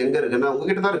மகிழ்ச்சி எங்க இருக்குன்னா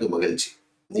உங்ககிட்ட தான் இருக்கு மகிழ்ச்சி.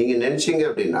 நீங்க நினைச்சீங்க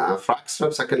அப்படின்னா ஃபிராக்ஷன்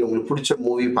ஆஃப் செகண்ட் உங்களுக்கு பிடிச்ச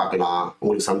மூவி பார்க்கலாம்.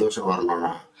 உங்களுக்கு சந்தோஷம்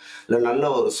வரணும்னா. இல்ல நல்ல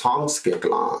ஒரு சாங்ஸ்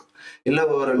கேட்கலாம். இல்ல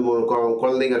ஒரு 2, 3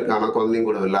 குழந்தைங்க இருக்காங்கன்னா குழந்தைங்க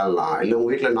கூட விளையாடலாம். இல்ல உங்க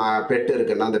வீட்ல நான் பெட்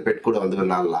இருக்குன்னா அந்த பெட் கூட வந்து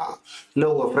விளையாடலாம். இல்ல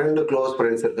உங்க க்ளோஸ்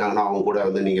ஃப்ரெண்ட்ஸ் இருக்காங்கன்னா அவங்க கூட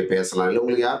வந்து நீங்க பேசலாம். இல்ல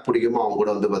உங்களுக்கு யார் பிடிக்குமோ அவங்க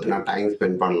கூட வந்து பார்த்தீங்கன்னா டைம்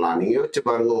ஸ்பெண்ட் பண்ணலாம். நீங்க யோசிச்சு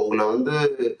பாருங்க உங்கள வந்து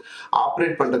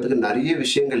ஆப்பரேட் பண்றதுக்கு நெறைய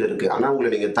விஷயங்கள் இருக்கு. ஆனா உங்கள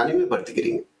நீங்க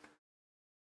தனிமைப்படுத்திக்கிறீங்க.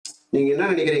 நீங்க என்ன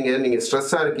நினைக்கிறீங்க? நீங்க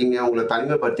ஸ்ட்ரெஸ்ஸா இருக்கீங்க. உங்கள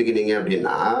தனிமைப்படுத்திக்கிறீங்க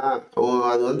அப்டின்னா, ஓ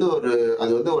அது வந்து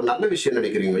ஒரு நல்ல விஷயம்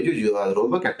நினைக்கிறீங்க. ஐய்யய்யோ! அது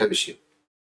ரொம்ப கெட்ட விஷயம்.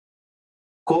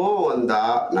 கோவம் வந்தா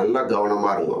நல்லா கவனமா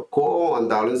இருங்க. கோவம்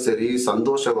வந்தாலும் சரி,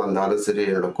 சந்தோஷம் வந்தாலும் சரி,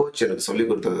 என்னோட கோச் எனக்கு சொல்லிக்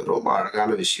குடுத்தது ரொம்ப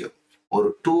அழகான விஷயம். ஒரு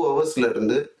 2 ஹவர்ஸ்ல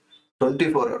இருந்து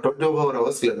 24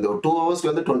 ஹவர்ஸ்ல இருந்து ஒரு 2 ஹவர்ஸ்ல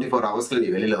இருந்து 24 ஹவர்ஸ்ல நீ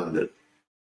வெளில வந்துரு.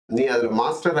 நீ அதுல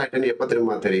மாஸ்டர் ஆயிட்டன்னு எப்ப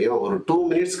தெரியுமா தெரியும்? ஒரு 2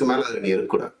 மினிட்ஸ்க்கு மேல அதுல நீ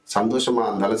இருக்கக்கூடாது. சந்தோஷமா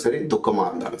இருந்தாலும் சரி, துக்கமா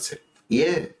இருந்தாலும் சரி.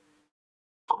 ஏன்?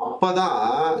 அப்பதான்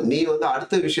நீ வந்து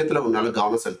அடுத்த விஷயத்துல உன்னால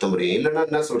கவனம் செலுத்த முடியும். இல்லன்னா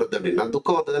என்ன சொல்றது அப்டின்னா,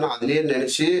 துக்கம் வந்ததுன்னா அதிலேயே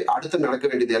நெனச்சு அடுத்து நடக்க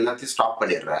வேண்டியது எல்லாத்தையும் ஸ்டாப்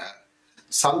பண்ணிடுற.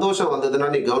 சந்தோஷம் வந்ததுன்னா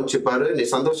நீ கவனிச்சு பாரு. நீ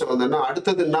சந்தோஷம் வந்ததுன்னா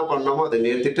அடுத்தது என்ன பண்ணணுமோ அத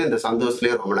நிறுத்திட்டு இந்த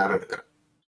சந்தோஷத்திலேயே ரொம்ப நேரம் இருக்கிற.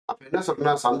 அப்ப என்ன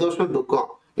சொல்றேன்னா, சந்தோஷம், துக்கம்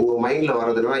உங்க மைண்ட்ல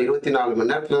வர்றதுன்னா 24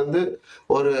 மணி நேரத்துல இருந்து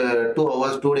ஒரு 2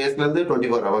 ஹவர்ஸ் 2 டேஸ்ல இருந்து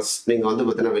 24 ஹவர்ஸ் நீங்க வந்து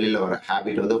பார்த்தீங்கன்னா வெளில வர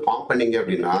ஹேபிட் வந்து ஃபார்ம் பண்ணீங்க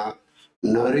அப்டின்னா,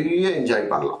 நெறைய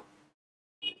என்ஜாய் பண்ணலாம்.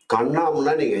 கண்ணா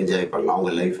முன்னா நீங்க என்ஜாய் பண்ணலாம்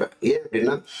உங்க லைஃப. ஏன்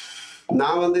அப்டின்னா,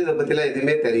 நான் வந்து இத பத்திலாம்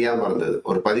எதுவுமே தெரியாம இருந்தது.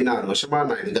 ஒரு 16 வருஷமா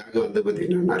நான் இதுக்காக வந்து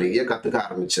பார்த்தீங்கன்னா, நெறைய கத்துக்க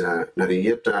ஆரம்பிச்சேன்.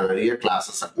 நெறைய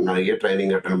கிளாஸஸ் நெறைய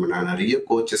ட்ரெய்னிங் அட்டெண்ட் பண்ணேன். நெறைய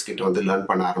கோச்சஸ் கிட்ட வந்து லேர்ன்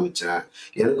பண்ண ஆரம்பிச்சேன்.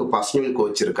 எனக்கு பர்சனல்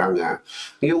கோச் இருக்காங்க.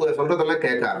 இவங்க சொல்றதெல்லாம்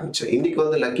கேட்க ஆரம்பிச்சேன். இன்னைக்கு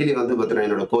வந்து லக்கிலி வந்து பார்த்தீங்கன்னா,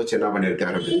 என்னோட கோச் என்ன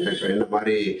பண்ணியிருக்காரு அப்டின்னா, இப்ப என்ன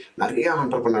மாரி நெறைய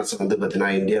என்டர்பிரினியர்ஸ் வந்து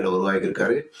பார்த்தீங்கன்னா, இந்தியால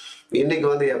உருவாக்கியிருக்காரு. இன்னைக்கு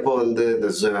வந்து எப்போ வந்து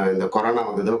இந்த கொரோனா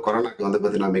வந்ததோ, கொரோனாக்கு வந்து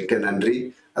பார்த்தீங்கன்னா மிக்க நன்றி.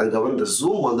 அதுக்கப்புறம் இந்த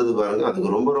Zoom வந்தது பாருங்க, அதுக்கு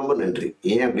ரொம்ப ரொம்ப நன்றி.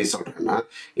 ஏன் அப்படி சொல்றேன்னா,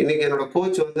 இன்னைக்கு என்னோட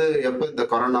கோச் வந்து எப்ப இந்த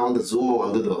கொரோனா வந்து Zoom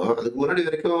வந்ததோ, அதுக்கு முன்னாடி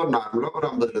வரைக்கும் நார்மலா ஒரு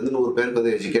 50லருந்து 100 பேருக்கு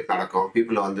வந்து எஜுகேட் நடக்கும்.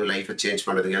 பீப்பிள வந்து லைஃப்ப சேஞ்ச்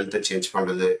பண்றது, ஹெல்த்த சேஞ்ச்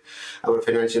பண்றது, அப்புறம்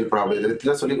ஃபினான்ஷியல் ப்ராப்ளம் இத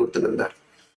பத்திலாம் சொல்லிக் குடுத்துட்டு இருந்தார்.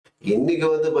 இன்னைக்கு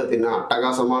வந்து பார்த்தீங்கன்னா,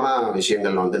 அட்டகாசமான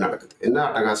விஷயங்கள் வந்து நடக்குது. என்ன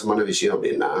அட்டகாசமான விஷயம்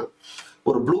அப்படின்னா,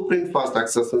 ஒரு ப்ளூ பிரிண்ட் ஃபார்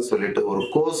சக்சஸ்ன்னு சொல்லிட்டு ஒரு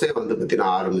கோர்ஸே வந்து பார்த்தீங்கன்னா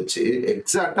ஆரம்பிச்சு,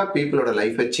 எக்ஸாக்ட்டா பீப்பிளோட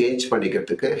லைஃப்ப சேஞ்ச்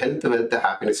பண்ணிக்கிறதுக்கு ஹெல்த், வெல்த்,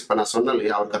 ஹாப்பினஸ் இப்ப நான் சொன்னேன்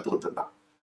இல்லையா? அவர் கத்துக் குடுத்தது தான்.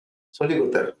 சொல்லிக்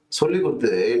குடுத்தாரு. சொல்லிக்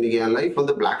குடுத்து இன்னைக்கு என் லைஃப்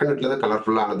வந்து பிளாக் அண்ட் ஒயிட்ல தான்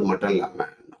கலர்ஃபுல்லா ஆனது மட்டும் இல்லாம,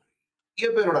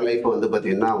 நெறைய பேரோட லைஃப்ப வந்து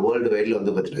பார்த்தீங்கன்னா, வேர்ல்டு வைட்ல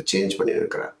வந்து பார்த்தீங்கன்னா சேஞ்ச்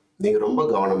பண்ணியிருக்கிறார். நீங்க ரொம்ப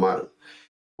கவனமா இருங்க.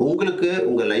 உங்களுக்கு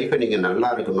உங்க லைஃப்ப நீங்க நல்லா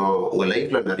இருக்கணும், உங்க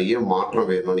லைஃப்ல நெறைய மாற்றம்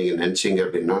வேணும்னு நீங்க நெனச்சீங்க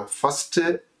அப்டின்னா, ஃபர்ஸ்ட்டு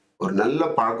ஒரு நல்ல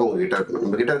பழக்கம் உங்ககிட்ட இருக்கணும்.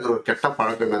 நம்மகிட்ட இருக்கிற ஒரு கெட்ட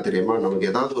பழக்கம் என்ன தெரியுமா? நமக்கு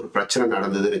ஏதாவது ஒரு பிரச்சனை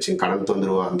நடந்ததுன்னு வச்சுக்கங்க, கடன்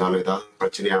தொந்தரவா இருந்தாலும், ஏதாவது ஒரு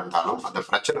பிரச்சனையா இருந்தாலும், அந்த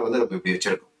பிரச்சனை வந்து நம்ம இப்டி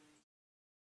வச்சிருக்கோம்.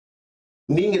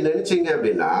 நீங்க நெனச்சீங்க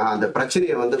அப்டின்னா, அந்த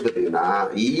பிரச்சனைய வந்து பாத்தீங்கன்னா,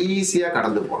 ஈஸியா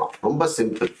கடந்து போலாம். ரொம்ப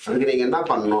சிம்பிள். அதுக்கு நீங்க என்ன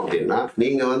பண்ணணும் அப்டின்னா,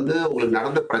 நீங்க வந்து உங்களுக்கு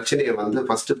நடந்த பிரச்சனைய வந்து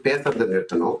ஃபர்ஸ்ட்டு பேசுறத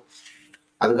நிறுத்தணும்.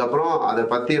 அதுக்கப்புறம் அத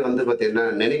பத்தி வந்து பாத்தீங்கன்னா,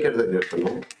 நினைக்கிறத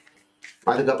நிறுத்தணும்.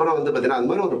 அதுக்கப்புறம் வந்து பார்த்தீங்கன்னா, அந்த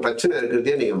மாரி ஒரு பிரச்சனை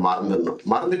இருக்கிறதையே நீங்க மறந்துடணும்.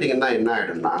 மறந்துட்டீங்கன்னா என்ன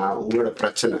ஆயிடும்னா, உங்களோட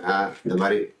பிரச்சனை இந்த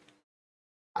மாரி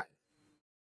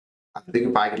அத தூக்கி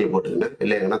பாக்கெட்ல போட்டுக்கின்னு,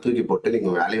 இல்ல எங்கனா தூக்கி போட்டு நீங்க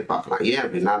வேலைய பார்க்கலாம். ஏன்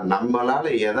அப்டின்னா, நம்மளால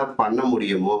எத பண்ண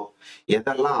முடியுமோ,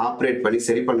 எதெல்லாம் ஆப்பரேட் பண்ணி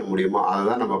சரி பண்ண முடியுமோ, அத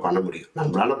தான் நம்ம பண்ண முடியும்.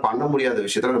 நம்மளால பண்ண முடியாத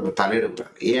விஷயத்துல நம்ம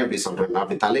தலையிடக்கூடாது. ஏன் அப்டி சொல்றேன்னா,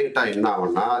 அப்டி தலையிட்டா என்ன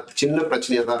ஆகும்னா, சின்ன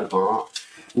பிரச்சனையா தான் இருக்கும்.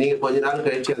 நீங்க கொஞ்ச நாள்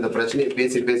கழிச்சு அந்த பிரச்சனைய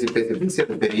பேசி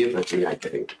அது பெரிய பிரச்சனையா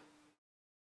ஆக்கிடுவீங்க.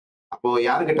 அப்போ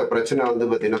யார்கிட்ட பிரச்சனை வந்து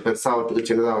பார்த்தீங்கன்னா, பெருசாவறதுக்கு,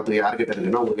 சின்னதாவறதுக்கு யார்கிட்ட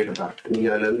இருக்குன்னா, உங்ககிட்ட தான் இருக்கு. நீங்க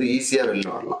அதுலருந்து ஈஸியா வெளில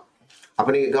வரலாம்.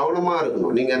 அப்ப நீங்க கவனமா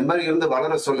இருக்கணும். நீங்க அந்த மாரி இருந்து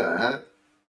வளர சொல்ல,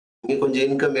 நீங்க கொஞ்சம்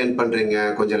இன்கம் ஏர்ன்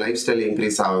பண்றீங்க, கொஞ்சம் லைஃப் ஸ்டைல்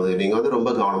இன்கிரீஸ் ஆகுது. நீங்க வந்து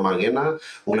ரொம்ப கவனமா இருங்க. ஏன்னா,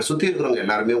 உங்கள சுத்தி இருக்கிறவங்க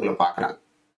எல்லாருமே உங்கள பார்க்குறாங்க.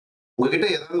 உங்ககிட்ட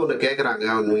ஏதாவது ஒண்ணு கேட்கறாங்க,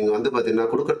 நீங்க வந்து பார்த்தீங்கன்னா,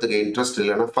 குடுக்கறதுக்கு இன்ட்ரெஸ்ட்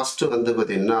இல்லன்னா, ஃபர்ஸ்ட் வந்து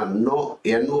பார்த்தீங்கன்னா, நோ,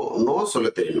 நோ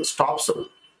சொல்ல தெரியணும். ஸ்டாப்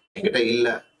சொல்லணும். என்கிட்ட இல்ல.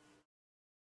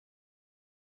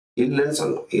 இல்லன்னு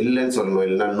சொல்லணும்.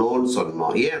 இல்லன்னா நோன்னு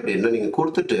சொல்லணும். ஏன் அப்டின்னா, நீங்க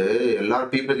குடுத்துட்டு எல்லா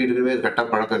பீப்பிள் கிட்டயுமே கெட்ட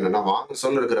பழக்கம் என்னன்னா, வாங்க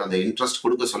சொல்ல இருக்கிற அந்த இன்ட்ரெஸ்ட்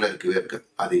குடுக்க சொல்ல இருக்கவே இருக்காது.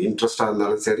 அது இன்ட்ரெஸ்ட்டா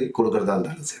இருந்தாலும் சரி, குடுக்குறதா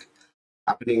இருந்தாலும் சரி.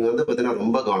 அப்ப நீங்க வந்து பார்த்தீங்கன்னா,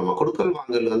 ரொம்ப கவனமா குடுக்கல்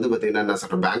வாங்கல் வந்து பார்த்தீங்கன்னா, என்ன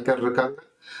சொல்றேன் பேங்கர் இருக்காங்க.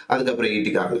 அதுக்கப்புறம்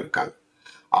ஈட்டிக்காரங்க இருக்காங்க.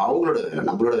 அவங்களோட வேலை,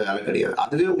 நம்மளோட வேலை கிடையாது.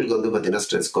 அதுவே உங்களுக்கு வந்து பார்த்தீங்கன்னா,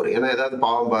 ஸ்ட்ரெஸ் குறையும். ஏன்னா, ஏதாவது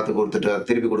பாவம் பார்த்து குடுத்துட்டு,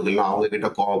 திருப்பி குடுக்கலன்னா, அவங்க கிட்ட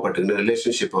கோவப்பட்டுக்கின்னு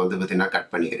ரிலேஷன்ஷிப்ப வந்து பார்த்தீங்கன்னா,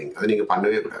 கட் பண்ணிக்கிறீங்க. அத நீங்க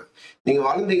பண்ணவே கூடாது. நீங்க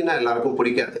வளர்ந்தீங்கன்னா எல்லாருக்கும்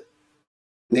புடிக்காது.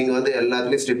 நீங்க வந்து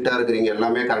எல்லாத்துலயும் ஸ்ட்ரிக்ட்டா இருக்கிறீங்க.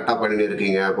 எல்லாமே கரெக்ட்டா பண்ணின்னு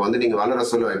இருக்கீங்க. அப்ப வந்து நீங்க வளர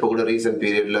சொல்ல இப்ப கூட ரீசென்ட்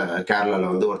பீரியட்ல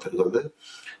கேரளால வந்து ஒருத்தருக்கு வந்து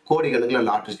கோடிக்கணக்குல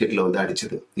லாட்டரி சீட்ல வந்து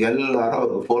அடிச்சது. எல்லாரும்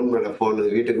அவருக்கு ஃபோன் மேல ஃபோனு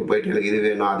வீட்டுக்கு போயிட்டு எனக்கு இது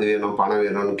வேணும், அது வேணும், பணம்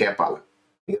வேணும்னு கேட்பாங்க.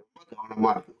 நீங்க ரொம்ப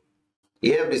கவனமா இருக்கணும்.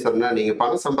 ஏன் அப்படி சொன்னா, நீங்க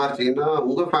பணம் சம்பாரிச்சீங்கன்னா,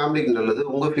 உங்க ஃபேமிலிக்கு நல்லது,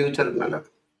 உங்க ஃபியூச்சருக்கு நல்லது.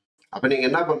 அப்ப நீங்க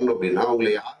என்ன பண்ணணும் அப்படின்னா,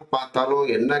 உங்கள யார் பார்த்தாலும்,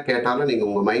 என்ன கேட்டாலும் நீங்க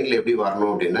உங்க மைண்ட்ல எப்படி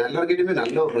வரணும் அப்படின்னா, எல்லார்கிட்டயுமே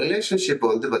நல்ல ஒரு ரிலேஷன்ஷிப்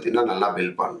வந்து பார்த்தீங்கன்னா, நல்லா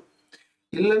பில்ட் பண்ணணும்.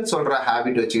 இல்லன்னு சொல்ற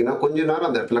ஹேபிட் வச்சீங்கன்னா, கொஞ்ச நேரம்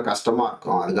அந்த இடத்துல கஷ்டமா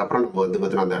இருக்கும். அதுக்கப்புறம் நம்ம வந்து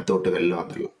பார்த்தீங்கன்னா, அந்த இடத்த விட்டு வெளில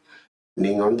வந்துரலாம்.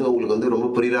 நீங்க வந்து உங்களுக்கு வந்து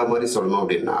ரொம்ப புரியிற மாரி சொல்லணும்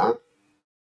அப்படின்னா,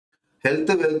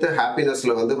 ஹெல்த், வெல்த்,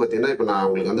 ஹாப்பினஸ்ல வந்து பார்த்தீங்கன்னா, இப்ப நான்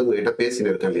உங்களுக்கு வந்து உங்ககிட்ட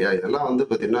பேசின்னு இருக்கேன் இல்லையா? இதெல்லாம் வந்து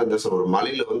பார்த்தீங்கன்னா, இந்த ஒரு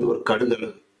மலையில வந்து ஒரு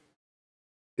கடுகளவு.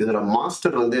 இதுல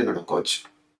மாஸ்டர் வந்து என்னோட கோச்.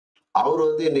 அவரு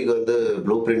வந்து இன்னைக்கு வந்து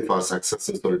ப்ளூ பிரிண்ட் ஃபார்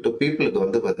சக்சஸ்ன்னு சொல்லிட்டு பீப்பிளுக்கு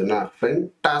வந்து பார்த்தீங்கன்னா,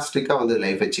 ஃபென்டாஸ்டிக்கா வந்து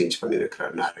லைஃப சேஞ்ச்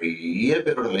பண்ணியிருக்கிறார். நெறைய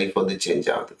பேரோட லைஃப் வந்து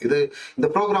சேஞ்ச் ஆகுது. இந்த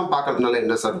ப்ரோகிராம் பார்க்கறதுனால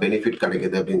என்ன சார் பெனிஃபிட்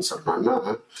கிடைக்குது அப்படின்னு சொன்னான்னா,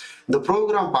 இந்த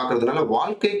ப்ரோகிராம் பார்க்கறதுனால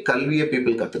வாழ்க்கை கல்விய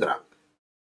பீப்பிள் கத்துக்கிறாங்க.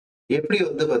 எப்படி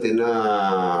வந்து பார்த்தீங்கன்னா,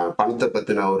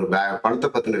 பணத்த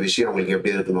பத்தின விஷயம் அவங்களுக்கு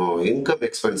எப்படி இருக்கணும்? இன்கம்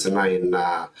எக்ஸ்பென்ஸ்ன்னா என்ன?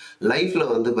 லைஃப்ல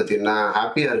வந்து பார்த்தீங்கன்னா,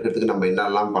 ஹேப்பியா இருக்கிறதுக்கு நம்ம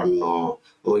என்னலாம் பண்ணணும்?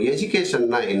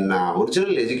 எஜுகேஷன்னா என்ன?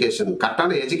 ஒரிஜினல் எஜுகேஷன்,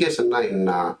 கரெக்ட்டான எஜுகேஷன்னா என்ன?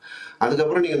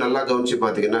 அதுக்கப்புறம் நீங்க நல்லா கவனிச்சு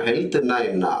பார்த்தீங்கன்னா, ஹெல்த்ன்னா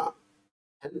என்ன?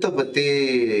 ஹெல்த்த பத்தி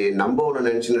நம்ப ஒண்ணு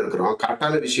நெனச்சுன்னு இருக்கிறோம்.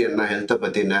 கரெக்ட்டான விஷயம் என்ன? ஹெல்த்த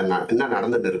பத்தி என்ன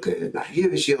நடந்துட்டு இருக்கு? நெறைய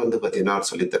விஷயம் வந்து பார்த்தீங்கன்னா, அவர்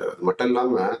சொல்லி தருவாரு. அது மட்டும்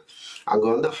இல்லாம, அங்க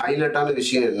வந்து ஹைலைட்டான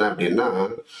விஷயம் என்ன அப்டின்னா,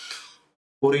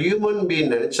 ஒரு ஹியூமன்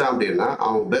பீயிங் நெனச்சான் அப்டின்னா,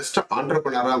 அவன் பெஸ்ட்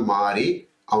ஆன்டர்பிரினியரா மாறி,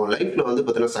 அவன் லைஃப்ல வந்து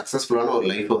பார்த்தீங்கன்னா, சக்சஸ்ஃபுல்லான ஒரு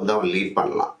லைஃப்ப வந்து அவன் லீட்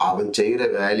பண்ணலாம். அவன்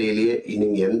செய்ற வேலையிலேயே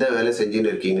நீங்க எந்த வேலை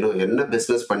செஞ்சுன்னு இருக்கீங்களோ, என்ன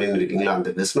பிசினஸ் பண்ணின்னு இருக்கீங்களோ, அந்த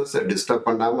பிசினஸ டிஸ்டர்ப்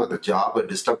பண்ணாம, அந்த ஜாப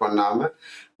டிஸ்டர்ப் பண்ணாம,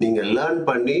 நீங்க லேர்ன்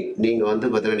பண்ணி, நீங்க வந்து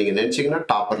பார்த்தீங்கன்னா, நீங்க நெனச்சீங்கன்னா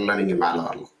டாப்பர்ல நீங்க மேல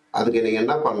வரலாம். அதுக்கு நீங்க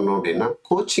என்ன பண்ணணும் அப்டின்னா,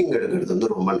 கோச்சிங் எடுக்கிறது வந்து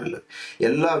ரொம்ப நல்லது.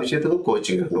 எல்லா விஷயத்துக்கும்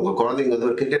கோச்சிங் எடுக்கணும். உங்க குழந்தைங்க வந்து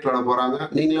ஒரு கிரிக்கெட் விளையாட போறாங்க.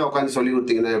 நீங்களே உட்கார்ந்து சொல்லிக்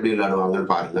குடுத்தீங்கன்னா எப்படி விளையாடுவாங்கன்னு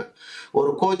பாருங்க.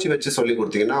 ஒரு கோச் வச்சு சொல்லிக்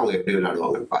குடுத்தீங்கன்னா, அவங்க எப்படி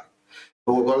விளையாடுவாங்கன்னு பாருங்க.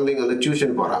 உங்க குழந்தைங்க வந்து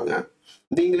டியூஷன் போறாங்க.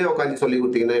 நீங்களே உட்காந்து சொல்லிக்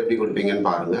குடுத்தீங்கன்னா எப்படி குடுப்பீங்கன்னு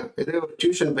பாருங்க. இதே ஒரு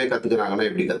டியூஷன் போய் கத்துக்கிறாங்கன்னா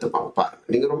எப்படி கத்துப்பாங்க பாருங்க.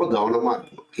 நீங்க ரொம்ப கவனமா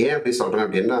இருக்கணும். ஏன் அப்படி சொல்றேன்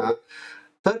அப்படின்னா,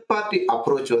 தேர்ட் பார்ட்டி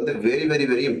அப்ரோச் வந்து வெரி, வெரி,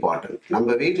 வெரி இம்பார்ட்டன்ட்.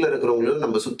 நம்ம வீட்ல இருக்கிறவங்களும்,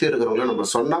 நம்ம சுத்தி இருக்கிறவங்களும் நம்ம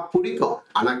சொன்னா புடிக்கும்.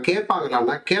 ஆனா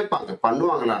கேட்பாங்களான்னா கேட்பாங்க.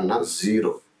 பண்ணுவாங்களான்னா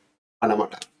 0. பண்ண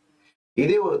மாட்டாங்க.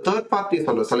 இதே ஒரு தேர்ட் பார்ட்டி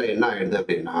சொல்ல சொல்ல என்ன ஆயிடுது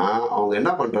அப்படின்னா, அவங்க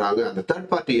என்ன பண்றாங்க, அந்த தேர்ட்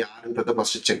பார்ட்டி யாருன்றத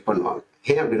ஃபர்ஸ்ட் செக் பண்ணுவாங்க.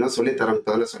 ஏன் அப்படின்னா சொல்லி தரேன்னு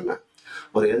தானே சொன்னேன்.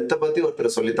 ஒரு ஹெல்த்த பத்தி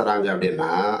ஒருத்தர் சொல்லி தராங்க அப்படின்னா,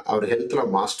 அவர் ஹெல்த்ல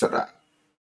மாஸ்டரா?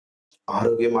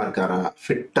 ஆரோக்கியமா இருக்காரா?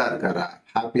 ஃபிட்டா இருக்காரா?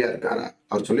 ஹேப்பியா இருக்காரா?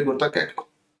 அவர் சொல்லிக் குடுத்தா கேட்கணும்.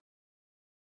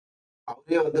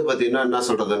 அவரே வந்து பார்த்தீங்கன்னா, என்ன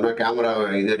சொல்றதுன்னா,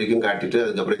 கேமராவ இதுவரைக்கும் காட்டிட்டு,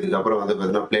 இதுக்கப்புறம் வந்து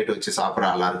பார்த்தீங்கன்னா, பிளேட் வச்சு சாப்பிடுற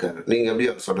ஆளா இருக்காரு. நீங்க எப்படி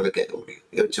அவர் சொல்றத கேட்க முடியும்?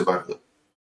 யோசிச்சு பாருங்க.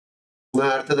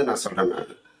 அடுத்தது நான் சொல்றேன்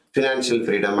நானு. ஃபினான்ஷியல்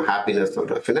ஃப்ரீடம், ஹேப்பினஸ்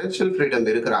சொல்றேன். ஃபினான்ஷியல் ஃப்ரீடம்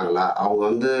இருக்கிறாங்களா? அவங்க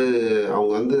வந்து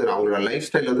அவங்களோட லைஃப்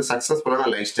ஸ்டைல் வந்து சக்சஸ்ஃபுல்லான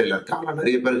லைஃப் ஸ்டைல்ல இருக்காங்களா?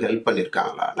 நெறைய பேருக்கு ஹெல்ப்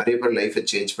பண்ணியிருக்காங்களா? நெறைய பேர் லைஃப்ப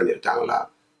சேஞ்ச் பண்ணியிருக்காங்களா?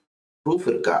 ப்ரூஃப்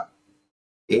இருக்கா?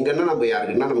 எங்கன்னா நம்ம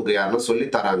யாருக்குன்னா நமக்கு யாருன்னா சொல்லி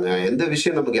தராங்க. எந்த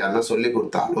விஷயம் நமக்கு யாருன்னா சொல்லிக்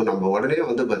குடுத்தாலும், நம்ம உடனே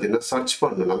வந்து பார்த்தீங்கன்னா, சர்ச்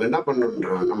பண்ணணும்.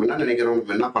 நம்ம என்ன நினைக்கிறோம்,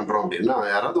 நம்ம என்ன பண்றோம் அப்டின்னா,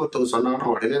 யாராவது ஒருத்தவங்க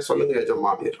சொன்னாங்கன்னா, உடனே சொல்லுங்க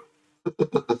எஜமான் அப்டின்றோம்.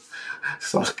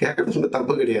 கேட்கறது ஒண்ணும்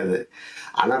தப்பு கிடையாது.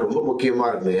 ஆனா ரொம்ப முக்கியமா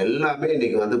இருக்கு. எல்லாமே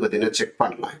இன்னைக்கு வந்து பார்த்தீங்கன்னா, செக்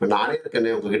பண்ணலாம். இப்ப நானே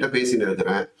இருக்கேனே உங்ககிட்ட பேசின்னு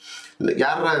இருக்கிறேன்.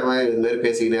 யார்ரா இவன் இது மாரி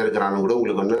பேசிக்கினே இருக்கிறான்னு கூட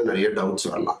உங்களுக்கு வந்து நெறைய டவுட்ஸ்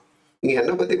வரலாம். நீங்க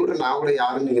என்ன பத்தி கூட நான் கூட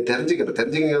யாருன்னு நீங்க தெரிஞ்சுக்கணும்.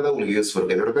 தெரிஞ்சுக்கிட்டா தான் உங்களுக்கு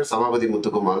யூஸ்ஃபுல். என்னோட பேர் சபாபதி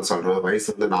முத்துக்குமார்ன்னு சொல்றேன்.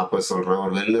 வயசு வந்து 40 சொல்றேன்.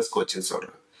 ஒரு வெல்னஸ் கோச்சுன்னு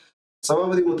சொல்றேன்.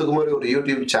 சபாபதி முத்துக்குமார் ஒரு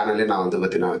யூடியூப் சேனலே நான் வந்து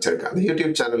பார்த்தீங்கன்னா வச்சிருக்கேன். அந்த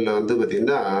யூடியூப் சேனல்ல வந்து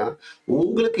பார்த்தீங்கன்னா,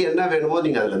 உங்களுக்கு என்ன வேணுமோ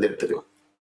நீங்க அதுல இருந்து எடுத்துக்கலாம்.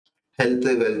 Health,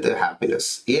 wealth, happiness.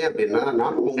 ஏன் அப்டின்னா,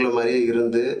 நானும் உங்கள மாரியே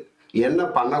இருந்து, என்ன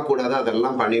பண்ணக்கூடாதோ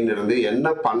அதெல்லாம் பண்ணின்னு இருந்து, என்ன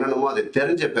பண்ணணுமோ அது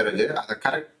தெரிஞ்ச பிறகு, அத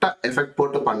கரெக்ட்டா எஃபெக்ட்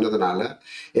போட்டு பண்ணதுனால,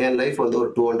 என் லைஃப் வந்து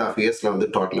ஒரு 2 1/2 இயர்ஸ்ல வந்து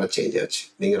டோட்டலா சேஞ்ச் ஆச்சு.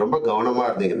 நீங்க ரொம்ப கவனமா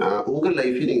இருந்தீங்கன்னா, உங்க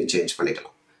லைஃப்பயும் நீங்க சேஞ்ச்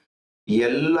பண்ணிக்கலாம்.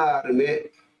 எல்லாருமே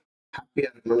ஹாப்பியா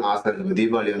இருக்கணும்னு ஆசை இருக்கு.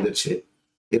 தீபாவளி வந்துருச்சு.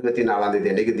 24ஆம் தேதி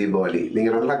அன்னைக்கு தீபாவளி. நீங்க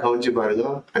நல்லா கவனிச்சு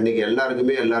பாருங்க. அன்னைக்கு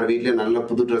எல்லாருக்குமே எல்லார் வீட்லயும் நல்ல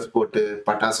புது ட்ரெஸ் போட்டு,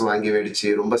 பட்டாசு வாங்கி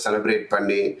வெடிச்சு, ரொம்ப செலிப்ரேட்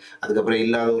பண்ணி, அதுக்கப்புறம்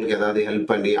இல்லாதவங்களுக்கு ஏதாவது ஹெல்ப்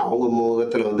பண்ணி, அவங்க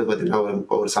முகத்துல வந்து பாத்தீங்கன்னா, ஒரு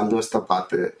ஒரு சந்தோஷத்த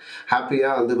பார்த்து,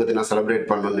 ஹேப்பியா வந்து பாத்தீங்கன்னா செலிப்ரேட்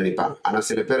பண்ணணும்னு நினைப்பாங்க. ஆனா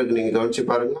சில பேருக்கு நீங்க கவனிச்சு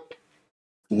பாருங்க.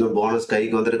 இன்னும் போனஸ்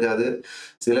கைக்கு வந்திருக்காது.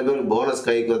 சில பேருக்கு போனஸ்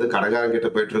கைக்கு வந்து கடைக்காரன் கிட்ட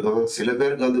போயிட்டுருக்கும். சில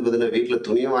பேருக்கு வந்து பார்த்தீங்கன்னா, வீட்ல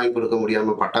துணியும் வாங்கி கொடுக்க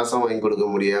முடியாம, பட்டாசும் வாங்கி கொடுக்க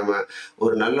முடியாம,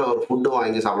 ஒரு நல்ல ஒரு ஃபுட்டும்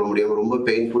வாங்கி சாப்பிட முடியாம, ரொம்ப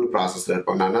பெயின்ஃபுல் ப்ராசஸ்ல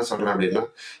இருப்பாங்க. நான் என்ன சொல்றேன் அப்டின்னா,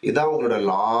 இதான் உங்களோட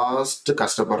லாஸ்ட்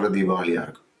கஷ்டப்படுற தீபாவளியா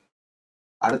இருக்கும்.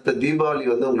 அடுத்த தீபாவளி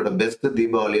வந்து உங்களோட பெஸ்ட்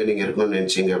தீபாவளியா நீங்க இருக்கணும்னு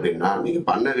நெனச்சீங்க அப்டின்னா, நீங்க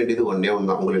பண்ண வேண்டியது ஒண்ணே ஒண்ணு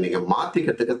தான். உங்கள நீங்க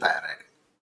மாத்திக்கிறதுக்கு தயாராயிருங்க.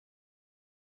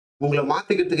 உங்கள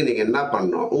மாத்திக்கிறதுக்கு நீங்க என்ன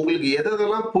பண்ணணும்? உங்களுக்கு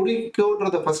எதெல்லாம்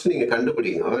புடிக்கும்ன்றத ஃபர்ஸ்ட் நீங்க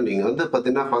கண்டுபிடிங்க. நீங்க வந்து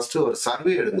பார்த்தீங்கன்னா, ஃபர்ஸ்ட் ஒரு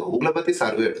சர்வே எடுங்க. உங்கள பத்தி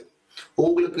சர்வே எடுங்க.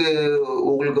 உங்களுக்கு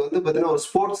உங்களுக்கு வந்து பார்த்தீங்கன்னா, ஒரு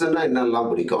ஸ்போர்ட்ஸ்ன்னா என்னல்லாம்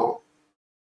பிடிக்கும்?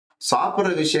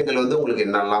 சாப்பிடுற விஷயங்கள் வந்து உங்களுக்கு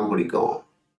என்னல்லாம் பிடிக்கும்?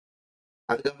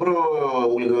 அதுக்கப்புறம்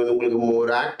உங்களுக்கு உங்களுக்கு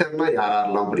ஒரு ஆக்டர்னா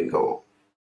யாரெல்லாம் பிடிக்கும்?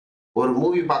 ஒரு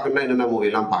மூவி பார்க்கணும்னா என்னென்ன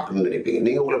மூவிலாம் பார்க்கணும்னு நினைப்பீங்க.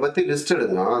 நீங்க உங்கள பத்தி லிஸ்ட்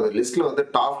எடுங்க. அந்த லிஸ்ட்ல வந்து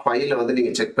டாப் 5ல வந்து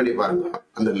நீங்க செக் பண்ணி பாருங்க.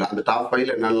 அந்த டாப்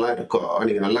 5ல என்னென்னலாம் இருக்கோ,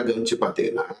 நீங்க நல்லா கவனிச்சு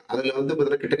பார்த்தீங்கன்னா, அதுல வந்து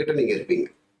பார்த்தீங்கன்னா கிட்டத்தட்ட நீங்க இருப்பீங்க.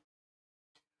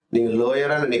 நீங்க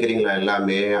லோயரா நினைக்கிறீங்களா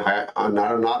எல்லாமே?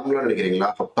 நார்மலா நினைக்கிறீங்களா?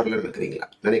 அப்பர்ல நினைக்கிறீங்களா?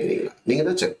 நீங்க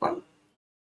தான் செக் பண்ணணும்.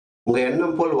 உங்க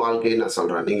எண்ணம் போல் வாழ்க்கைன்னு நான்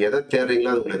சொல்றேன். நீங்க எத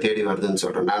தேடுறீங்களோ அது உங்கள தேடி வருதுன்னு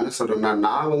சொல்றேன். நான் என்ன சொல்றேன்னா,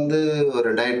 நான் வந்து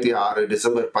 2006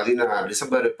 டிசம்பர்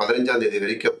 15ஆம் தேதி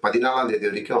வரைக்கும் 14ஆம் தேதி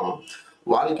வரைக்கும்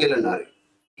வாழ்க்கையில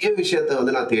நெறைய விஷயத்த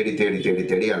வந்து நான் தேடி, தேடி, தேடி,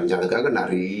 தேடி அலைஞ்சேன். அதுக்காக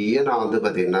நெறைய நான் வந்து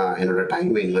பார்த்தீங்கன்னா, என்னோட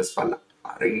டைம இன்வெஸ்ட் பண்ணேன்.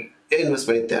 நெறைய இன்வெஸ்ட்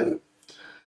பண்ணி தேடினேன்.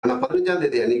 ஆனா 15ஆம்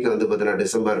தேதி அன்னைக்கு வந்து பார்த்தீங்கன்னா,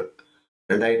 டிசம்பர்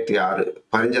 2006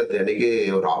 15ஆம் தேதி அன்னைக்கு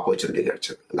ஒரு ஆப்பர்ச்சுனிட்டி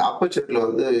கிடைச்சது. அந்த ஆப்பர்ச்சுனிட்டில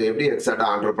வந்து எப்படி எக்ஸாக்ட்டா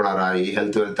ஆண்டர்பிரினர் ஆகி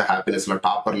ஹெல்த், ஹாப்பினஸ்ல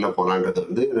டாப்பர்ல போலான்றது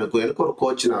வந்து எனக்கு எனக்கு ஒரு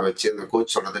கோச் நான் வச்சு அந்த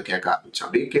கோச் சொன்னத கேட்க ஆரம்பிச்சேன்.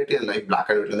 அப்படியே கேட்டு என் லைஃப் பிளாக்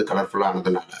அண்ட் ஒயிட்ல இருந்து கலர்ஃபுல்லா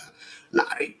ஆனதுனால,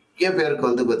 நெறைய பேருக்கு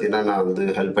வந்து பார்த்தீங்கன்னா, நான் வந்து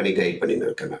ஹெல்ப் பண்ணி கைட் பண்ணின்னு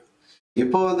இருக்கேன் நான்.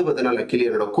 இப்போ வந்து பார்த்தீங்கன்னா, லக்கிலி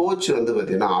என்னோட கோச் வந்து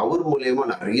பார்த்தீங்கன்னா, அவர் மூலியமா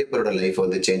நெறைய பேரோட லைஃப்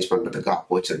வந்து சேஞ்ச் பண்றதுக்கு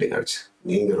ஆப்பர்ச்சுனிட்டி கிடைச்சுது.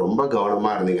 நீங்க ரொம்ப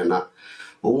கவனமா இருந்தீங்கன்னா,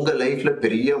 உங்க லைஃப்ல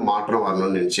பெரிய மாற்றம்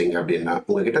வரணும்னு நினைச்சீங்க அப்படின்னா,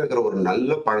 உங்ககிட்ட இருக்கிற ஒரு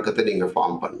நல்ல பழக்கத்த நீங்க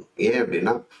ஃபார்ம் பண்ணணும். ஏன்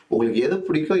அப்படின்னா, உங்களுக்கு எது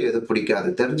பிடிக்கும், எது பிடிக்காது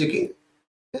தெரிஞ்சுக்கிங்க.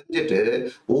 தெரிஞ்சுட்டு,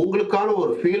 உங்களுக்கான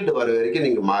ஒரு ஃபீல்டு வர வரைக்கும்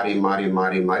நீங்க மாறி, மாறி,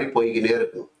 மாறி, மாறி போய்க்கினே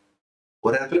இருக்கணும்.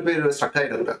 ஒரு இடத்துல போய் ஸ்டக்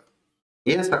ஆயிடக்கூடாது.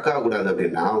 ஏன் ஸ்டக் ஆகக்கூடாது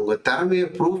அப்படின்னா, உங்க திறமைய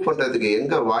ப்ரூவ் பண்றதுக்கு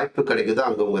எங்க வாய்ப்பு கிடைக்குதோ,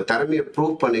 அங்க உங்க திறமைய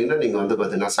ப்ரூவ் பண்ணீங்கன்னா, நீங்க வந்து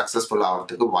பார்த்தீங்கன்னா, சக்சஸ்ஃபுல்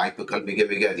ஆவறதுக்கு வாய்ப்புகள் மிக,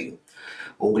 மிக அதிகம்.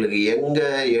 உங்களுக்கு எங்க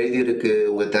எழுதியிருக்கு,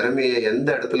 உங்க திறமைய எந்த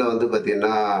இடத்துல வந்து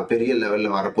பார்த்தீங்கன்னா, பெரிய லெவல்ல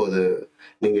வரப்போது,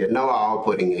 நீங்க என்னவா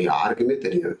ஆகப்போறீங்க, யாருக்குமே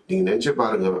தெரியாது. நீங்க நெனச்சு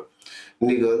பாருங்க.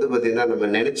 இன்னைக்கு வந்து பார்த்தீங்கன்னா, நம்ம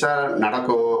நெனச்சா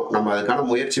நடக்கும். நம்ம அதுக்கான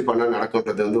முயற்சி பண்ணா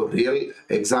நடக்கும்ன்றது வந்து ஒரு ரியல்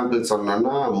எக்ஸாம்பிள்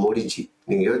சொல்லணும்னா மோடிஜி.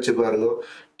 நீங்க யோசிச்சு பாருங்க.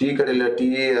 டீ கடையில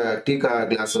டீ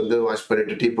கிளாஸ் வந்து வாஷ்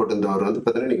பண்ணிட்டு டீ போட்டிருந்தவர் வந்து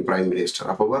பார்த்தீங்கன்னா, இன்னைக்கு பிரைம்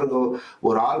மினிஸ்டர். அப்ப பாருங்க,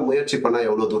 ஒரு ஆள் முயற்சி பண்ணா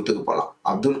எவ்வளோ தூரத்துக்கு போலாம்.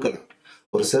 அப்துல் கலாம்.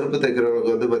 ஒரு செருப்பு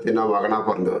தைக்கிறவருக்கு வந்து பார்த்தீங்கன்னா, மகனா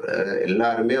பொறந்தவரு.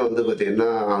 எல்லாருமே வந்து பார்த்தீங்கன்னா,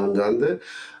 அங்க வந்து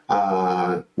ஆ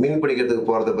மீன் பிடிக்கிறதுக்கு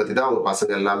போறத பத்தி தான் அவங்க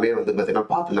பசங்க எல்லாமே வந்து பார்த்தீங்கன்னா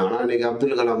பார்த்துருந்தாங்க. ஆனா இன்னைக்கு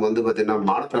அப்துல் கலாம் வந்து பார்த்தீங்கன்னா,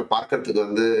 வானத்துல பார்க்கறதுக்கு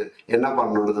வந்து என்ன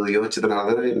பண்ணணும்ன்றத யோசிச்சதுனால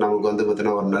தான் நமக்கு வந்து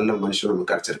பார்த்தீங்கன்னா, ஒரு நல்ல மனுஷன்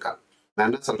நமக்கு கிடைச்சிருக்காங்க. நான்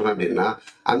என்ன சொல்றேன் அப்டின்னா,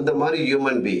 அந்த மாரி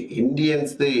ஹியூமன்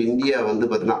இந்தியா வந்து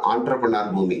பார்த்தீங்கன்னா,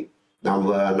 ஆன்டர்பிரினர் பூமி.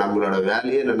 நம்மளோட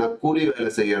வேலையே என்னன்னா, கூலி வேலை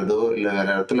செய்யறதோ, இல்ல வேற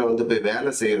இடத்துல வந்து போய்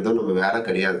வேலை செய்யறதோ நம்ம வேலை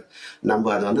கிடையாது.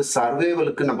 நம்ம அத வந்து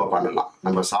சர்வைவலுக்கு நம்ம பண்ணலாம்.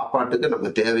 நம்ம சாப்பாட்டுக்கு, நம்ம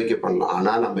தேவைக்கு பண்ணலாம்.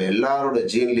 ஆனா நம்ம எல்லாரோட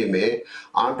ஜீன்லயுமே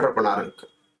ஆன்டர்பிரினர் இருக்கு.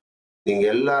 நீங்க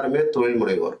எல்லாருமே தொழில்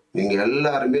முனைவோர். நீங்க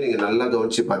நல்லா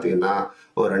கவனிச்சு பார்த்தீங்கன்னா,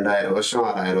 ஒரு 2000 வருஷம்,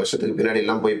 6000 வருஷத்துக்கு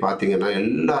பின்னாடிலாம் போய் பார்த்தீங்கன்னா,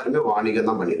 எல்லாருமே வாணிகம்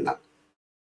தான் பண்ணியிருந்தாங்க.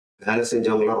 வேலை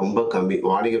செஞ்சவங்கலாம் ரொம்ப கம்மி.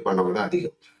 வாணிகம் பண்ணவங்க தான்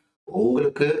அதிகம்.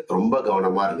 உங்களுக்கு ரொம்ப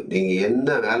கவனமா இருங்க. நீங்க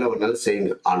எந்த வேலை வேணாலும்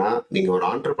செய்யுங்க. ஆனா, நீங்க ஒரு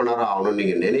ஆன்டர்பிரினரா ஆகணும்னு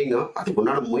நீங்க நினைங்க.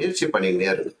 அதுக்குண்டான முயற்சி பண்ணிக்கிட்டே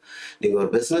இருங்க. நீங்க ஒரு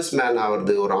பிசினஸ் மேன்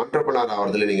ஆவறது, ஒரு ஆன்டர்பிரினர்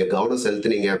ஆவறதுல நீங்க கவனம்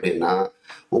செலுத்துனீங்க அப்படின்னா,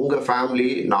 உங்க ஃபேமிலி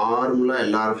நார்மலா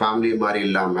எல்லார் ஃபேமிலி மாரி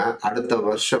இல்லாம, அடுத்த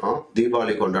வருஷம்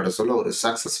தீபாவளி கொண்டாட சொல்ல ஒரு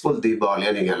சக்சஸ்ஃபுல்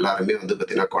தீபாவளியா நீங்க எல்லாருமே வந்து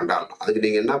பார்த்தீங்கன்னா கொண்டாடலாம். அதுக்கு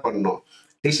நீங்க என்ன பண்ணணும்?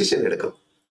 டிசிஷன் எடுக்கணும்.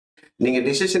 நீங்க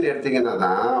டிசிஷன் எடுத்தீங்கன்னா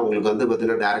தான், உங்களுக்கு வந்து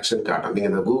பார்த்தீங்கன்னா, டைரக்ஷன் காட்டும். நீங்க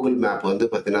இந்த Google மேப் வந்து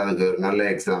பார்த்தீங்கன்னா, அதுக்கு ஒரு நல்ல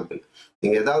எக்ஸாம்பிள்.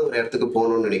 நீங்க ஏதாவது ஒரு இடத்துக்கு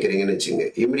போணும்னு நினைக்கிறீங்கன்னு வச்சுக்கங்க.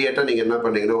 இமிடியேட்டா நீங்க என்ன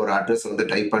பண்ணீங்கன்னா, ஒரு அட்ரஸ் வந்து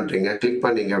டைப் பண்றீங்க. கிளிக்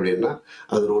பண்ணீங்க அப்படின்னா,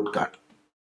 அது ரூட் காட்டும்.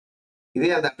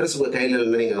 இதே அந்த அட்ரஸ் உங்க கையில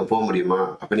இல்லன்னா நீங்க அங்க முடியுமா?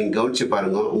 அப்ப நீங்க கவனிச்சு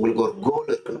பாருங்க. உங்களுக்கு ஒரு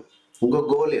கோல் இருக்கணும். உங்க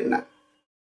கோல் என்ன?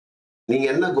 நீங்க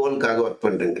என்ன கோல்க்காக வொர்க்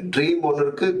பண்றீங்க? ட்ரீம் ஒண்ணு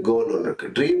இருக்கு, கோல் ஒண்ணு இருக்கு.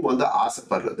 ட்ரீம் வந்து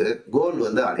ஆசைப்படுறது. கோல்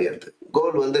வந்து அடையறது.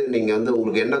 கோல் வந்து நீங்க வந்து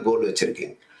உங்களுக்கு என்ன கோல்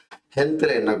வச்சிருக்கீங்க? ஹெல்த்ல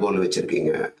என்ன கோல்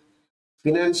வச்சிருக்கீங்க?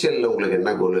 ஃபினான்ஷியல்ல உங்களுக்கு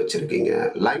என்ன கோல் வச்சிருக்கீங்க?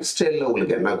 லைஃப் ஸ்டைல்ல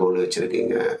உங்களுக்கு என்ன கோல்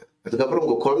வச்சிருக்கீங்க? அதுக்கப்புறம்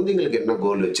உங்க குழந்தைங்களுக்கு என்ன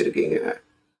கோல் வச்சிருக்கீங்க?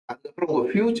 அதுக்கப்புறம் உங்க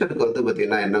ஃபியூச்சருக்கு வந்து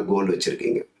பார்த்தீங்கன்னா, என்ன கோல்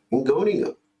வச்சிருக்கீங்க? நீங்க கவனிங்க.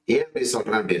 ஏன் அப்படி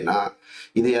சொல்றேன் அப்படின்னா,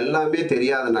 இது எல்லாமே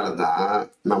தெரியாதனால தான்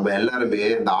நம்ம எல்லாருமே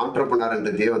இந்த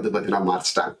ஆன்டர்பிரினர்ன்றதையே வந்து பார்த்தீங்கன்னா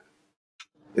மறச்சுட்டாங்க.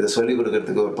 இத சொல்லிக்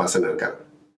குடுக்கறதுக்கு ஒரு பர்சன் இருக்காரு.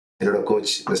 என்னோட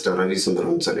கோச் மிஸ்டர் ரவி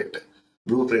சுந்தரம்னு சொல்லிட்டு.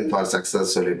 ப்ளூ பிரிண்ட் ஃபார்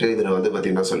சக்சஸ் சொல்லிட்டு இதுல வந்து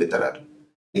பார்த்தீங்கன்னா சொல்லி தராரு.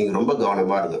 நீங்க ரொம்ப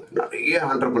கவனமா இருங்க. நெறைய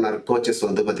ஆன்டர்பிரினர் கோச்சஸ்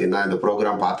வந்து பார்த்தீங்கன்னா, இந்த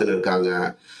புரோகிராம் பார்த்துன்னு இருக்காங்க.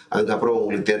 அதுக்கப்புறம்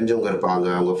உங்களுக்கு தெரிஞ்சவங்க இருப்பாங்க.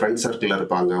 உங்க ஃப்ரெண்ட் சர்க்கிள்ல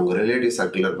இருப்பாங்க. உங்க ரிலேட்டிவ்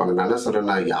சர்க்கிள்ல இருப்பாங்க. நான் என்ன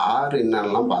சொல்றேன்னா, யார்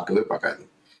என்னலாம் பார்க்கவே பார்க்காதீங்க.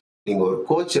 நீங்க ஒரு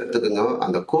கோச் எடுத்துக்கங்க.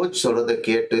 அந்த கோச் சொல்றத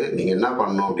கேட்டு நீங்க என்ன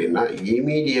பண்ணணும் அப்டின்னா,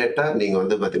 இம்மீடியேட்டா நீங்க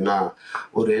வந்து பார்த்தீங்கன்னா,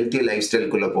 ஒரு ஹெல்த்தி லைஃப்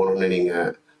ஸ்டைல்குள்ள போணும்னு நீங்க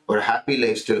ஒரு ஹாப்பி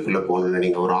லைஃப் ஸ்டைல்குள்ள போணும்னு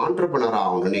நீங்க ஒரு ஆன்டர்பிரினர்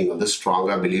ஆகணும்னு நீங்க வந்து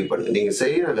ஸ்ட்ராங்கா பிலீவ் பண்ணுங்க. நீங்க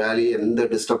செய்யற வேலைய எந்த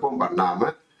டிஸ்டர்பும்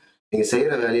பண்ணாம நீங்க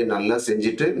செய்யற வேலைய நல்லா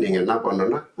செஞ்சுட்டு, நீங்க என்ன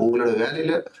பண்ணணும்னா, உங்களோட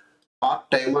வேலையில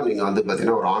பார்ட் டைமா நீங்க வந்து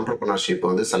பார்த்தீங்கன்னா, ஒரு ஆண்டர்பிரினர்ஷிப்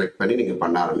வந்து செலக்ட் பண்ணி நீங்க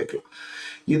பண்ண ஆரம்பிக்கலாம்.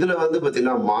 இதுல வந்து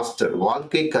பார்த்தீங்கன்னா, மாஸ்டர்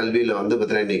வாழ்க்கை கல்வியில வந்து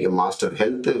பார்த்தீங்கன்னா, இன்னைக்கு மாஸ்டர்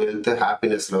ஹெல்த், வெல்த்,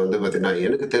 ஹாப்பினஸ்ல வந்து பார்த்தீங்கன்னா,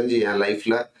 எனக்கு தெரிஞ்சு என்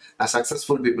லைஃப்ல நான்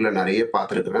சக்சஸ்ஃபுல் பீப்பிள நெறைய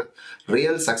பார்த்துருக்கிறேன்.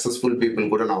 ரியல் சக்சஸ்ஃபுல் பீப்பிள்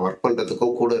கூட நான் ஒர்க்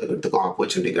பண்றதுக்கும், கூட இருக்கிறதுக்கும்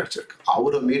ஆப்பர்ச்சுனிட்டி கிடைச்சிருக்கு.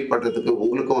 அவர மீட் பண்றதுக்கு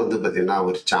உங்களுக்கும் வந்து பார்த்தீங்கன்னா,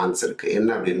 ஒரு சான்ஸ் இருக்கு.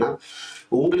 என்ன அப்டின்னா,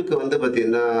 உங்களுக்கு வந்து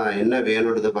பார்த்தீங்கன்னா, என்ன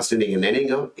வேணும்ன்றத ஃபர்ஸ்ட்டு நீங்க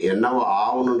நெனைங்க. என்னவா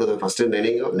ஆவணும்ன்றத ஃபர்ஸ்ட்டு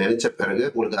நெனைங்க. நெனச்ச பிறகு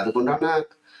உங்களுக்கு அதுக்குண்டான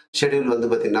ஷெட்யூல் வந்து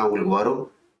பார்த்தீங்கன்னா, உங்களுக்கு வரும்.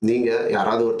 நீங்க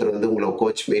யாராவது ஒருத்தர் வந்து உங்கள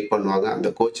கோச் மீட் பண்ணுவாங்க. அந்த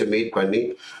கோச்ச மீட் பண்ணி,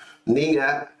 நீங்க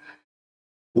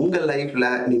உங்க லைஃப்ல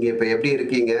நீங்க இப்ப எப்படி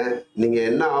இருக்கீங்க? நீங்க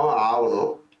என்னவா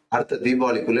ஆவணும்? அடுத்த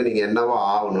தீபாவளிக்குள்ள நீங்க என்னவா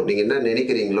ஆவணும்? நீங்க என்ன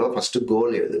நெனைக்கிறீங்களோ ஃபர்ஸ்ட்டு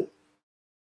கோல் எழுதுங்க.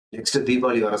 நெக்ஸ்ட்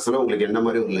தீபாவளி வர சொல்ல உங்களுக்கு என்ன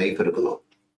மாரி ஒரு லைஃப் இருக்கணும்?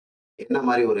 என்ன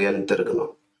மாரி ஒரு ஹெல்த்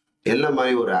இருக்கணும்? என்ன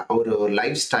மாரி ஒரு ஒரு ஒரு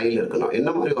லைஃப் ஸ்டைல் இருக்கணும்?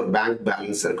 என்ன மாரி ஒரு பேங்க்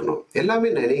பேலன்ஸ் இருக்கணும்? எல்லாமே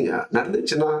நெனைங்க.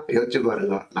 நடந்துச்சுன்னா யோசிச்சு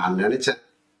பாருங்க. நான்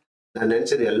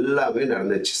நினைச்சது எல்லாமே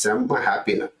நடந்துச்சு. செம்ம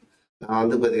ஹாப்பி நான். நான்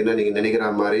வந்து பார்த்தீங்கன்னா, நீங்க நினைக்கிற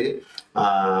மாரி ஆ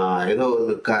ஏதோ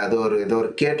ஒண்ணு ஏதோ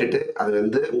ஒரு கேட்டுட்டு, அது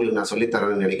வந்து உங்களுக்கு நான் சொல்லி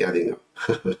தரேன்னு நினைக்காதீங்க.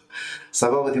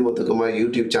 சபாபதி முத்துக்குமார்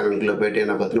யூடியூப் சேனலுக்குள்ள போயிட்டு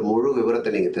என்ன பத்தின முழு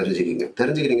விவரத்த நீங்க தெரிஞ்சுக்கிங்க.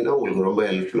 தெரிஞ்சுக்கிட்டீங்கன்னா உங்களுக்கு ரொம்ப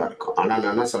ஹெல்ப்ஃபுல்லா இருக்கும். ஆனா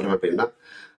நான் என்ன சொல்றேன் அப்டின்னா,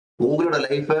 உங்களோட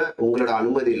லைஃப உங்களோட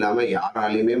அனுமதி இல்லாம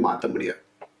யாராலயுமே மாத்த முடியாது.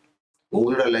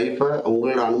 உங்களோட லைஃப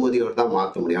உங்களோட அனுமதியோட தான்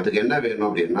மாத்த முடியும். அதுக்கு என்ன வேணும்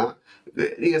அப்டின்னா,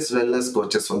 வேரியஸ் வெல்னஸ்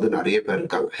கோச்சஸ் வந்து நெறைய பேர்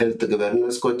இருக்காங்க. ஹெல்த்துக்கு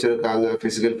வெல்னஸ் கோச் இருக்காங்க.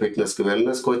 பிசிக்கல் ஃபிட்னஸ்க்கு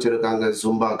வெல்னஸ் கோச் இருக்காங்க.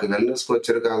 ஜும்பாக்கு வெல்னஸ் கோச்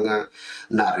இருக்காங்க.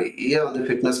 நெறைய வந்து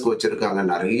ஃபிட்னஸ் கோச் இருக்காங்க.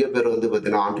 நெறைய பேர் வந்து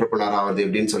பார்த்தீங்கன்னா, ஆண்டர்பிரினர் ஆவது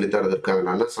எப்படின்னு சொல்லி தரது இருக்காங்க.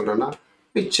 நான் என்ன சொல்றேன்னா,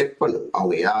 போய் செக் பண்ணுங்க.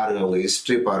 அவங்க யாரு? அவங்க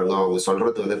ஹிஸ்டரி பாருங்க. அவங்க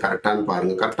சொல்றது வந்து கரெக்ட்டான்னு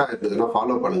பாருங்க. கரெக்ட்டா இருந்ததுன்னா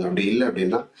ஃபாலோ பண்ணுங்க. அப்படி இல்ல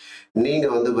அப்படின்னா, நீங்க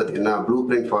வந்து பார்த்தீங்கன்னா, ப்ளூ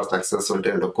பிரிண்ட் ஃபார் சக்சஸ்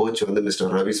சொல்லிட்டு என்னோட கோச் வந்து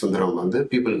மிஸ்டர் ரவி சுந்தரம் வந்து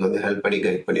பீப்பிள்க்கு வந்து ஹெல்ப் பண்ணி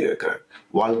கைட் பண்ணி இருக்கிறார்.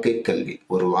 வாழ்க்கை கல்வி.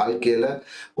 ஒரு வாழ்க்கையில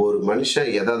ஒரு மனுஷன்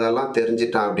எதெல்லாம்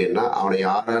தெரிஞ்சுட்டான் அப்படின்னா, அவன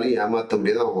யாராலயும் ஏமாத்த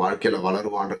முடியாது. அவன் வாழ்க்கையில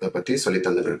வளருவான்றத பத்தி சொல்லி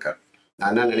தந்துட்டு இருக்காரு. நான்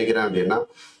என்ன நினைக்கிறேன் அப்படின்னா,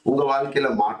 உங்க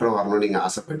வாழ்க்கையில மாற்றம் வரணும்னு நீங்க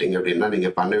ஆசைப்பட்டீங்க அப்படின்னா, நீங்க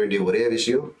பண்ண வேண்டிய ஒரே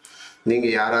விஷயம், நீங்க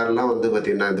யாரெல்லாம் வந்து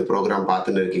பார்த்தீங்கன்னா, இந்த ப்ரோகிராம்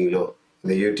பார்த்துன்னு இருக்கீங்களோ,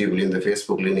 இந்த யூடியூப்லயும், இந்த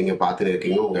Facebookலயும் நீங்க பார்த்துன்னு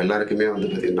இருக்கீங்க. உங்க எல்லாருக்குமே வந்து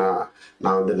பார்த்தீங்கன்னா,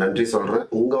 நான் வந்து நன்றி சொல்றேன்.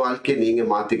 உங்க வாழ்க்கைய நீங்க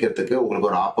மாத்திக்கிறதுக்கு உங்களுக்கு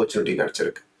ஒரு ஆப்பர்ச்சுனிட்டி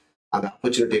கிடைச்சிருக்கு. அந்த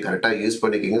ஆப்பர்ச்சுனிட்டிய கரெக்ட்டா யூஸ்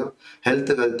பண்ணிக்கங்க.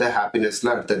 ஹெல்த், வெல்த், ஹாப்பினஸ்ல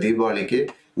அடுத்த தீபாவளிக்கு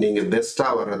நீங்க பெஸ்ட்டா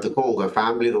வர்றதுக்கும், உங்க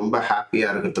ஃபேமிலி ரொம்ப ஹாப்பியா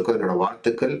இருக்கிறதுக்கும் என்னோட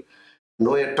வாழ்த்துக்கள்.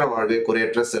 நோயற்ற வாழ்வே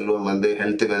குறையற்ற செல்வம் வந்து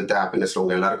ஹெல்த், வெல்த், ஹாப்பினஸ்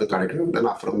உங்க எல்லாருக்கும் கிடைக்கணும்னு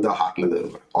நான் ஃப்ரம் த ஹார்ட்ல இருந்து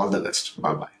விரும்புறேன். All the best.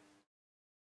 Bye bye.